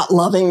 but you're not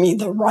loving me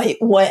the right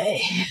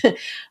way.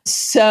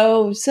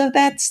 So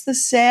that's the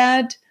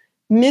sad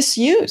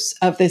misuse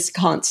of this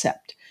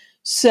concept.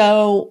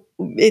 So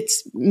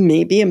it's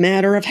maybe a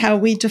matter of how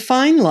we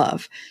define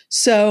love.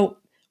 So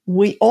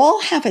we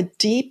all have a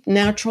deep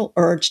natural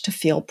urge to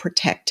feel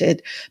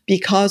protected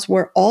because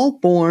we're all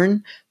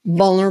born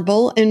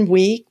vulnerable and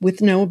weak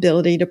with no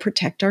ability to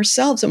protect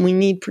ourselves, and we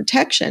need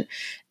protection.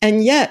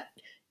 And yet,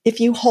 if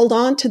you hold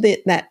on to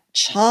that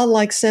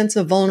childlike sense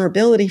of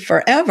vulnerability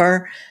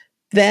forever,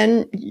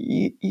 then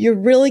you're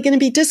really going to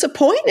be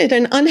disappointed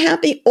and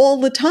unhappy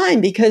all the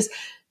time, because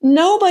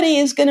nobody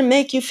is going to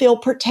make you feel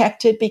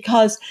protected,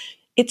 because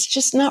it's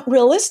just not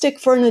realistic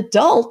for an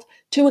adult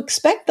to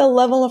expect the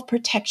level of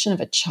protection of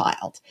a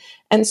child.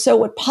 And so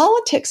what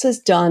politics has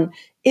done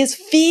is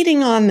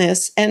feeding on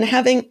this and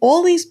having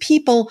all these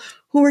people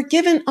who were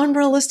given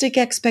unrealistic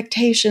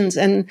expectations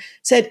and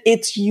said,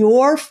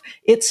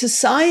 it's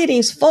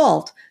society's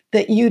fault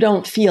that you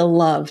don't feel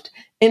loved.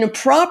 In a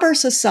proper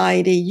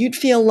society, you'd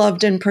feel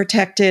loved and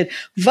protected.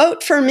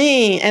 Vote for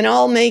me and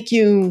I'll make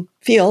you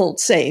feel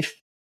safe.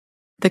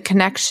 The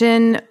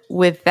connection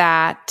with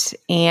that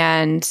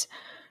and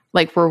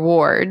like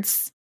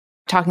rewards,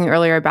 talking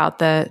earlier about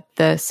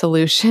the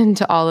solution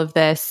to all of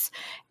this,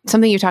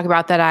 something you talk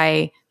about that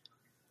I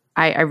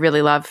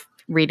really love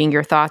reading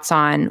your thoughts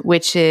on,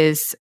 which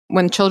is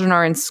when children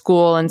are in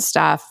school and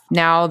stuff,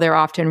 now they're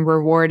often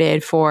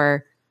rewarded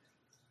for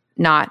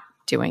not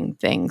doing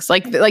things.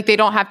 Like they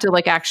don't have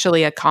to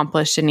actually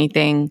accomplish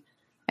anything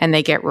and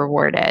they get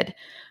rewarded.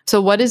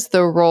 So what is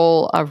the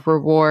role of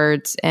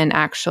rewards in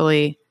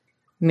actually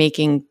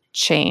making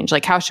change?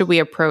 How should we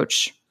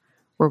approach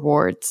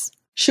rewards?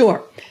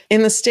 Sure.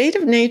 In the state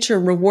of nature,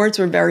 rewards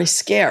were very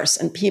scarce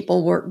and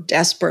people were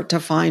desperate to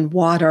find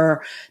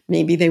water.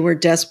 Maybe they were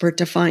desperate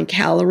to find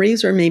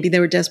calories, or maybe they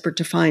were desperate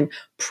to find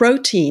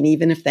protein,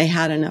 even if they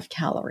had enough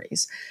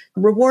calories.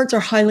 Rewards are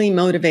highly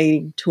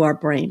motivating to our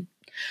brain.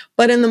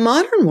 But in the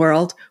modern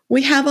world,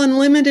 we have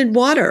unlimited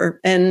water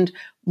and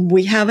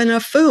we have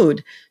enough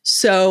food.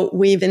 So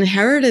we've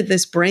inherited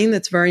this brain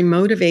that's very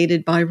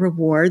motivated by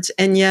rewards,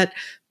 and yet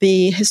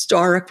the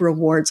historic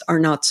rewards are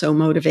not so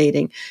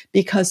motivating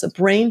because the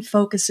brain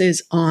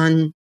focuses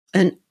on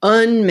an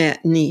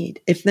unmet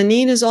need. If the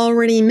need is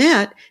already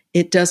met,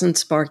 it doesn't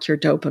spark your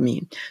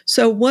dopamine.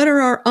 So what are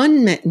our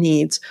unmet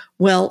needs?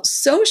 Well,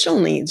 social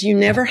needs. You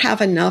never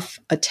have enough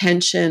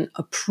attention,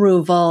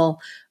 approval,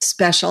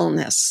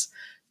 specialness.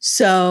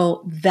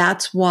 So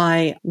that's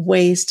why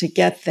ways to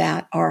get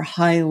that are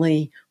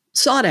highly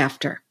sought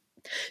after.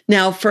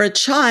 Now, for a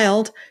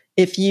child,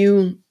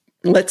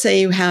 let's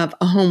say you have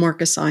a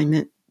homework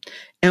assignment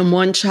and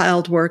one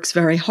child works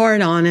very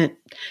hard on it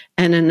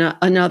and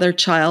another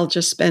child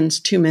just spends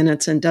 2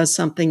 minutes and does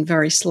something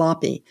very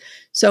sloppy.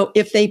 So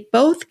if they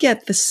both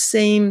get the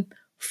same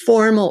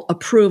formal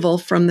approval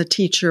from the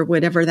teacher,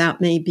 whatever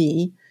that may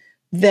be,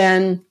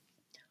 then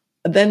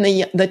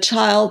the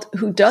child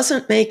who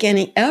doesn't make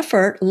any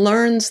effort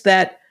learns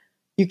that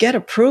you get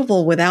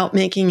approval without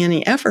making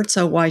any effort,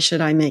 so why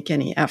should I make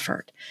any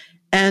effort?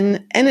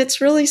 And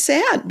it's really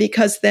sad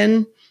because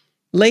then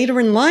later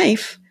in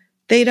life,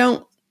 they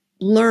don't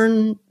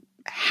learn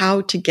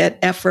how to get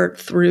effort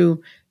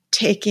through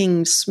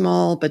taking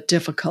small but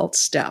difficult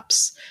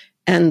steps.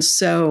 And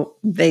so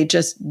they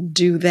just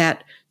do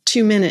that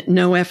 2-minute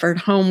no effort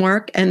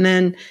homework. And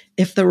then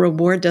if the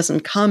reward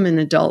doesn't come in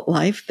adult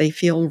life, they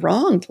feel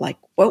wronged. Like,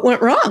 what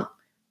went wrong?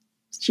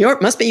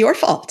 Must be your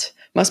fault.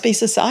 Must be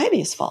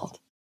society's fault.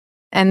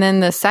 And then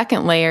the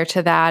second layer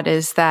to that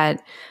is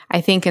that I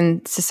think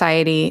in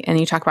society, and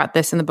you talk about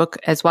this in the book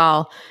as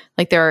well,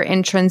 like there are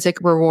intrinsic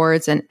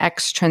rewards and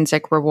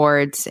extrinsic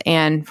rewards.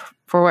 And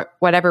for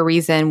whatever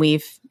reason,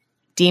 we've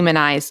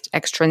demonized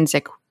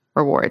extrinsic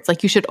rewards.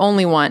 Like you should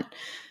only want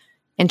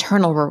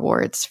internal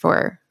rewards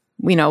for,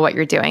 what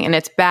you're doing. And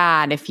it's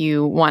bad if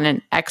you want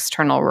an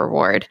external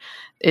reward.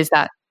 Is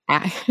that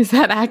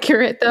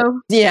accurate though?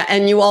 Yeah.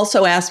 And you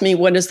also asked me,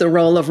 what is the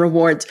role of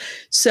rewards?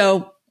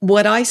 So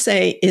what I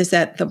say is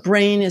that the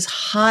brain is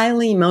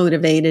highly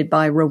motivated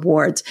by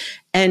rewards.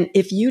 And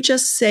if you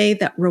just say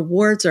that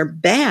rewards are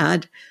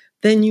bad,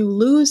 then you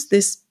lose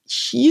this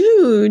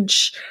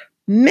huge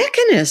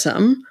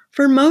mechanism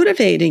for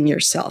motivating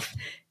yourself.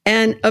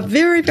 And a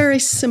very, very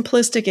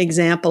simplistic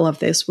example of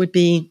this would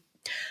be,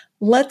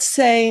 let's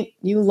say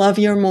you love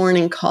your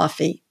morning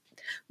coffee.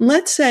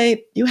 Let's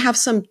say you have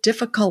some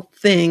difficult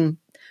thing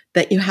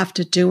that you have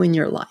to do in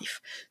your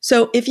life.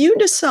 So if you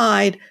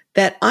decide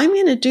that I'm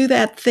going to do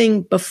that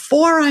thing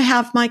before I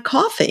have my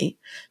coffee,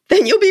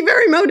 then you'll be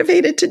very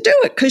motivated to do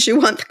it because you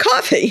want the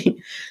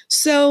coffee.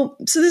 So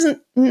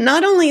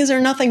not only is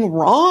there nothing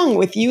wrong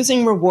with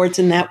using rewards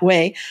in that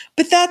way,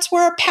 but that's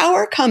where our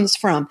power comes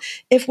from.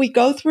 If we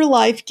go through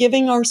life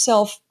giving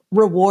ourselves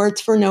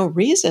rewards for no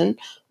reason,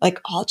 like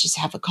I'll just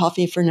have a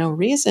coffee for no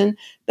reason,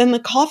 then the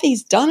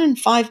coffee's done in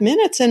 5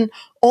 minutes and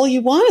all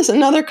you want is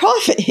another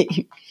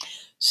coffee.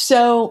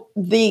 So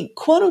the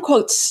quote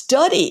unquote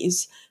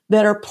studies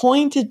that are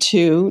pointed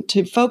to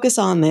focus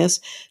on this,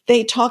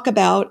 they talk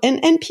about,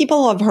 and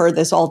people have heard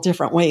this all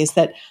different ways,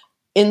 that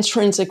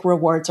intrinsic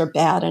rewards are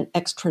bad and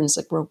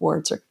extrinsic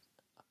rewards are,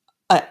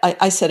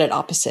 I said it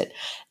opposite.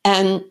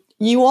 And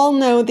you all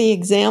know the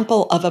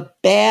example of a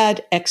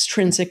bad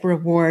extrinsic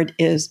reward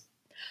is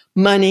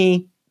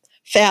money,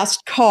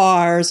 fast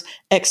cars,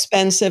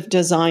 expensive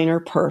designer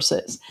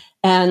purses.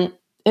 And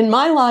in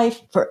my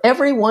life, for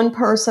every one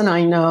person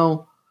I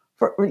know,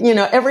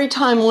 every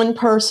time one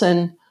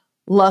person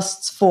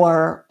lusts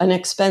for an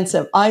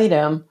expensive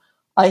item,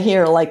 I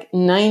hear like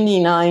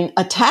 99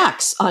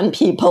 attacks on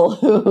people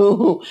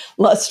who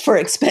lust for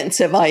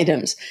expensive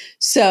items.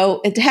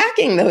 So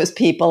attacking those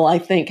people, I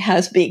think,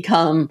 has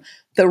become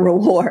the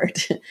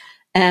reward.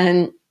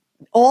 And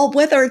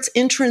whether it's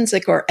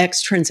intrinsic or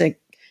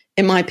extrinsic,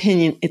 in my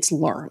opinion, it's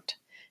learned.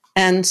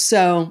 And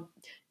so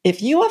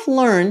if you have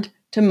learned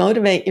to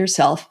motivate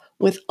yourself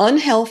with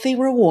unhealthy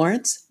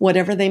rewards,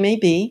 whatever they may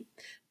be,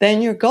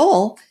 then your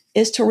goal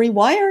is to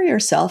rewire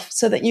yourself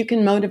so that you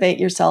can motivate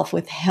yourself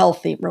with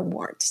healthy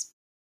rewards.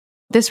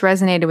 This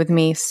resonated with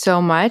me so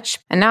much.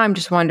 And now I'm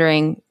just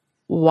wondering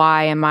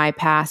why in my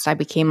past I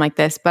became like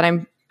this. But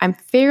I'm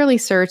fairly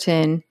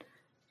certain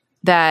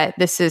that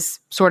this is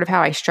sort of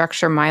how I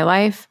structure my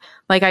life.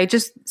 Like I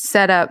just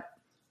set up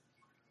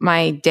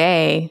my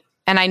day,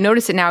 and I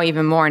notice it now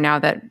even more now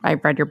that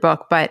I've read your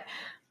book, but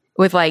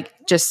with like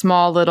just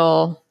small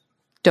little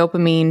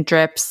dopamine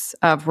drips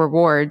of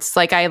rewards.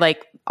 Like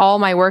all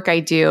my work I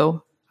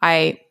do,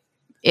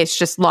 it's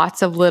just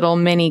lots of little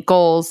mini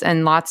goals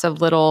and lots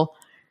of little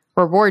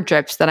reward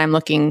drips that I'm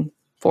looking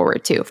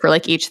forward to for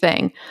like each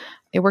thing.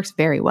 It works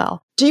very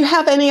well. Do you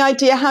have any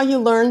idea how you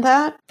learned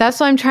that? That's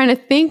what I'm trying to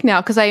think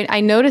now, because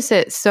I notice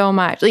it so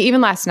much. Like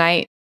even last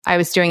night, I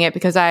was doing it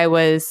because I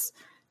was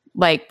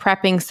like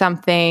prepping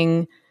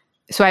something.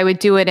 So I would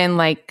do it in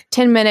like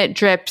 10-minute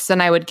drips,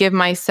 and I would give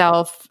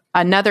myself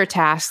another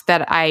task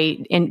that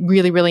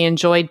really, really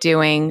enjoyed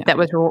doing that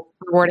was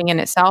rewarding in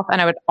itself.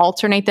 And I would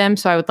alternate them.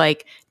 So I would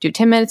like do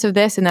 10 minutes of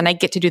this, and then I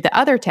get to do the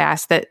other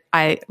task that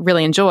I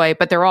really enjoy,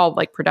 but they're all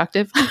like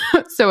productive.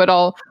 So it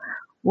all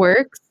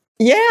works.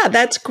 Yeah,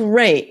 that's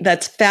great.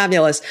 That's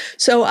fabulous.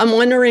 So I'm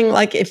wondering,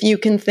 like, if you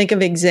can think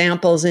of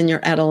examples in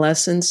your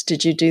adolescence.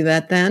 Did you do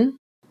that then?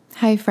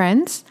 Hi,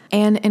 friends.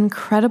 An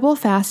incredible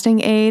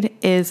fasting aid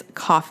is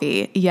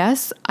coffee.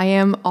 Yes, I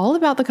am all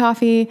about the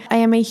coffee. I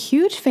am a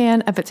huge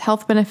fan of its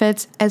health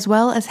benefits, as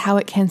well as how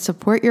it can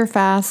support your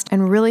fast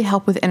and really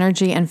help with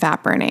energy and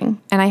fat burning.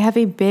 And I have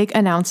a big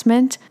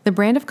announcement. The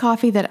brand of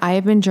coffee that I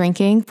have been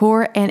drinking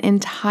for an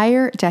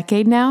entire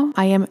decade now,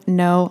 I am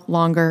no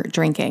longer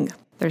drinking.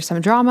 There's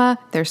some drama,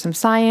 there's some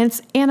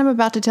science, and I'm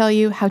about to tell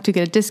you how to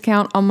get a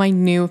discount on my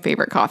new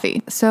favorite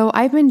coffee. So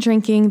I've been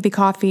drinking the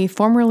coffee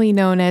formerly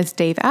known as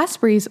Dave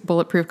Asprey's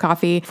Bulletproof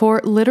Coffee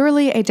for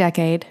literally a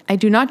decade. I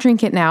do not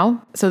drink it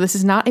now, so this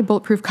is not a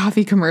Bulletproof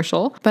Coffee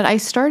commercial, but I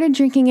started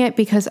drinking it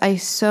because I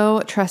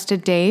so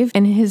trusted Dave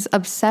and his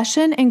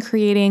obsession in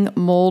creating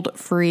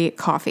mold-free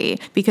coffee,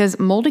 because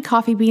moldy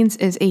coffee beans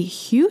is a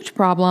huge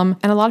problem,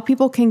 and a lot of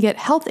people can get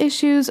health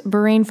issues,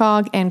 brain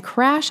fog, and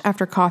crash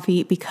after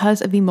coffee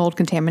because of the mold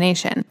contamination.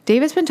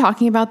 Dave has been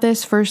talking about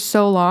this for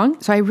so long,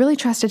 so I really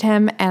trusted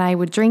him, and I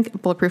would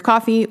drink Bulletproof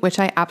Coffee, which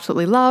I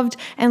absolutely loved,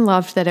 and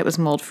loved that it was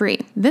mold-free.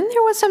 Then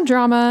there was some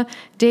drama.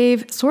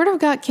 Dave sort of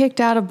got kicked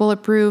out of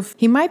Bulletproof.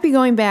 He might be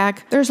going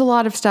back. There's a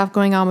lot of stuff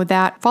going on with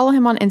that. Follow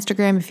him on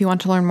Instagram if you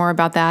want to learn more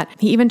about that.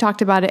 He even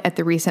talked about it at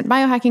the recent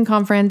biohacking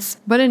conference.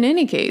 But in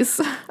any case,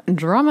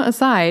 drama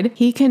aside,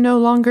 he can no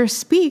longer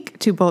speak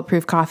to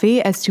Bulletproof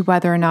Coffee as to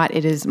whether or not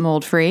it is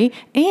mold-free,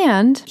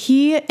 and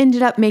he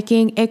ended up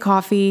making a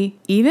coffee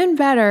even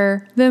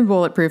better than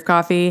Bulletproof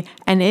Coffee,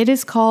 and it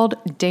is called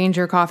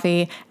Danger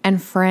Coffee. And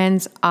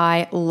friends,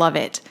 I love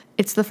it.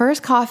 It's the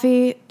first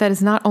coffee that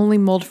is not only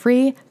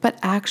mold-free, but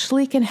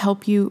actually can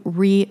help you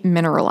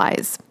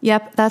re-mineralize.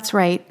 Yep, that's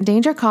right.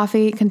 Danger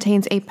Coffee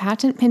contains a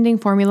patent-pending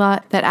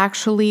formula that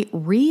actually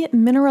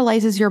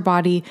re-mineralizes your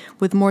body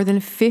with more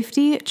than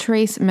 50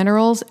 trace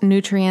minerals,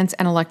 nutrients,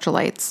 and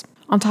electrolytes.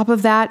 On top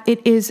of that, it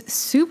is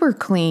super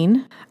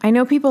clean. I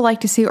know people like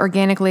to see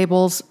organic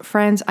labels.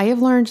 Friends, I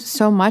have learned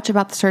so much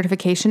about the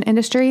certification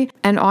industry,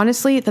 and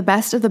honestly, the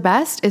best of the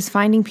best is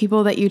finding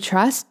people that you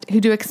trust who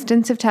do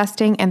extensive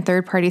testing and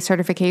third-party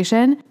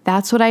certification.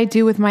 That's what I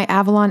do with my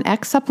Avalon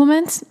X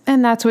supplements,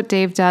 and that's what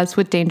Dave does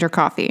with Danger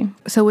Coffee.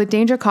 So with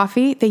Danger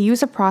Coffee, they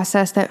use a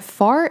process that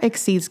far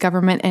exceeds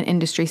government and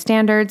industry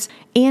standards,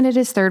 and it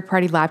is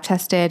third-party lab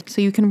tested,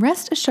 so you can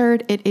rest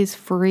assured it is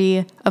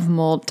free of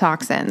mold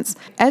toxins.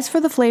 As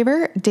for the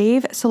flavor,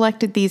 Dave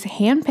selected these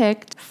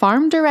hand-picked,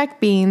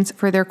 farm-direct beans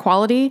for their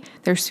quality,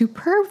 their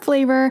superb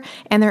flavor,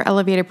 and their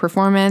elevated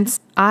performance.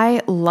 I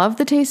love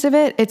the taste of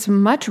it. It's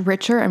much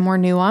richer and more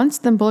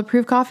nuanced than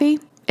Bulletproof Coffee.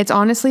 It's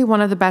honestly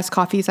one of the best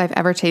coffees I've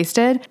ever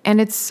tasted,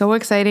 and it's so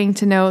exciting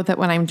to know that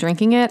when I'm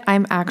drinking it,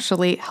 I'm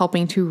actually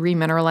helping to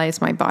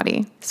remineralize my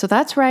body. So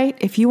that's right,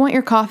 if you want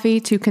your coffee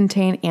to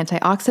contain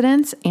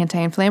antioxidants,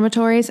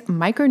 anti-inflammatories,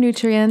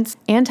 micronutrients,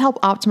 and help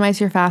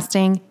optimize your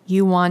fasting,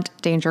 you want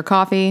Danger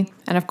Coffee.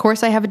 And of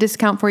course, I have a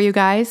discount for you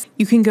guys.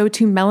 You can go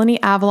to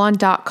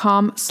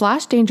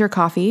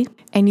melanieavalon.com/dangercoffee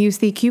and use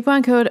the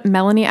coupon code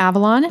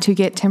MelanieAvalon to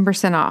get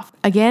 10% off.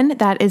 Again,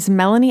 that is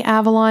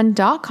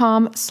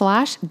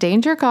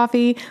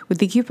melanieavalon.com/dangercoffee with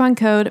the coupon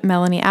code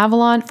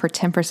MelanieAvalon for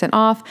 10%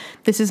 off.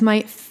 This is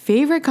my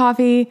favorite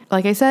coffee.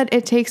 Like I said,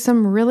 it takes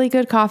some really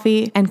good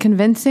coffee and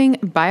convincing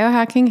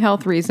biohacking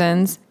health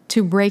reasons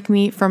to break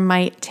me from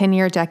my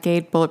 10-year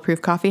decade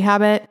Bulletproof Coffee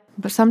habit.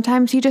 But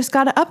sometimes you just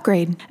gotta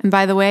upgrade. And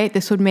by the way,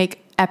 this would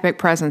make epic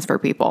presents for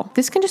people.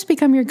 This can just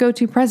become your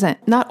go-to present.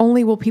 Not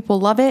only will people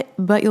love it,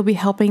 but you'll be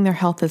helping their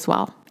health as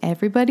well.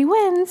 Everybody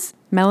wins.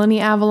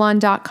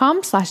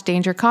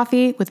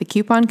 melanieavalon.com/dangercoffee with the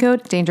coupon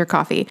code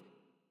dangercoffee.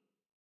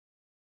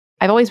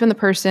 I've always been the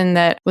person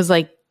that was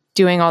like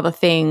doing all the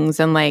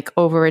things and like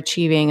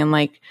overachieving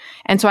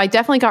and so I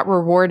definitely got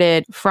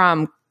rewarded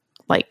from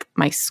like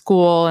my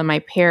school and my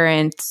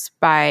parents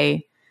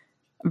by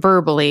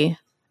verbally.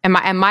 And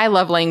my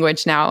love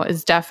language now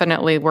is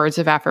definitely words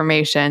of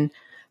affirmation.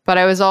 But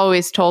I was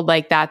always told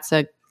like that's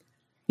a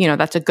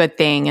good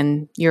thing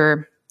and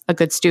you're a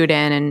good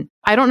student. And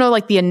I don't know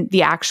like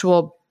the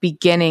actual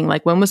beginning,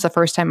 like when was the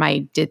first time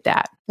I did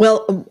that?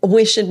 Well,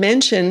 we should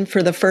mention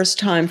for the first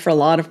time for a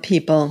lot of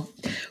people,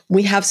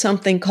 we have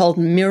something called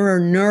mirror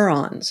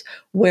neurons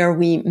where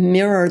we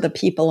mirror the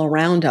people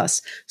around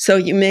us. So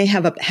you may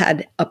have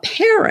had a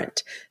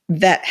parent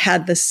that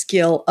had the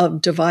skill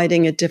of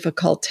dividing a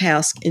difficult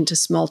task into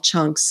small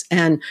chunks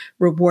and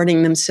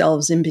rewarding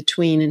themselves in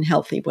between in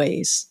healthy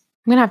ways.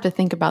 I'm going to have to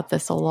think about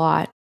this a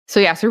lot. So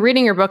yeah, so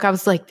reading your book, I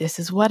was like, this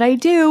is what I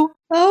do.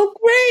 Oh,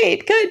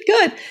 great.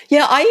 Good.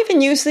 Yeah, I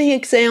even use the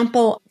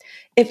example,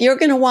 if you're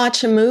going to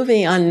watch a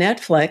movie on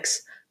Netflix,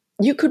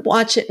 you could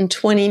watch it in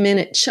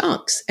 20-minute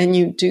chunks and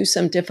you do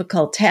some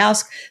difficult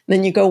task.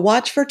 Then you go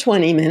watch for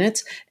 20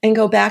 minutes and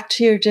go back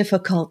to your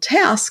difficult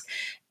task.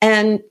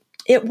 And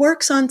it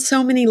works on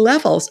so many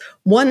levels.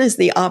 One is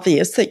the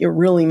obvious, that you're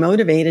really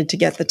motivated to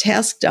get the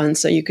task done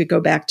so you could go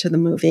back to the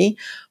movie.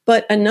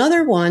 But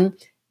another one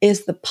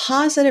is the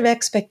positive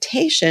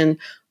expectation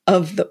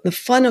of the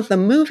fun of the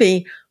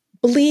movie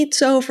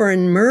bleeds over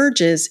and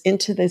merges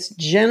into this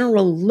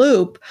general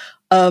loop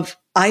of,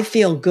 I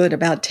feel good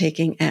about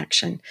taking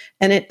action.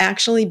 And it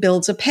actually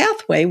builds a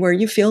pathway where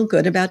you feel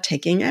good about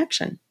taking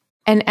action.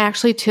 And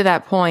actually, to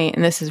that point,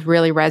 and this is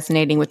really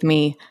resonating with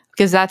me,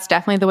 because that's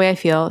definitely the way I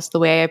feel. It's the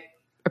way I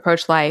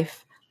approach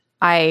life.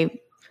 I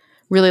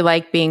really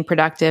like being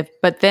productive,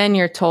 but then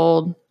you're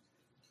told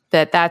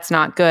that that's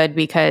not good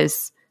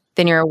because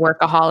then you're a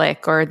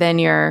workaholic, or then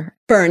you're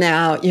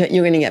burnout. You're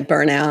going to get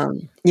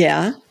burnout.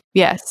 Yeah.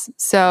 Yes.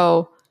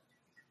 So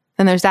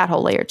then there's that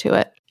whole layer to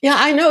it. Yeah,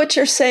 I know what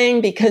you're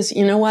saying, because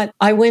you know what?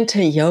 I went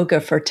to yoga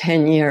for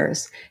 10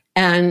 years,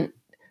 and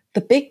the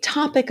big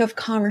topic of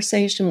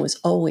conversation was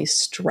always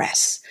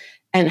stress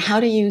and how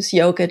to use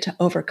yoga to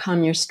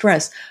overcome your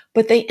stress.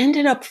 But they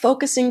ended up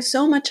focusing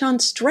so much on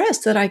stress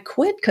that I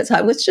quit, because I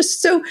was just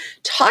so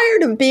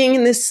tired of being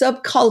in this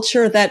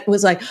subculture that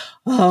was like,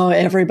 oh,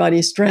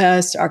 everybody's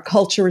stressed. Our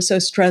culture is so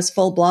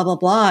stressful, blah, blah,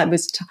 blah.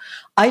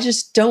 I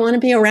just don't want to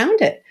be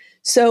around it.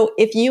 So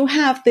if you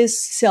have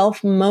this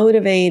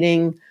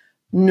self-motivating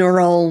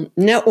neural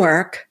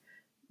network,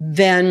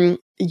 then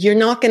you're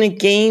not going to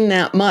gain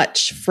that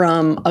much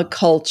from a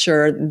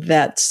culture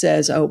that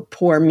says, oh,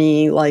 poor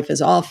me, life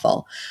is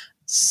awful.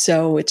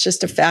 So it's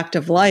just a fact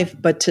of life.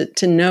 But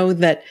to know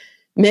that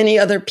many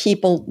other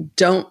people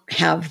don't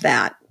have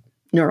that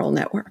neural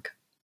network.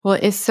 Well,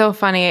 it's so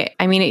funny.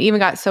 I mean, it even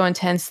got so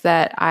intense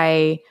that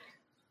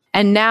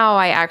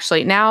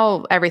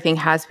now everything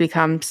has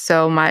become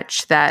so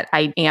much that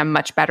I am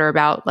much better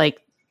about like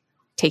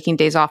taking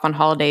days off on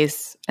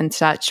holidays and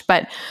such.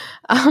 But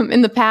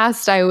in the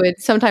past, I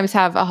would sometimes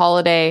have a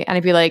holiday and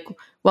I'd be like,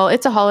 well,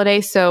 it's a holiday.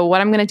 So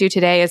what I'm going to do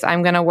today is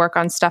I'm going to work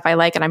on stuff I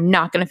like, and I'm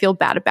not going to feel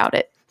bad about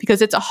it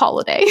because it's a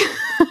holiday.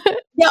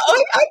 Yeah,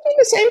 I do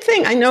the same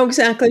thing. I know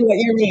exactly what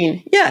you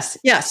mean. Yes,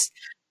 yes.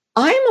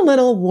 I'm a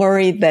little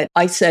worried that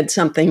I said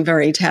something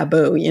very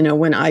taboo,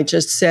 when I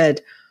just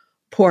said,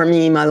 poor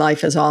me, my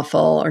life is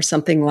awful, or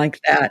something like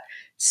that.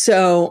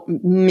 So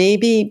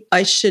maybe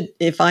I should,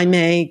 if I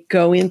may,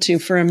 go into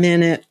for a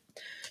minute.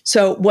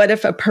 So what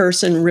if a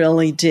person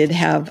really did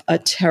have a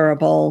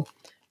terrible,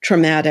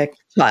 traumatic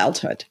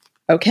childhood?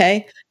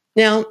 Okay.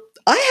 Now,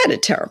 I had a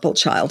terrible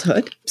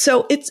childhood.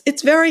 So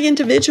it's very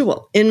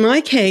individual. In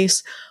my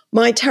case,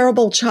 my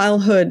terrible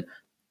childhood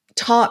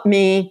taught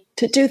me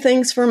to do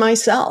things for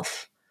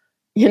myself,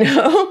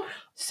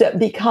 So,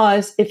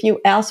 because if you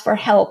ask for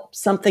help,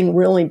 something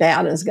really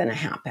bad is going to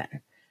happen.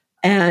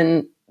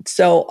 And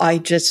so I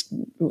just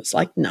was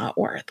like, not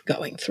worth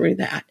going through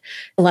that.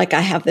 Like,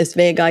 I have this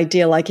vague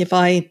idea, like if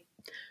I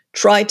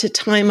tried to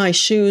tie my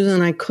shoes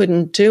and I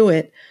couldn't do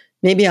it,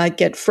 maybe I'd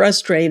get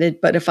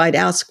frustrated. But if I'd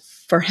ask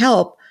for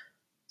help,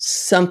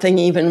 something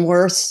even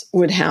worse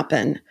would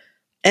happen.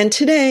 And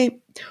today,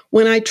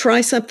 when I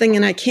try something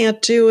and I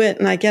can't do it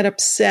and I get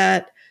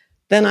upset,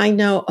 then I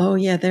know, oh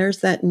yeah,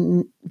 there's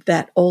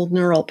that old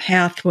neural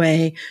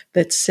pathway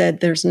that said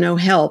there's no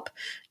help.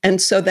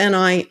 And so then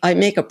I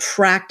make a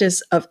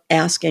practice of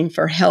asking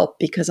for help,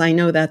 because I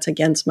know that's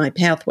against my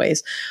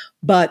pathways.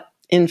 But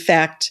in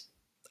fact,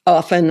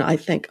 often I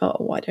think, oh,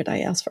 why did I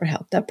ask for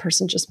help? That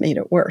person just made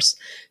it worse.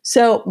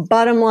 So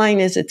bottom line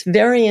is, it's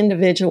very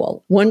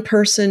individual. One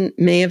person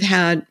may have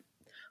had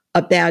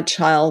a bad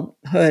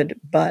childhood,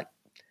 but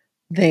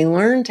they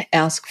learned to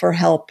ask for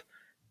help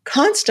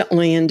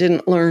constantly and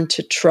didn't learn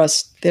to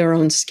trust their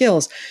own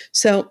skills.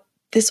 So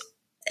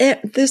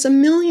there's a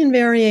million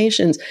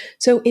variations.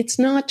 So it's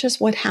not just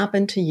what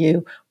happened to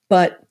you,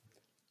 but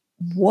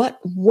what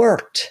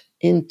worked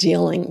in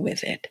dealing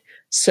with it.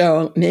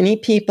 So many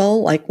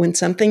people, like when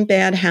something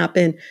bad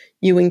happened,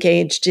 you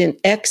engaged in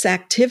X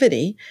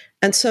activity.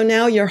 And so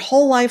now your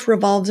whole life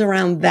revolves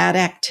around that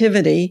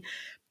activity,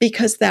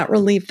 because that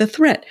relieved the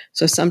threat.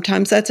 So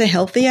sometimes that's a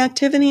healthy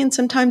activity and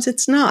sometimes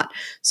it's not.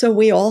 So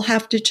we all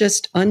have to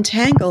just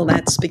untangle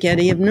that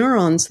spaghetti of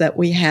neurons that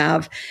we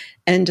have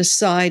and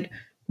decide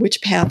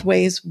which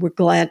pathways we're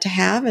glad to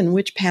have and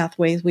which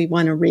pathways we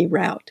want to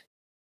reroute.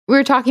 We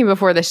were talking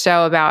before the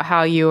show about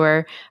how you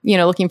were,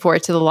 looking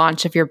forward to the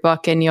launch of your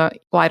book, and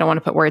I don't want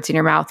to put words in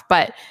your mouth,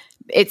 but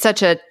it's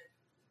such a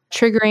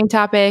triggering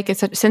topic.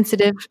 It's such a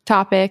sensitive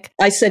topic.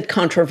 I said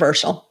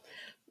controversial.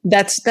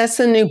 That's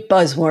the new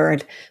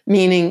buzzword,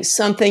 meaning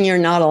something you're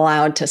not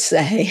allowed to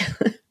say.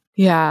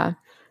 Yeah.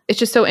 It's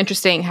just so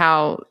interesting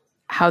how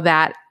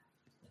that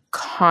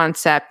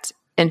concept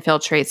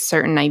infiltrates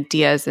certain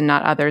ideas and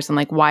not others, and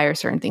like, why are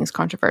certain things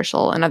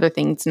controversial and other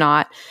things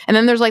not? And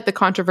then there's like the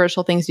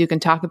controversial things you can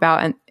talk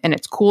about and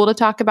it's cool to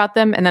talk about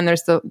them. And then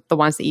there's the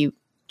ones that you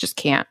just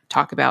can't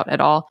talk about at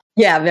all.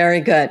 Yeah, very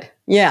good.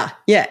 Yeah,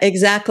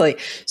 exactly.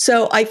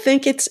 So I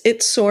think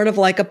it's sort of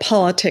like a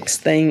politics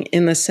thing,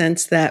 in the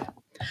sense that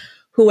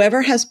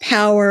whoever has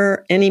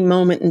power any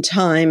moment in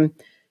time,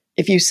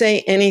 if you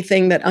say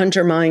anything that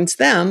undermines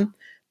them,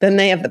 then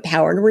they have the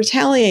power to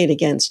retaliate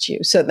against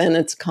you. So then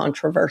it's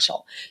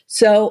controversial.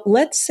 So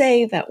let's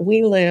say that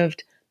we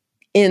lived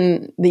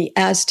in the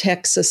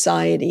Aztec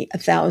society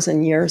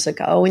 1,000 years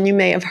ago, and you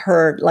may have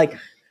heard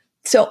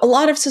so a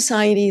lot of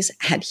societies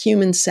had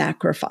human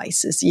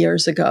sacrifices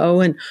years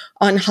ago, and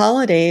on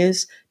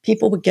holidays,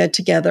 people would get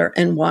together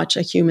and watch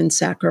a human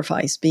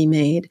sacrifice be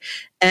made.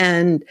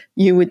 And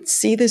you would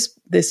see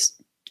this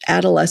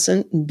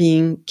adolescent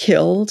being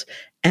killed,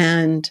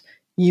 and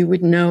you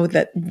would know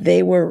that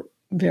they were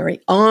very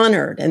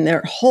honored, and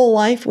their whole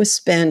life was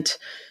spent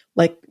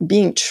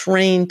being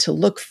trained to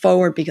look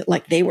forward, because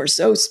they were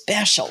so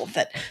special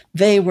that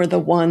they were the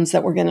ones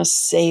that were going to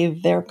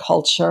save their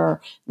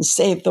culture and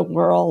save the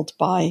world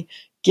by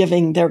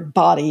giving their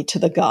body to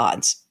the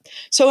gods.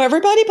 So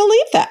everybody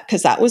believed that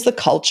because that was the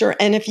culture.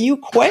 And if you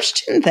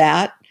questioned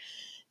that,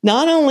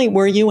 not only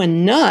were you a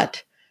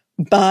nut,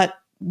 but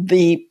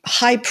the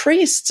high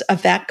priests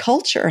of that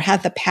culture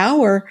had the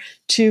power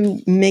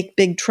to make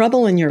big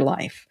trouble in your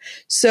life.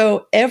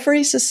 So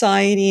every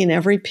society and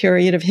every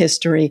period of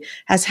history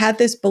has had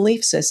this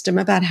belief system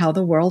about how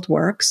the world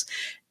works.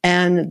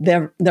 And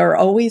there are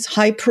always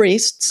high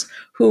priests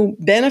who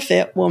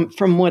benefit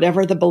from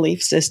whatever the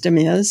belief system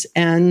is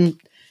and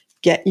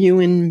get you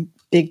in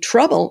big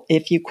trouble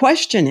if you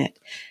question it.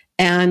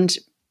 And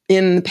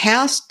in the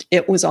past,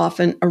 it was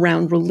often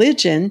around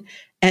religion.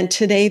 And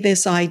today,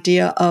 this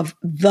idea of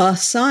the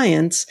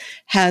science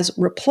has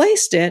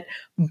replaced it.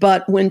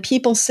 But when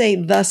people say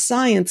the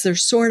science,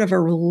 there's sort of a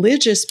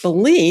religious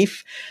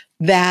belief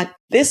that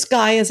this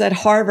guy is at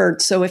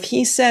Harvard, so if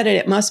he said it,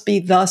 it must be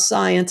the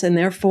science, and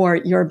therefore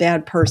you're a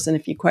bad person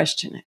if you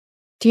question it.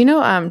 Do you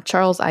know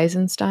Charles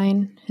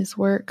Eisenstein, his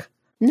work?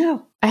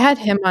 No. I had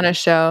him on a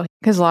show.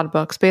 He has a lot of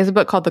books, but he has a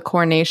book called The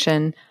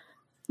Coronation.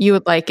 You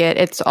would like it.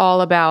 It's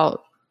all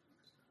about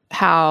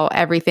how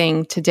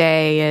everything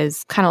today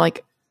is kind of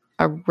like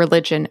a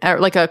religion, or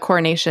like a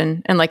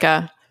coronation and like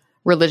a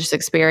religious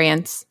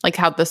experience, like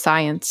how the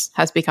science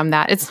has become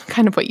that. It's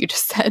kind of what you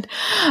just said.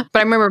 But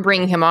I remember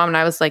bringing him on and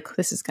I was like,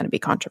 this is going to be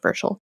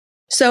controversial.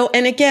 So,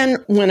 and again,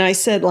 when I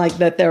said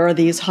that there are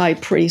these high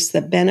priests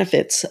that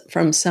benefits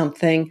from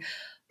something,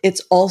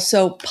 it's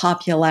also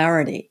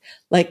popularity.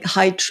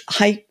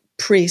 High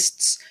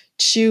priests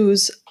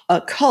choose a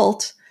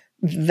cult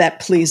that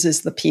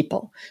pleases the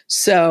people.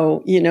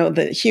 So,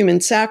 the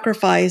human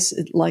sacrifice,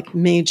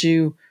 made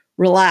you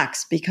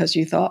relax because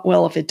you thought,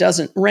 well, if it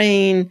doesn't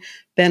rain,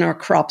 then our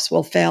crops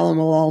will fail and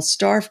we'll all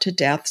starve to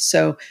death.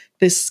 So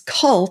this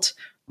cult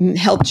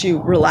helped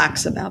you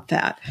relax about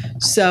that.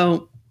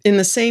 So in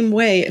the same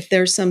way, if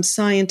there's some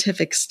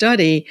scientific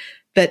study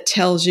that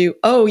tells you,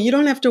 oh, you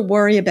don't have to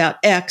worry about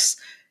X,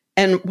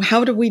 and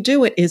how do we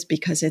do it is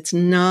because it's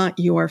not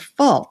your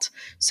fault.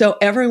 So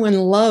everyone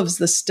loves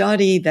the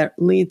study that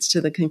leads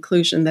to the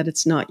conclusion that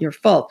it's not your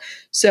fault.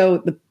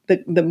 So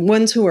the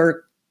ones who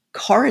are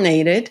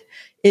coronated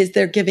is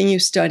they're giving you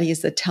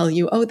studies that tell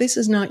you, oh, this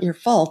is not your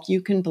fault. You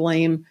can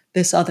blame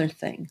this other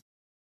thing.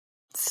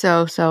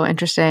 So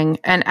interesting.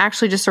 And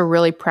actually just a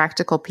really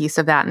practical piece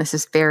of that, and this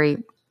is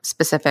very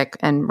specific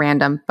and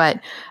random,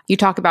 but you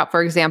talk about,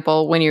 for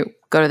example, when you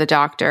go to the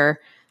doctor,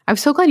 I'm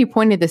so glad you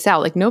pointed this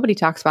out. Nobody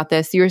talks about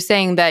this. You were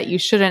saying that you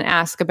shouldn't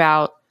ask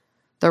about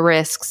the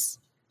risks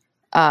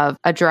of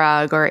a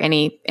drug or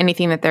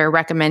anything that they're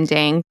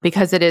recommending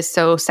because it is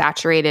so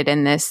saturated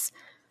in this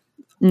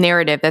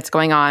narrative that's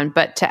going on,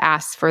 but to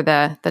ask for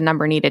the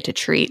number needed to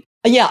treat.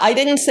 Yeah, I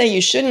didn't say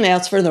you shouldn't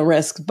ask for the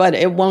risks, but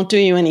it won't do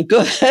you any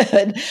good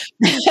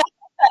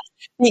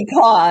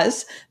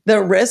because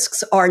the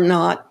risks are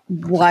not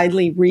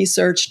widely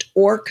researched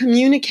or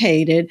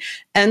communicated.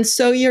 And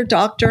so your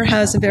doctor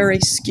has a very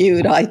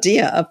skewed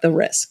idea of the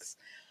risks.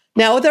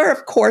 Now, there are,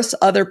 of course,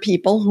 other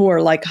people who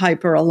are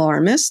hyper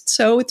alarmists.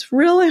 So it's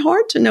really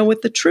hard to know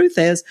what the truth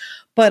is.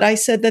 But I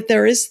said that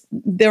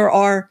there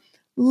are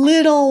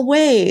little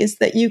ways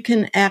that you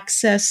can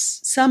access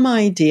some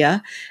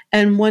idea.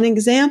 And one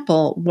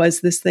example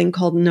was this thing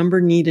called number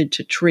needed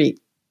to treat,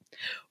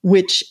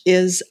 which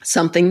is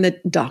something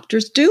that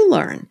doctors do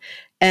learn.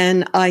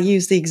 And I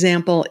use the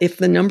example, if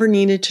the number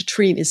needed to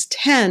treat is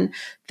 10,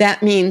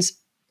 that means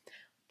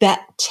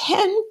that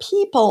 10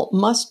 people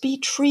must be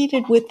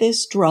treated with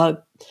this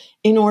drug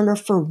in order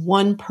for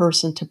one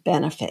person to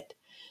benefit.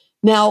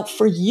 Now,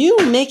 for you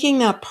making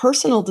that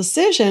personal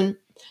decision,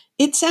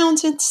 it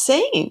sounds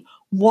insane.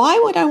 Why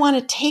would I want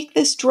to take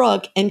this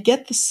drug and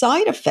get the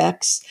side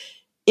effects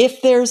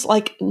if there's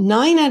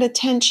 9 out of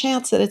 10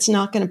 chance that it's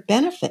not going to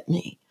benefit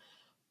me?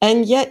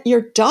 And yet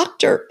your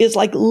doctor is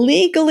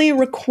legally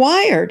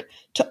required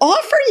to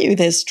offer you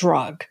this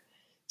drug.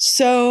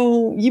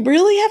 So you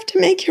really have to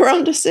make your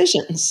own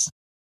decisions.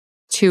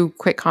 2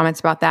 quick comments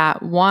about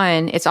that.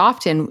 One, it's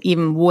often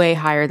even way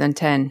higher than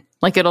 10.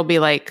 It'll be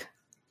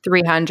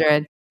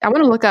 300. I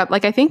want to look up,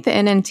 I think the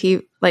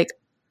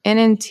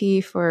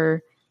NNT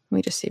for, let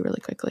me just see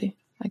really quickly.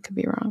 I could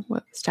be wrong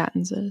what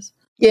statins is.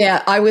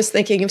 Yeah, I was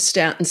thinking of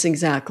statins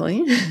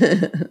exactly.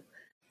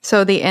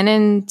 So the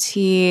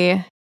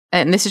NNT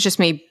and this is just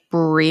me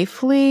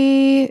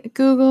briefly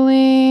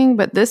Googling,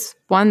 but this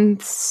one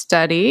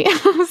study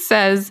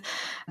says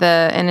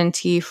the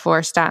NNT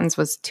for statins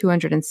was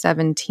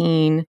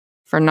 217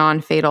 for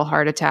non-fatal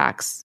heart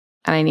attacks.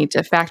 And I need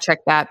to fact check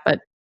that, but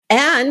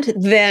And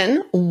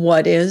then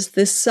what is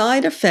the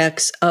side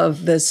effects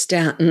of the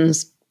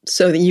statins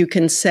so that you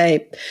can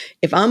say,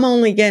 if I'm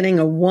only getting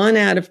a 1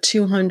 out of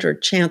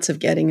 200 chance of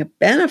getting a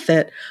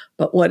benefit,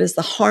 but what is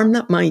the harm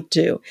that might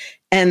do?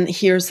 And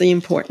here's the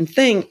important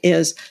thing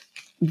is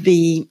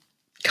the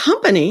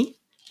company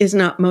is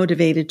not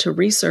motivated to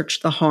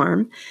research the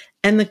harm,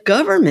 and the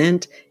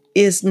government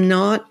is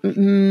not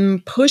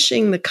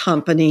pushing the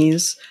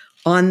companies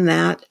on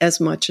that as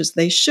much as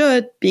they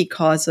should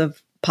because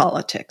of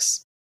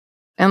politics.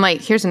 and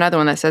like, here's another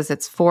one that says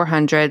it's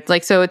 400.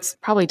 Like, so it's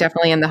probably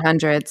definitely in the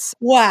hundreds.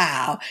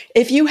 Wow.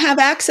 If you have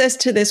access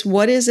to this,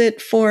 what is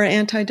it for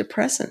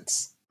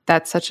antidepressants?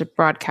 That's such a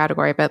broad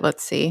category, but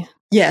let's see.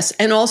 Yes.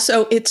 And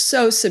also, it's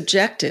so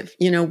subjective.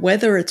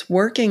 Whether it's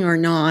working or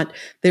not,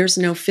 there's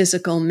no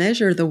physical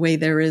measure the way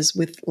there is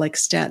with like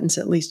statins.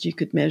 At least you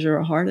could measure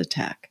a heart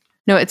attack.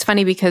 No, it's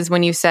funny because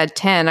when you said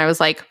 10, I was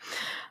like,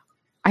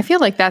 I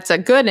feel like that's a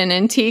good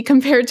NNT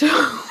compared to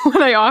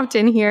what I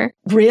often hear.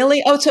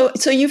 Really? Oh,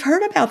 so you've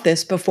heard about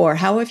this before.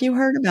 How have you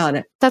heard about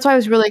it? That's why I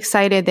was really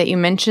excited that you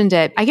mentioned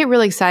it. I get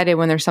really excited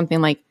when there's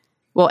something like,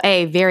 well,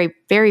 very,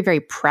 very, very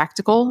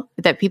practical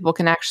that people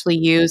can actually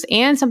use,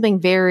 and something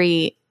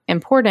very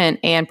important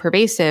and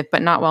pervasive,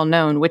 but not well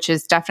known, which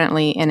is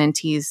definitely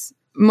NNTs.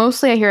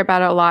 Mostly I hear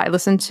about it a lot. I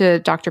listen to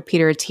Dr.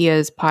 Peter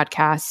Attia's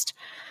podcast.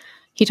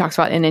 He talks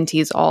about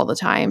NNTs all the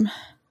time.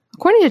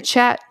 According to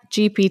Chat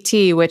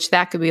GPT, which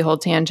that could be a whole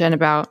tangent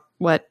about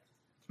what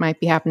might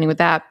be happening with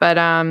that. But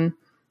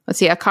let's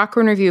see, a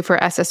Cochrane review for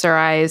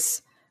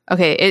SSRIs.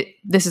 Okay,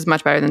 this is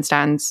much better than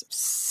statins.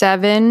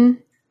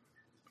 7.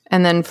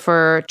 And then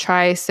for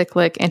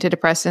tricyclic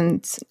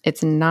antidepressants,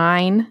 it's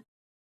 9.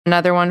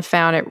 Another one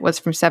found it was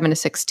from 7 to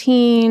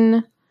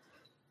 16.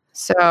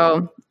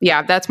 So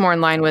yeah, that's more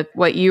in line with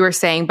what you were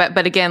saying.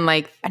 But again,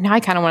 like now I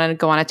kind of want to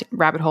go on a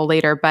rabbit hole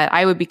later, but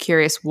I would be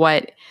curious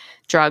what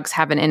drugs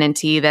have an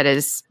NNT that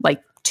is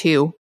like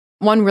 2.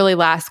 One really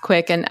last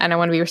quick, and I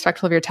want to be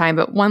respectful of your time,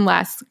 but one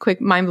last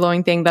quick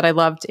mind-blowing thing that I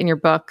loved in your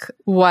book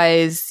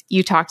was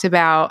you talked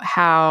about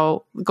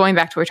how, going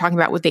back to what we were talking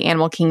about with the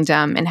animal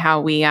kingdom and how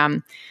we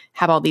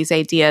have all these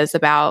ideas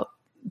about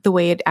the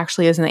way it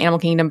actually is in the animal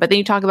kingdom. But then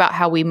you talk about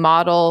how we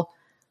model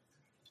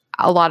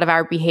a lot of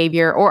our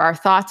behavior or our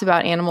thoughts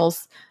about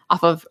animals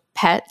off of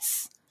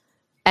pets,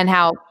 and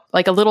how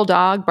like a little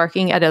dog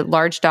barking at a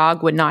large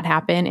dog would not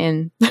happen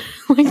in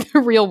like the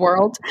real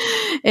world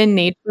in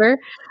nature.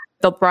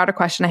 The broader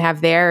question I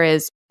have there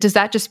is, does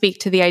that just speak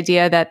to the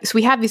idea that, so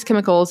we have these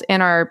chemicals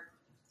in our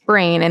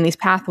brain and these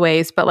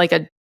pathways, but like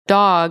a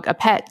dog, a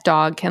pet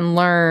dog can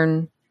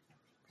learn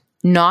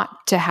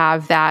not to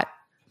have that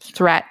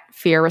threat,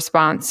 fear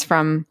response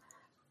from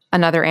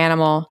another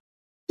animal?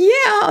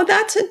 Yeah,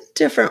 that's a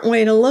different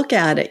way to look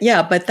at it.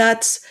 Yeah, but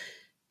that's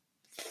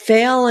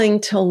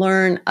failing to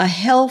learn a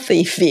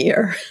healthy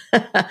fear,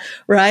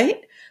 right?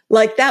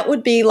 Like that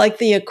would be like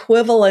the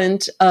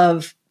equivalent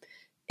of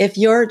if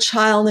you're a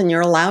child and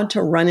you're allowed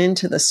to run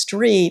into the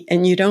street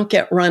and you don't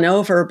get run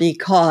over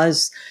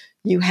because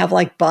you have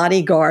like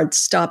bodyguards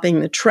stopping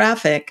the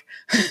traffic,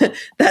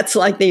 that's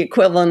like the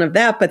equivalent of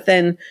that. But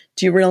then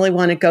do you really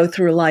want to go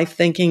through life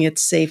thinking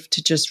it's safe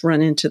to just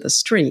run into the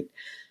street?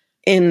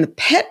 In the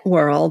pet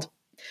world,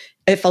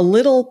 if a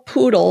little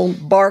poodle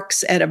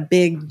barks at a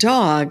big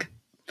dog,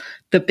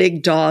 the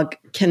big dog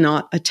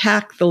cannot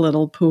attack the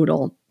little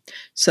poodle.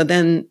 So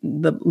then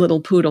the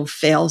little poodle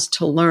fails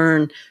to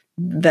learn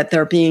that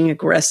they're being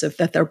aggressive,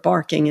 that their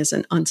barking is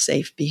an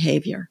unsafe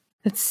behavior.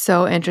 It's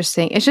so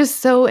interesting. It's just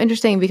so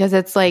interesting because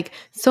it's like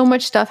so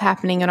much stuff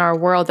happening in our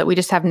world that we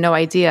just have no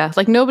idea.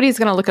 Like nobody's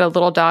going to look at a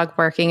little dog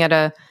barking at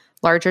a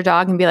larger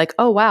dog and be like,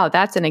 oh, wow,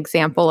 that's an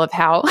example of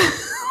how,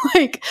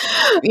 like,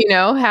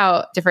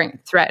 how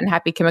different threat and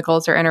happy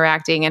chemicals are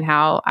interacting and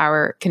how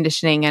our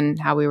conditioning and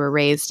how we were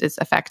raised is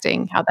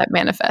affecting how that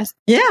manifests.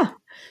 Yeah.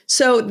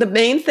 So the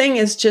main thing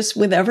is just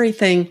with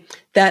everything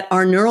that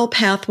our neural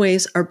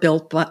pathways are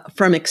built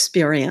from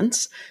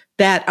experience,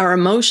 that our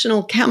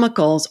emotional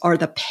chemicals are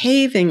the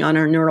paving on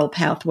our neural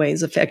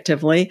pathways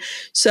effectively.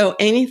 So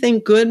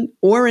anything good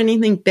or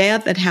anything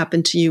bad that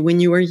happened to you when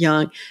you were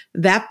young,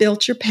 that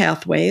built your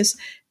pathways.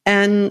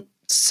 And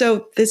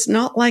so it's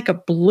not like a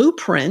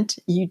blueprint.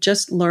 You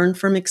just learn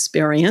from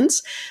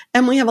experience.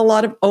 And we have a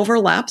lot of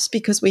overlaps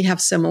because we have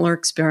similar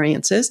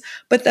experiences,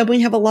 but then we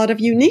have a lot of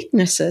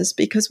uniquenesses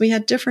because we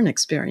had different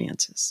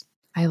experiences.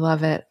 I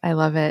love it. I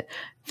love it.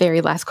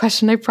 Very last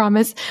question, I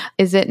promise.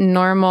 Is it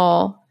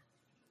normal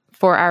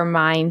for our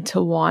mind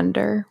to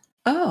wander?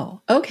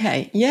 Oh,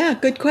 okay. Yeah,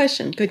 good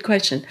question. Good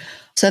question.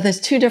 So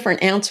there's 2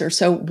 different answers.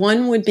 So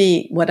one would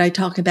be what I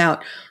talk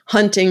about,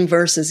 hunting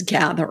versus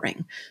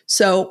gathering.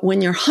 So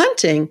when you're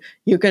hunting,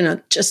 you're going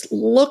to just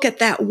look at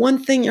that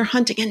one thing you're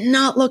hunting and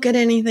not look at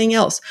anything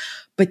else.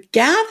 But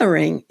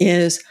gathering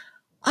is,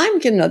 I'm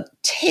going to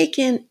take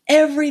in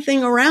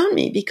everything around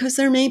me because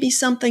there may be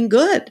something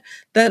good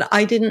that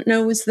I didn't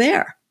know was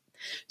there.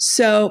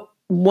 So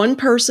one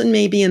person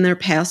maybe in their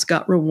past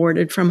got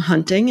rewarded from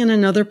hunting, and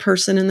another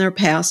person in their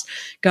past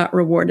got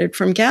rewarded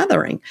from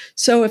gathering.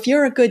 So if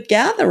you're a good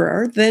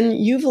gatherer, then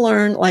you've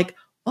learned like,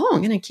 oh,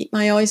 I'm going to keep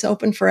my eyes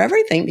open for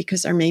everything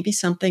because there may be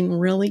something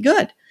really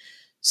good.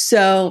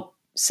 So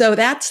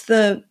that's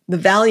the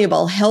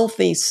valuable,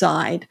 healthy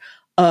side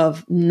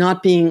of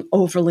not being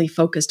overly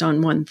focused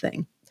on one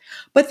thing.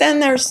 But then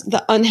there's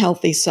the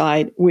unhealthy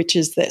side, which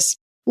is this.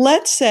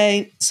 Let's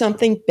say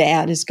something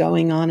bad is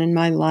going on in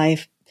my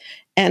life,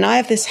 and I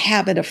have this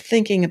habit of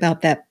thinking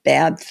about that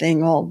bad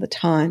thing all the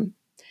time.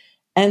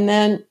 And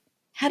then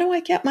how do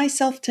I get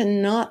myself to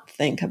not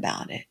think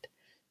about it?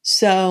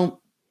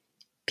 So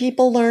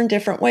people learn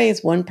different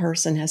ways. One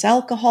person has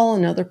alcohol,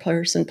 another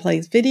person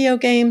plays video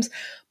games,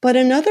 but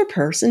another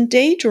person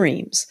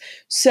daydreams.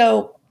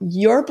 So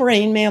your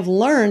brain may have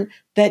learned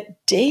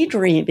that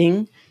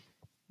daydreaming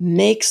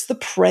makes the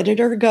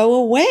predator go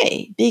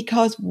away,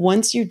 because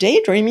once you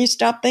daydream, you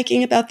stop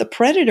thinking about the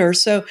predator.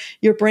 So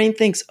your brain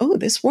thinks, oh,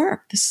 this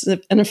worked. This is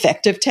an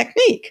effective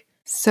technique.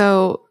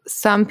 So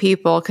some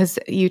people, because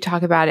you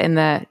talk about it in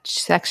the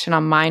section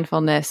on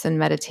mindfulness and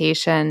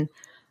meditation,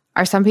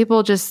 are some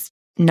people just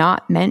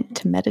not meant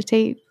to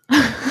meditate?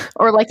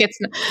 Or like it's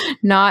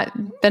not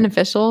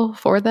beneficial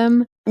for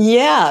them?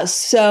 Yeah.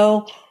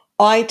 So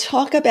I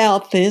talk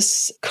about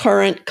this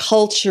current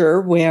culture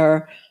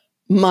where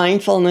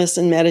mindfulness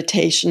and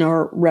meditation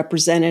are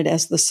represented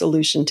as the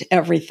solution to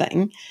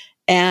everything.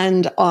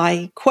 And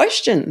I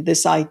question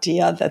this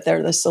idea that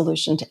they're the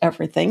solution to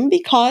everything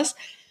because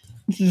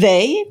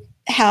they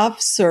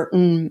have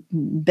certain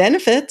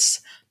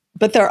benefits,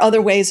 but there are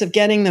other ways of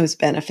getting those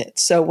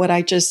benefits. So what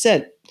I just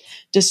said,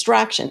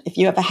 distraction. If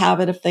you have a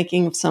habit of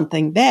thinking of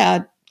something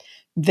bad,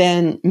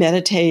 then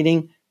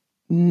meditating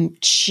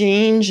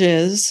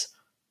changes,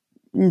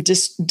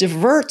 just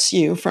diverts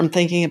you from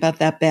thinking about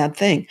that bad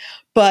thing.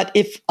 But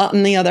if,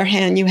 on the other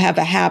hand, you have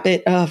a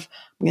habit of,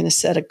 I'm going to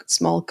set a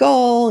small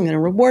goal, I'm going to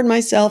reward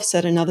myself,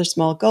 set another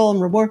small goal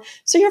and reward.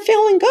 So you're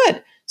feeling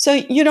good. So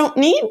you don't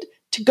need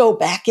to go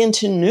back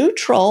into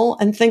neutral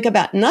and think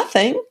about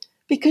nothing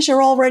because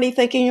you're already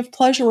thinking of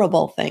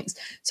pleasurable things.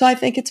 So I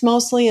think it's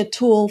mostly a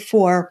tool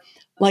for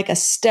like a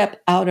step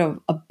out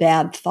of a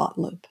bad thought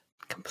loop.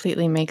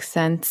 Completely makes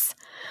sense.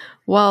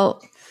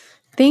 Well,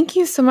 thank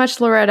you so much,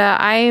 Loretta.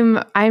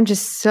 I'm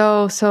just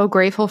so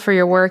grateful for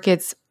your work.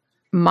 It's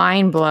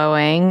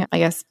mind-blowing, I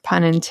guess,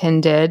 pun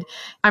intended.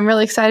 I'm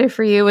really excited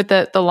for you with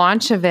the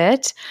launch of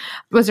it.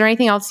 Was there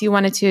anything else you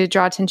wanted to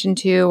draw attention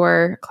to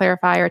or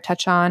clarify or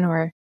touch on?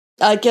 Or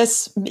I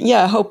guess,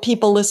 I hope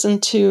people listen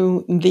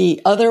to the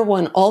other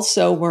one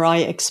also, where I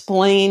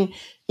explain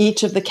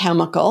each of the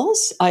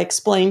chemicals. I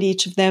explained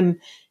each of them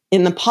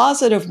in the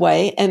positive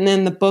way, and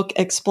then the book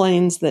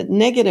explains the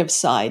negative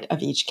side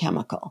of each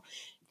chemical.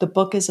 The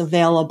book is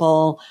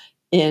available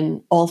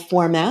in all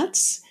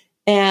formats,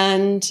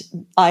 and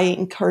I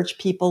encourage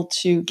people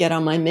to get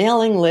on my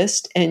mailing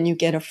list, and you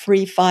get a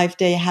free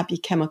 5-day Happy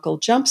Chemical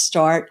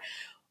Jumpstart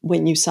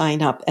when you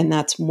sign up, and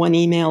that's 1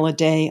 email a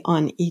day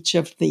on each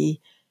of the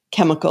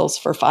chemicals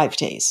for 5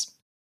 days.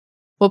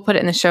 We'll put it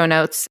in the show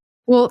notes.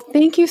 Well,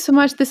 thank you so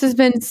much. This has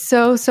been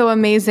so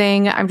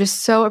amazing. I'm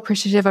just so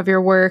appreciative of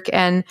your work.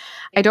 And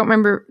I don't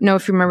know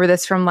if you remember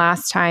this from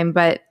last time,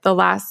 but the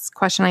last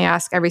question I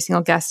ask every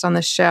single guest on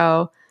the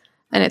show,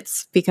 and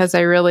it's because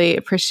I really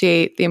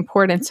appreciate the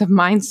importance of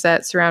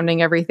mindset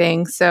surrounding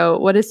everything. So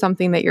what is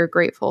something that you're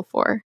grateful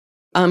for?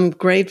 I'm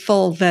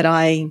grateful that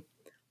I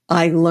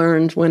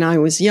learned when I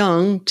was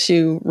young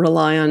to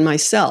rely on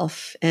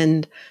myself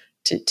and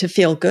to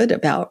feel good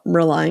about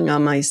relying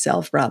on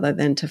myself rather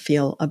than to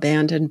feel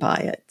abandoned by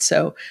it.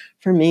 So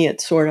for me,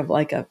 it's sort of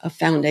like a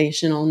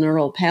foundational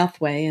neural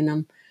pathway.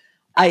 And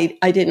I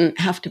didn't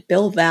have to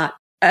build that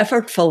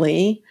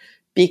effortfully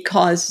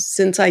because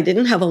since I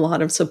didn't have a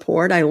lot of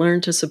support, I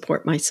learned to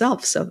support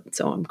myself. So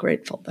I'm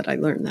grateful that I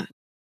learned that.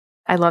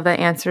 I love that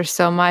answer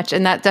so much.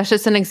 And that's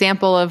just an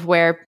example of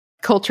where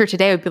culture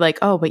today would be like,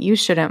 oh, but you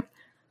shouldn't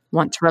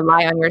want to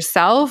rely on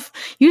yourself.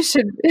 You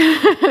should,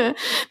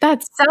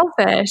 that's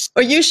selfish.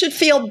 Or you should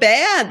feel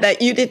bad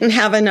that you didn't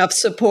have enough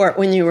support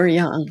when you were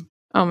young.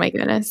 Oh my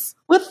goodness.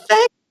 Well,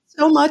 thank you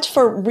so much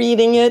for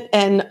reading it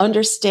and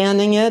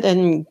understanding it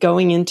and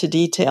going into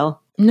detail.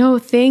 No,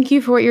 thank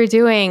you for what you're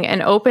doing.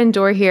 An open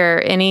door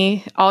here,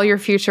 all your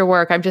future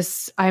work. I'm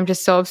just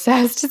so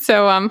obsessed.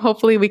 So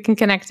hopefully we can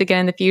connect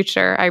again in the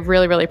future. I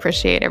really, really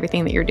appreciate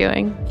everything that you're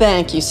doing.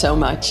 Thank you so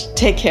much.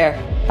 Take care.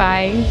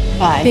 Bye.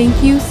 Bye.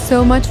 Thank you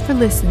so much for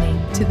listening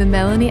to the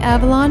Melanie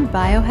Avalon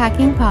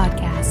Biohacking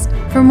Podcast.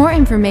 For more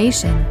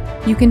information,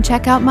 you can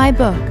check out my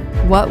book,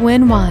 What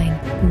When Wine?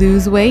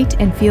 Lose weight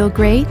and feel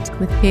great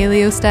with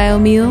paleo-style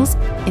meals,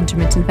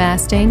 intermittent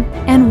fasting,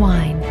 and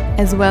wine,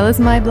 as well as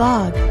my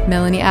blog,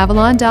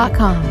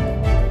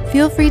 melanieavalon.com.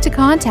 Feel free to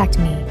contact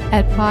me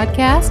at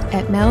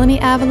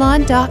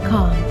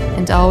podcast@melanieavalon.com.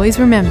 And always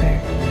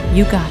remember,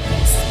 you got this.